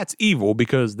 that's evil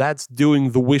because that's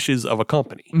doing the wishes of a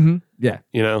company. Mm-hmm.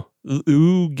 Yeah.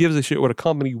 Who gives a shit what a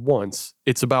company wants?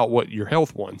 It's about what your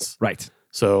health wants. Right.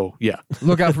 So, yeah.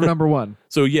 Look out for number one.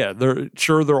 So, yeah, there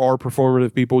are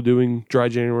performative people doing dry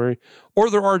January, or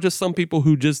there are just some people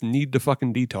who just need to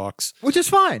fucking detox. Which is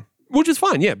fine. Which is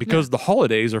fine, yeah, because the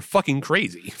holidays are fucking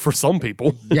crazy for some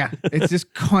people. Yeah, it's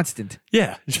just constant.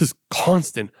 Yeah, it's just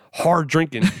constant hard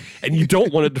drinking, and you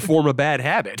don't want it to form a bad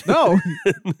habit. No.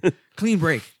 Clean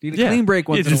break. You need a clean break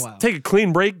once in a while. Take a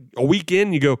clean break, a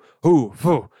weekend, you go, ooh,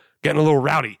 getting a little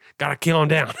rowdy. Gotta calm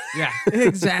down. Yeah,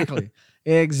 exactly.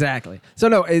 Exactly. So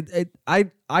no, I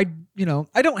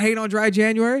don't hate on dry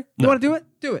January. You want to do it?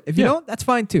 Do it. If you don't, that's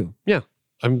fine too. Yeah.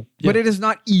 But it is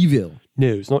not evil. No,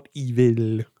 it's not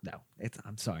evil. No,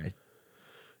 I'm sorry.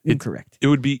 Incorrect. It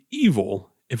would be evil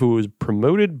if it was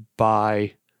promoted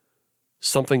by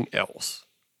something else.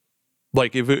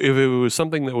 Like if it was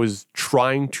something that was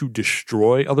trying to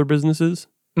destroy other businesses.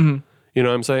 Mm-hmm. You know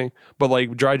what I'm saying? But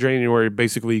like dry January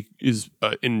basically is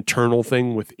an internal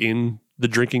thing within the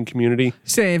drinking community.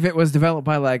 Say if it was developed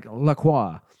by like La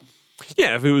Croix.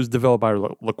 Yeah, if it was developed by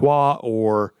La Croix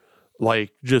or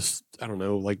like just, I don't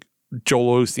know, like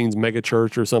Joel Osteen's mega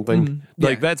church or something.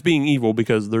 Like that's being evil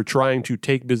because they're trying to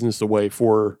take business away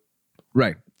for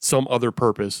some other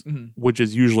purpose, which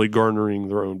is usually garnering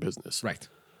their own business. Right.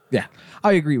 Yeah,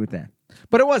 I agree with that.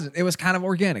 But it wasn't. It was kind of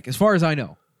organic as far as I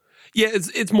know. Yeah,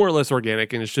 it's more or less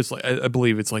organic, and it's just like I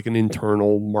believe it's like an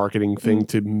internal marketing thing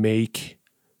to make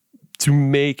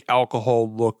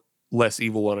alcohol look less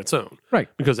evil on its own. Right.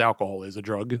 Because alcohol is a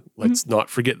drug. Let's not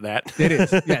forget that. It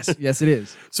is. Yes, it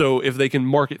is. So if they can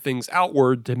market things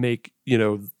outward to make,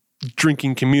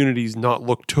 drinking communities not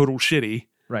look total shitty,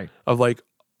 Right. of like,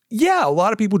 yeah, a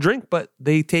lot of people drink, but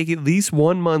they take at least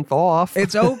 1 month off.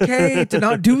 It's okay to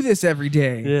not do this every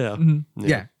day. Yeah.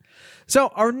 Yeah. So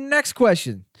our next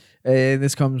question, and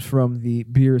this comes from the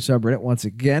beer subreddit once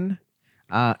again,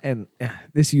 and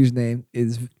this username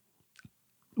is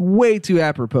way too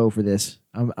apropos for this.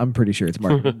 I'm pretty sure it's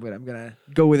marketing, but I'm gonna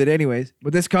go with it anyways.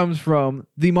 But this comes from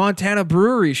the Montana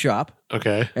Brewery Shop,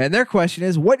 Okay. and their question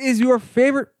is, "What is your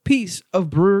favorite piece of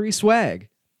brewery swag?"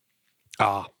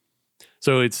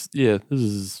 So this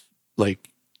is like,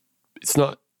 it's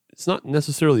not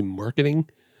necessarily marketing,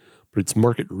 but it's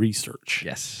market research.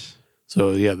 Yes.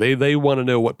 So yeah, they want to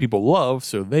know what people love,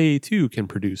 so they too can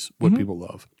produce what people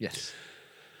love. Yes.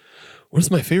 What is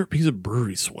my favorite piece of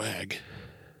brewery swag?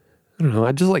 I don't know.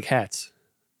 I just like hats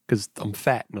because I'm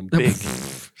fat and I'm big.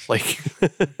 Like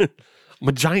I'm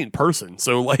a giant person,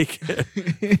 so like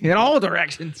In all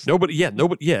directions. nobody.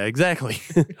 Yeah, exactly.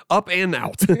 Up and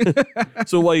out.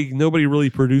 So like nobody really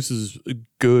produces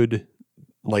good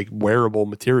like wearable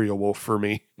material for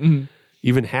me. Mhm.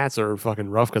 Even hats are fucking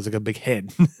rough because I got a big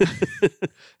head.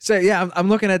 So yeah, I'm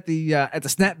looking at the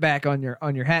snapback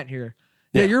on your hat here.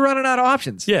 Yeah, you're running out of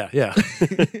options. Yeah.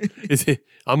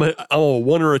 I'm a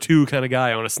 1 or a 2 kind of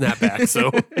guy on a snapback.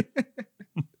 So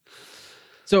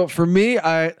So for me,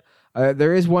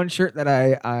 there is one shirt that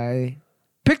I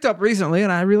picked up recently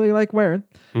and I really like wearing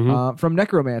from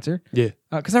Necromancer. yeah,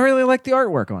 Because I really like the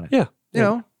artwork on it. yeah, You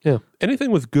know? yeah.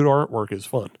 Anything with good artwork is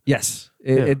fun. Yes.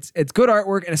 It's good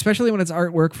artwork, and especially when it's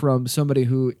artwork from somebody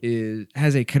who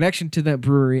has a connection to that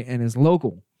brewery and is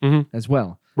local as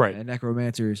well. Right. And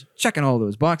Necromancer's checking all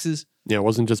those boxes. Yeah, it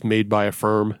wasn't just made by a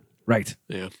firm. Right.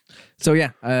 Yeah, So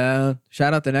yeah,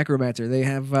 shout out to Necromancer. They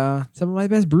have some of my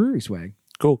best brewery swag.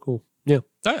 cool. Yeah,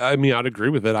 I mean, I'd agree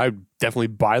with it. I'd definitely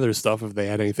buy their stuff if they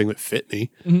had anything that fit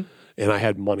me, and I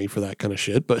had money for that kind of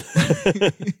shit. But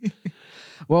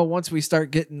Well, once we start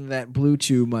getting that Blue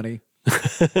Chew money,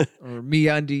 or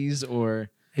MeUndies, or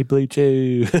hey, Blue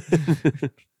Chew.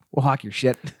 we'll hawk your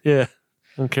shit. Yeah,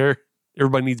 I don't care.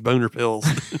 Everybody needs boner pills.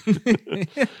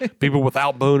 People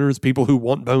without boners, people who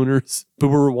want boners, people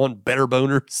who want better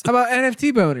boners. How about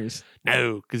NFT boners?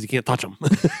 No, because you can't touch them.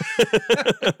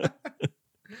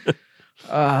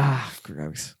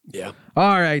 Gross. Yeah.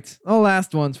 All right. The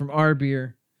last one's from our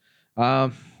beer.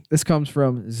 This comes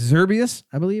from Zerbius,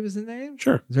 I believe is the name.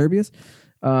 Sure. Zerbius.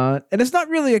 And it's not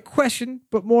really a question,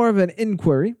 but more of an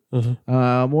inquiry,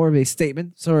 more of a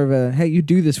statement, sort of a, hey, you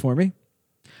do this for me.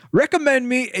 Recommend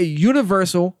me a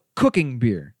universal cooking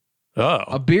beer. A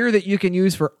Oh. beer that you can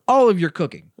use for all of your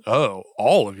cooking. Oh,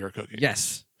 all of your cooking.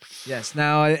 Yes. Yes.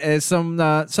 Now, as some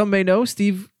may know,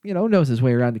 Steve, knows his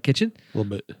way around the kitchen, A little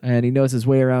bit. and he knows his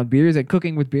way around beers and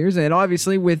cooking with beers. And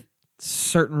obviously, with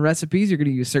certain recipes, you're going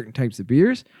to use certain types of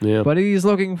beers. Yeah. But he's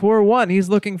looking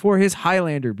for his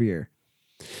Highlander beer.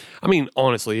 I mean,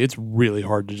 honestly, it's really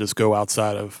hard to just go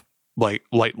outside of like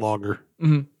light lager,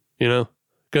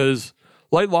 because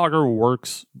light lager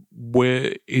works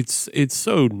with it's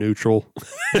so neutral.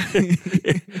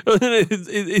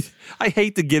 I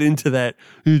hate to get into that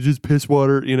just piss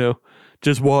water,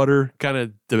 just water kind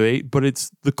of debate, but it's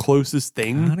the closest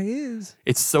thing. Kind of is.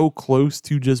 It's so close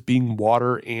to just being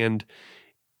water, and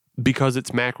because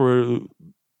it's macro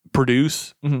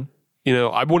produce,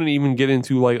 I wouldn't even get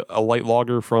into like a light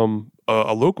lager from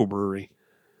a local brewery.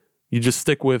 You just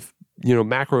stick with,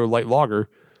 macro light lager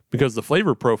because the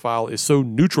flavor profile is so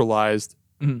neutralized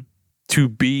to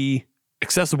be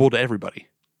accessible to everybody.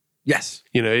 Yes.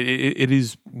 It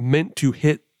is meant to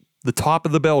hit the top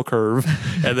of the bell curve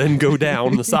and then go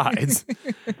down the sides.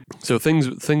 So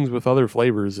things with other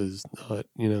flavors is not,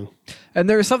 And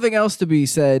there is something else to be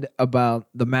said about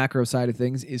the macro side of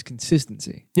things is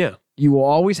consistency. Yeah. You will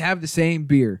always have the same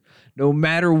beer, no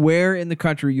matter where in the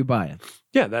country you buy it.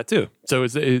 Yeah, that too. So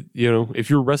if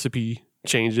your recipe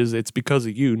changes, it's because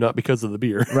of you, not because of the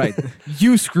beer. Right.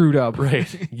 You screwed up.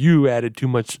 Right. You added too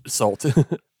much salt.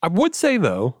 I would say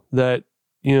though that,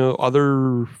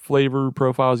 other flavor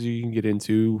profiles you can get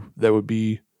into that would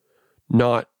be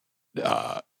not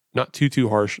too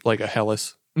harsh, like a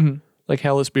Helles. Like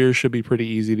Helles beers should be pretty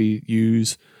easy to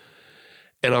use.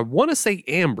 And I want to say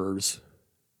ambers,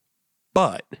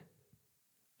 but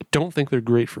I don't think they're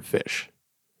great for fish.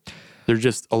 They're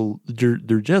just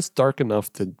they're just dark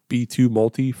enough to be too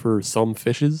malty for some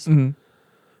fishes.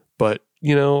 But,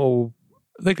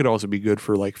 they could also be good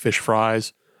for like fish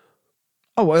fries.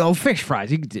 Oh, well, fish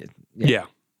fries. You could do. Yeah.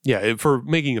 Yeah, for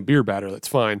making a beer batter, that's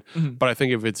fine. But I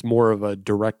think if it's more of a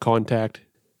direct contact,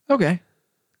 Okay.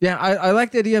 Yeah, I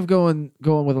like the idea of going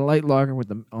with a light lager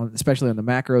especially on the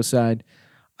macro side.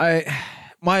 When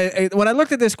I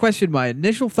looked at this question, my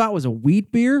initial thought was a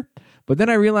wheat beer, but then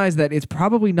I realized that it's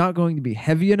probably not going to be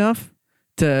heavy enough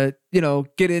to,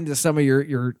 get into some of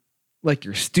your like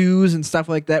your stews and stuff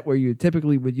like that, where you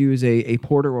typically would use a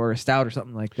porter or a stout or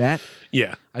something like that.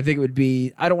 yeah. I think it would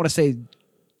be, I don't want to say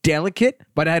delicate,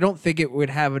 but I don't think it would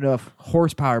have enough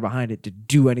horsepower behind it to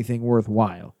do anything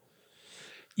worthwhile.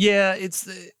 Yeah, that's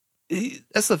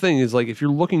the thing is like if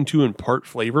you're looking to impart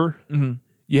flavor,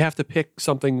 you have to pick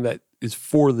something that is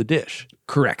for the dish.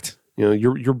 Correct.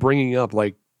 You're bringing up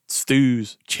like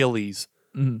stews, chilies.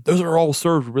 Those are all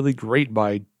served really great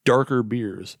by darker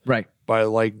beers. Right. By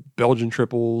like Belgian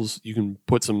triples, you can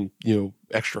put some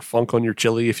extra funk on your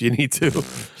chili if you need to.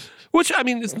 Which I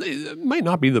mean, it might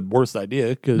not be the worst idea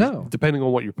because depending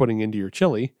on what you're putting into your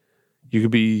chili. You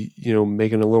could be,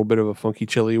 making a little bit of a funky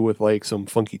chili with like some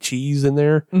funky cheese in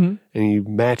there, and you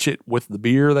match it with the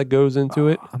beer that goes into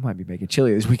it. I might be making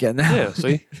chili this weekend now. Yeah,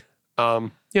 see,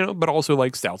 but also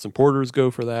like stouts and porters go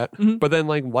for that. But then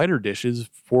like lighter dishes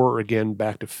again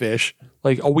back to fish,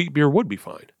 like a wheat beer would be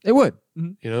fine. It would.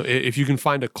 If you can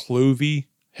find a clovey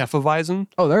Hefeweizen.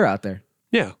 Oh, they're out there.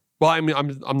 Yeah. Well, I mean,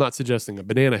 I'm not suggesting a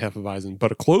banana Hefeweizen,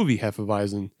 but a clovey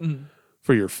Hefeweizen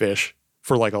for your fish,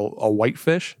 for like a white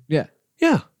fish. Yeah.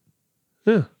 Yeah.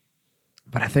 Yeah.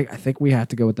 But I think we have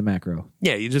to go with the macro.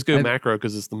 Yeah, you just go macro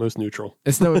because it's the most neutral.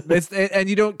 And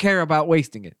you don't care about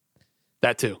wasting it.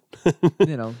 That too.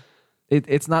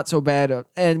 It's not so bad.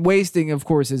 And wasting, of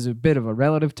course, is a bit of a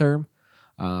relative term.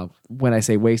 When I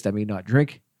say waste, I mean not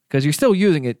drink, because you're still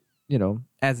using it,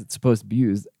 as it's supposed to be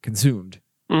used, consumed.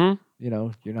 Mm-hmm.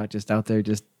 You're not just out there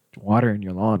just watering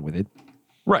your lawn with it.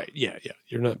 Right. Yeah. Yeah.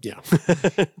 You're not. Yeah.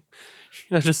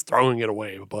 You're not just throwing it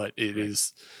away, but it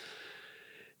is.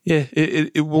 Yeah,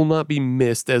 it will not be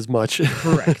missed as much.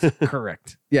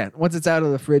 Correct. Yeah, once it's out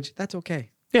of the fridge, that's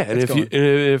okay. Yeah, and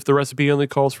if the recipe only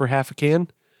calls for half a can,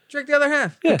 drink the other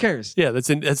half. Yeah. Who cares? Yeah, that's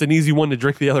an easy one to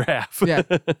drink the other half. Yeah.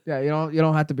 You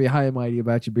don't have to be high and mighty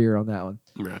about your beer on that one.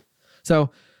 Right.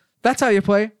 So that's how you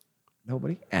play.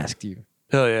 Nobody asked you.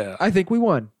 Hell yeah! I think we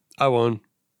won. I won.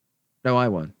 No, I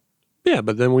won. Yeah,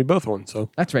 but then we both won. So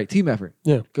that's right. Team effort.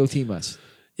 Yeah. Go team us.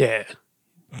 Yeah.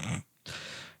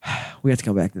 We have to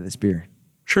come back to this beer.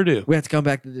 Sure do. We have to come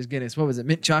back to this Guinness. What was it?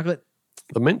 Mint chocolate?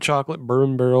 The mint chocolate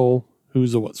bourbon barrel.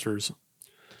 Who's the Whatsters?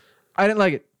 I didn't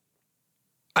like it.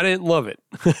 I didn't love it.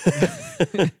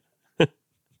 It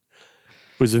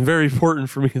was very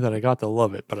important for me that I got to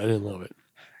love it, but I didn't love it.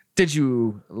 Did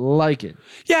you like it?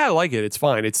 Yeah, I like it. It's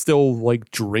fine. It still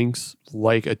like drinks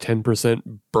like a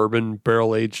 10% bourbon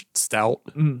barrel aged stout.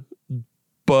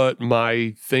 But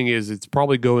my thing is, it's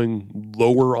probably going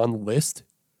lower on the list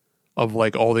of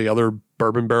like all the other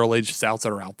bourbon barrel aged stouts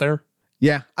that are out there.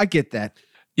 Yeah, I get that.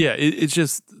 Yeah, it's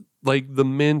just like the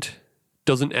mint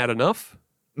doesn't add enough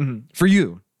for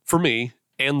you, for me,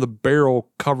 and the barrel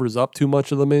covers up too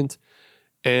much of the mint,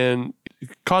 and it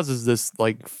causes this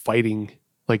like fighting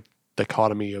like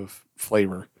dichotomy of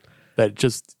flavor that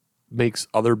just makes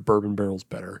other bourbon barrels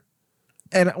better.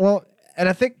 And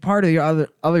I think part of the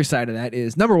other side of that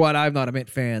is, number one, I'm not a mint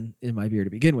fan in my beer to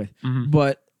begin with,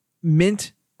 but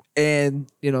mint, and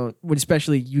when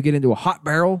especially you get into a hot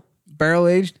barrel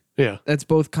aged, Yeah. that's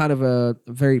both kind of a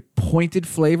very pointed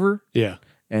flavor, Yeah.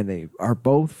 and they are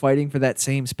both fighting for that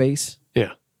same space.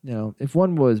 Yeah. If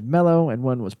one was mellow and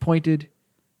one was pointed,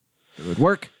 it would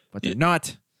work, but they're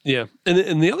not. Yeah.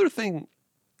 And the other thing,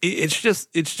 it's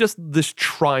just this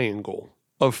triangle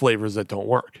of flavors that don't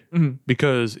work.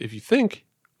 Because if you think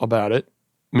about it,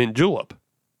 mint julep.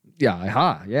 Yeah,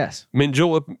 aha, yes. Mint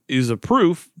julep is a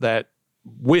proof that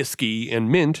whiskey and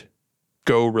mint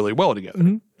go really well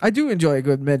together. I do enjoy a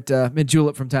good mint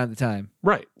julep from time to time.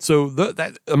 Right. So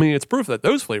it's proof that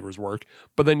those flavors work,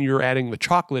 but then you're adding the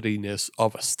chocolatiness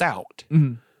of a stout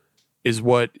is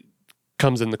what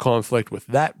comes into conflict with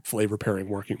that flavor pairing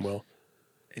working well.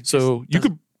 So you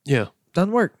could,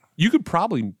 doesn't work. You could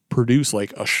probably produce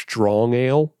like a strong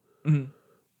ale,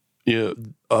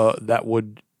 that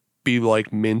would be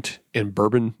like mint and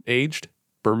bourbon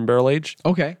barrel aged.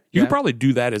 Okay. You could probably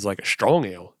do that as like a strong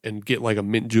ale and get like a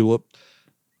mint julep.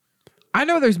 I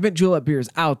know there's mint julep beers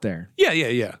out there.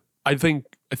 Yeah. I think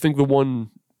the one,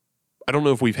 I don't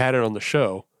know if we've had it on the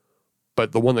show,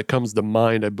 but the one that comes to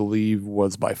mind, I believe,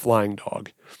 was by Flying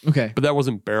Dog. Okay. But that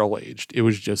wasn't barrel aged. It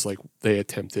was just like they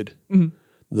attempted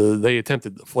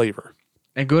the flavor.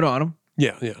 And good on them.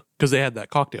 Yeah. Because they had that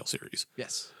cocktail series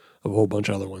Yes. of a whole bunch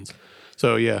of other ones.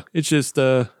 So yeah, it's just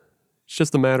It's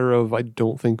just a matter of I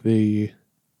don't think this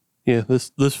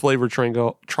flavor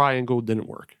triangle didn't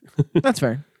work. That's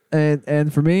fair.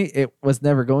 And for me, it was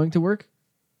never going to work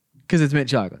because it's mint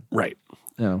chocolate. Right.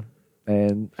 You know,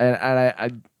 and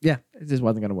I yeah, it just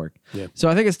wasn't going to work. Yeah. So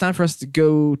I think it's time for us to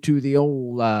go to the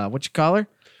old what you call her,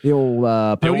 the old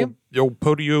podium. The old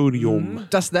podium.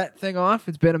 Dust that thing off.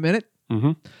 It's been a minute.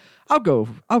 Mm-hmm.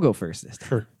 I'll go first this time.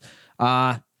 Sure.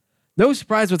 No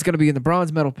surprise what's going to be in the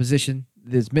bronze medal position.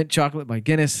 There's mint chocolate by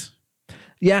Guinness.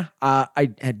 Yeah,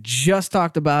 I had just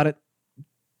talked about it.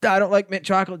 I don't like mint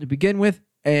chocolate to begin with,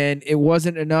 and it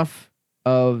wasn't enough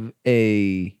of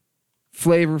a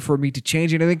flavor for me to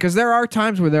change anything, because there are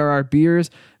times where there are beers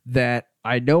that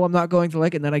I know I'm not going to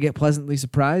like, and then I get pleasantly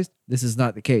surprised. This is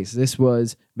not the case. This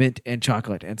was mint and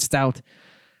chocolate and stout.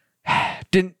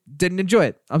 Didn't enjoy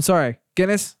it. I'm sorry.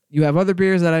 Guinness, you have other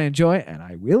beers that I enjoy, and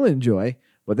I will enjoy,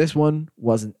 but this one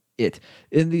wasn't it.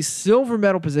 In the silver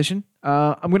medal position,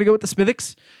 I'm going to go with the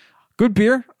Smithwick's. Good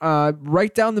beer,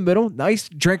 right down the middle. Nice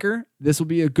drinker. This will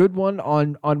be a good one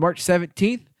on March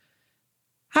 17th.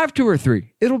 Have 2 or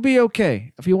 3. It'll be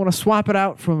okay. If you want to swap it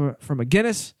out from a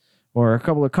Guinness or a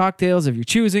couple of cocktails if you're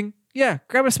choosing, yeah,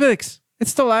 grab a Smithwick's. It's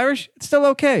still Irish. It's still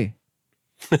okay.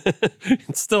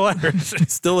 It's still Irish.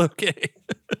 It's still okay.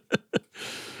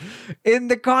 In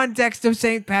the context of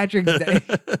St. Patrick's Day.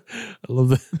 I love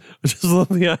that. I just love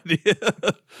the idea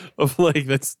of like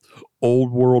that's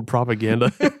old world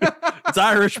propaganda. It's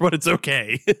Irish, but it's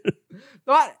okay.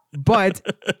 But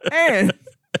and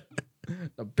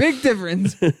a big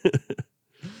difference.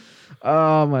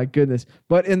 Oh my goodness.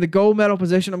 But in the gold medal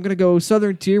position, I'm gonna go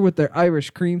Southern Tier with their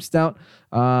Irish cream stout.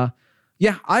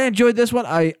 Yeah, I enjoyed this one.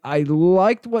 I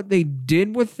liked what they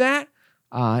did with that.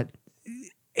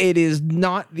 It is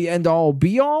not the end all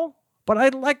be all, but I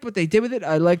liked what they did with it.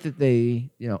 I liked that they,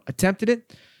 attempted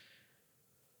it.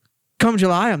 Come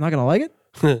July, I'm not gonna like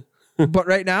it. But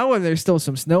right now, when there's still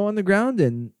some snow on the ground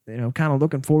and kind of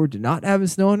looking forward to not having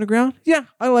snow on the ground, yeah,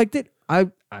 I liked it. I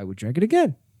would drink it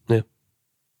again. Yeah.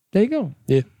 There you go.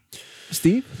 Yeah.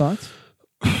 Steve, thoughts?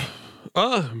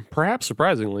 Perhaps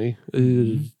surprisingly,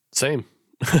 same.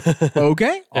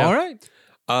 Okay. Yeah. All right.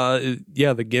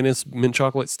 Yeah, the Guinness mint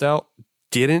chocolate stout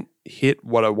didn't hit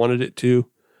what I wanted it to.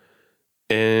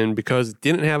 And because it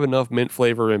didn't have enough mint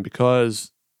flavor and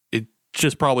because it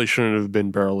just probably shouldn't have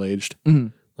been barrel aged.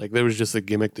 Mm-hmm. Like there was just a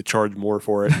gimmick to charge more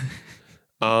for it.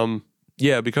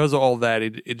 Yeah, because of all that,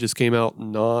 it just came out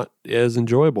not as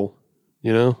enjoyable.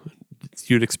 You'd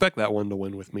expect that one to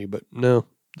win with me, but no.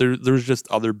 There's just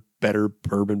other better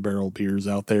bourbon barrel beers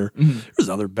out there. Mm-hmm. There's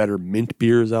other better mint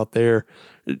beers out there.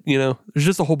 There's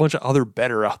just a whole bunch of other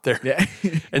better out there. Yeah.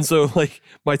 And so like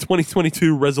my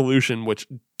 2022 resolution, which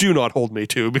do not hold me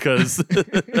to because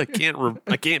I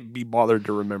can't be bothered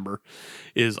to remember,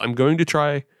 is I'm going to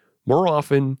try more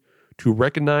often to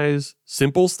recognize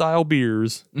simple style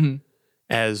beers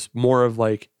as more of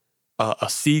like a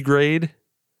C grade.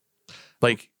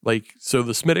 Like so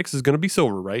the Smithwick's is going to be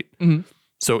silver, right? Mm-hmm.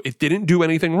 So it didn't do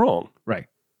anything wrong. Right.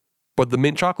 But the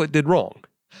mint chocolate did wrong.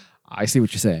 I see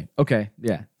what you're saying. Okay.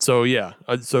 Yeah. So yeah.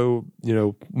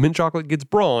 Mint chocolate gets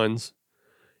bronze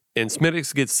and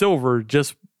Smithwick's gets silver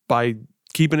just by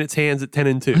keeping its hands at 10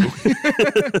 and 2.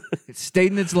 It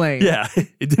stayed in its lane. Yeah.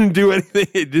 It didn't do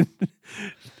anything.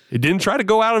 It didn't try to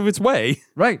go out of its way.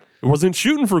 Right. It wasn't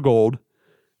shooting for gold.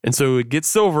 And so it gets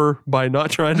silver by not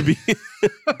trying to be.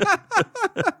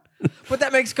 But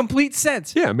that makes complete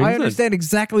sense. Yeah, it makes I understand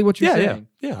exactly what you're saying.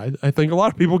 Yeah. I think a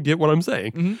lot of people get what I'm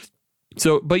saying. Mm-hmm.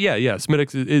 So, but yeah,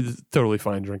 Smithwick's is totally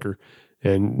fine drinker.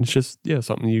 And it's just,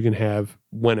 something you can have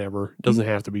whenever. It doesn't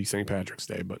have to be St. Patrick's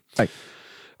Day, but right.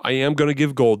 I am going to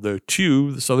give gold, though,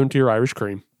 to the Southern Tier Irish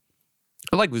Cream.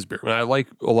 I like this beer. And I like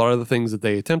a lot of the things that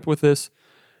they attempt with this.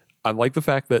 I like the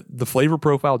fact that the flavor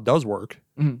profile does work.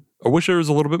 Mm-hmm. I wish there was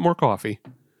a little bit more coffee.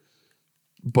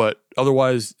 But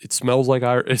otherwise, it smells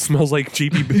like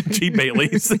cheap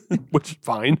Baileys, which is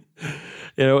fine,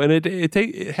 And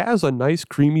it has a nice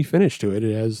creamy finish to it.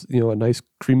 It has a nice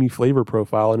creamy flavor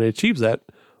profile, and it achieves that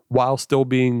while still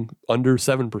being under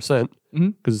 7%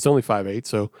 because it's only 5.8.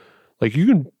 So, like you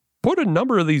can put a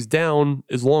number of these down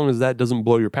as long as that doesn't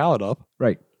blow your palate up.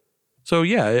 Right. So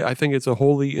yeah, I think it's a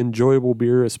wholly enjoyable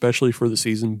beer, especially for the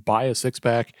season. Buy a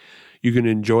 6-pack, you can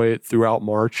enjoy it throughout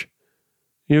March.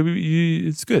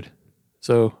 It's good.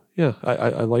 So yeah,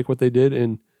 I like what they did,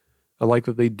 and I like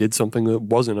that they did something that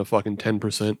wasn't a fucking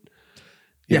 10%.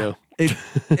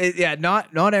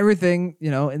 Not everything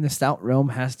in the stout realm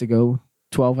has to go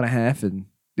 12.5 and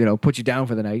put you down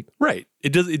for the night. Right.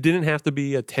 It didn't have to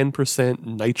be a 10%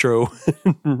 nitro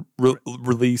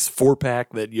release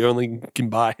 4-pack that you only can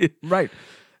buy. Right.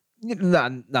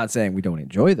 Not saying we don't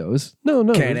enjoy those. No,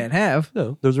 Can and have.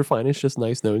 No, those are fine. It's just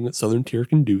nice knowing that Southern Tier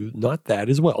can do not that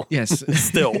as well. Yes.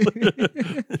 Still.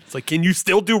 It's like, can you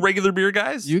still do regular beer,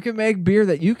 guys? You can make beer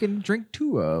that you can drink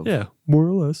two of. Yeah, more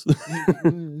or less.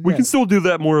 We can still do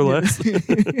that more or less.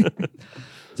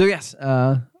 So yes,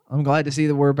 I'm glad to see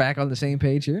that we're back on the same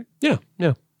page here. Yeah,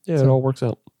 it all works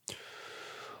out.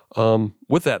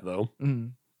 With that though,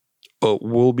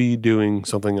 we'll be doing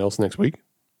something else next week.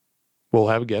 We'll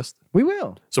have a guest. We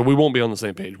will. So we won't be on the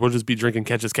same page. We'll just be drinking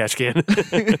Catch as Catch Can.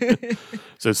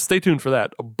 So stay tuned for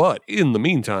that. But in the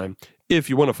meantime, if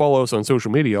you want to follow us on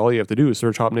social media, all you have to do is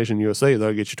search Hop Nation USA.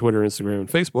 That'll get you Twitter, Instagram, and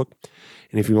Facebook.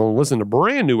 And if you want to listen to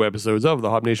brand new episodes of the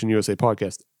Hop Nation USA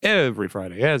podcast every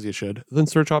Friday, as you should, then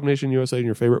search Hop Nation USA in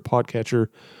your favorite podcatcher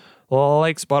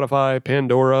like Spotify,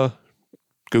 Pandora,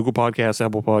 Google Podcasts,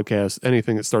 Apple Podcasts,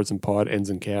 anything that starts in pod, ends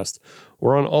in cast.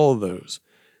 We're on all of those.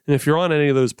 And if you're on any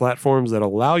of those platforms that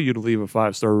allow you to leave a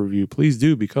 5-star review, please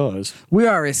do, because we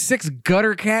are a 6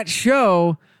 gutter cat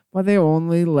show, but they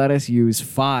only let us use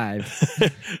 5.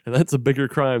 And that's a bigger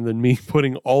crime than me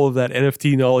putting all of that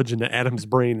NFT knowledge into Adam's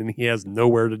brain and he has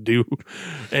nowhere to do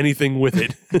anything with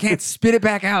it. I can't spit it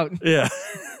back out. Yeah.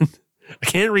 I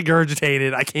can't regurgitate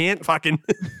it. I can't fucking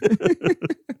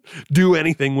do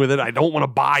anything with it. I don't want to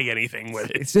buy anything with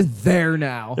it. It's just there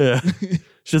now. Yeah.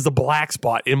 It's just a black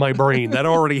spot in my brain that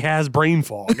already has brain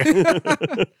fog.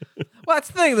 Well, that's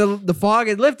the thing. The fog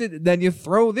had lifted, then you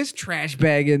throw this trash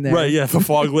bag in there. Right, yeah. The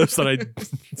fog lifts and I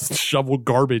shovel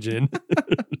garbage in.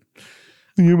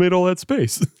 You made all that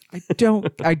space.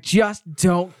 I just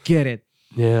don't get it.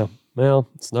 Yeah. Well,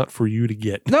 it's not for you to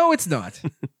get. No, it's not.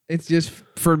 It's just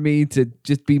for me to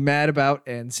just be mad about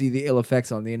and see the ill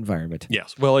effects on the environment.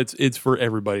 Yes. Well, it's for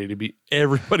everybody to be.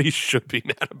 Everybody should be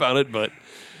mad about it, but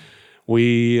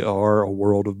we are a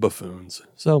world of buffoons.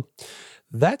 So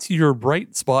that's your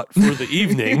bright spot for the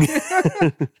evening.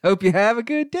 Hope you have a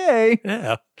good day.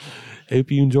 Yeah. Hope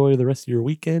you enjoy the rest of your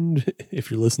weekend if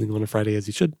you're listening on a Friday, as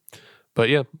you should. But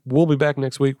yeah, we'll be back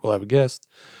next week. We'll have a guest,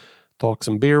 talk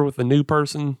some beer with a new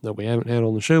person that we haven't had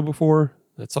on the show before.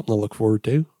 That's something to look forward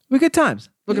to. We good times.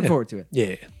 Looking forward to it.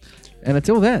 Yeah. And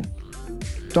until then,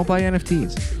 don't buy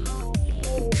NFTs.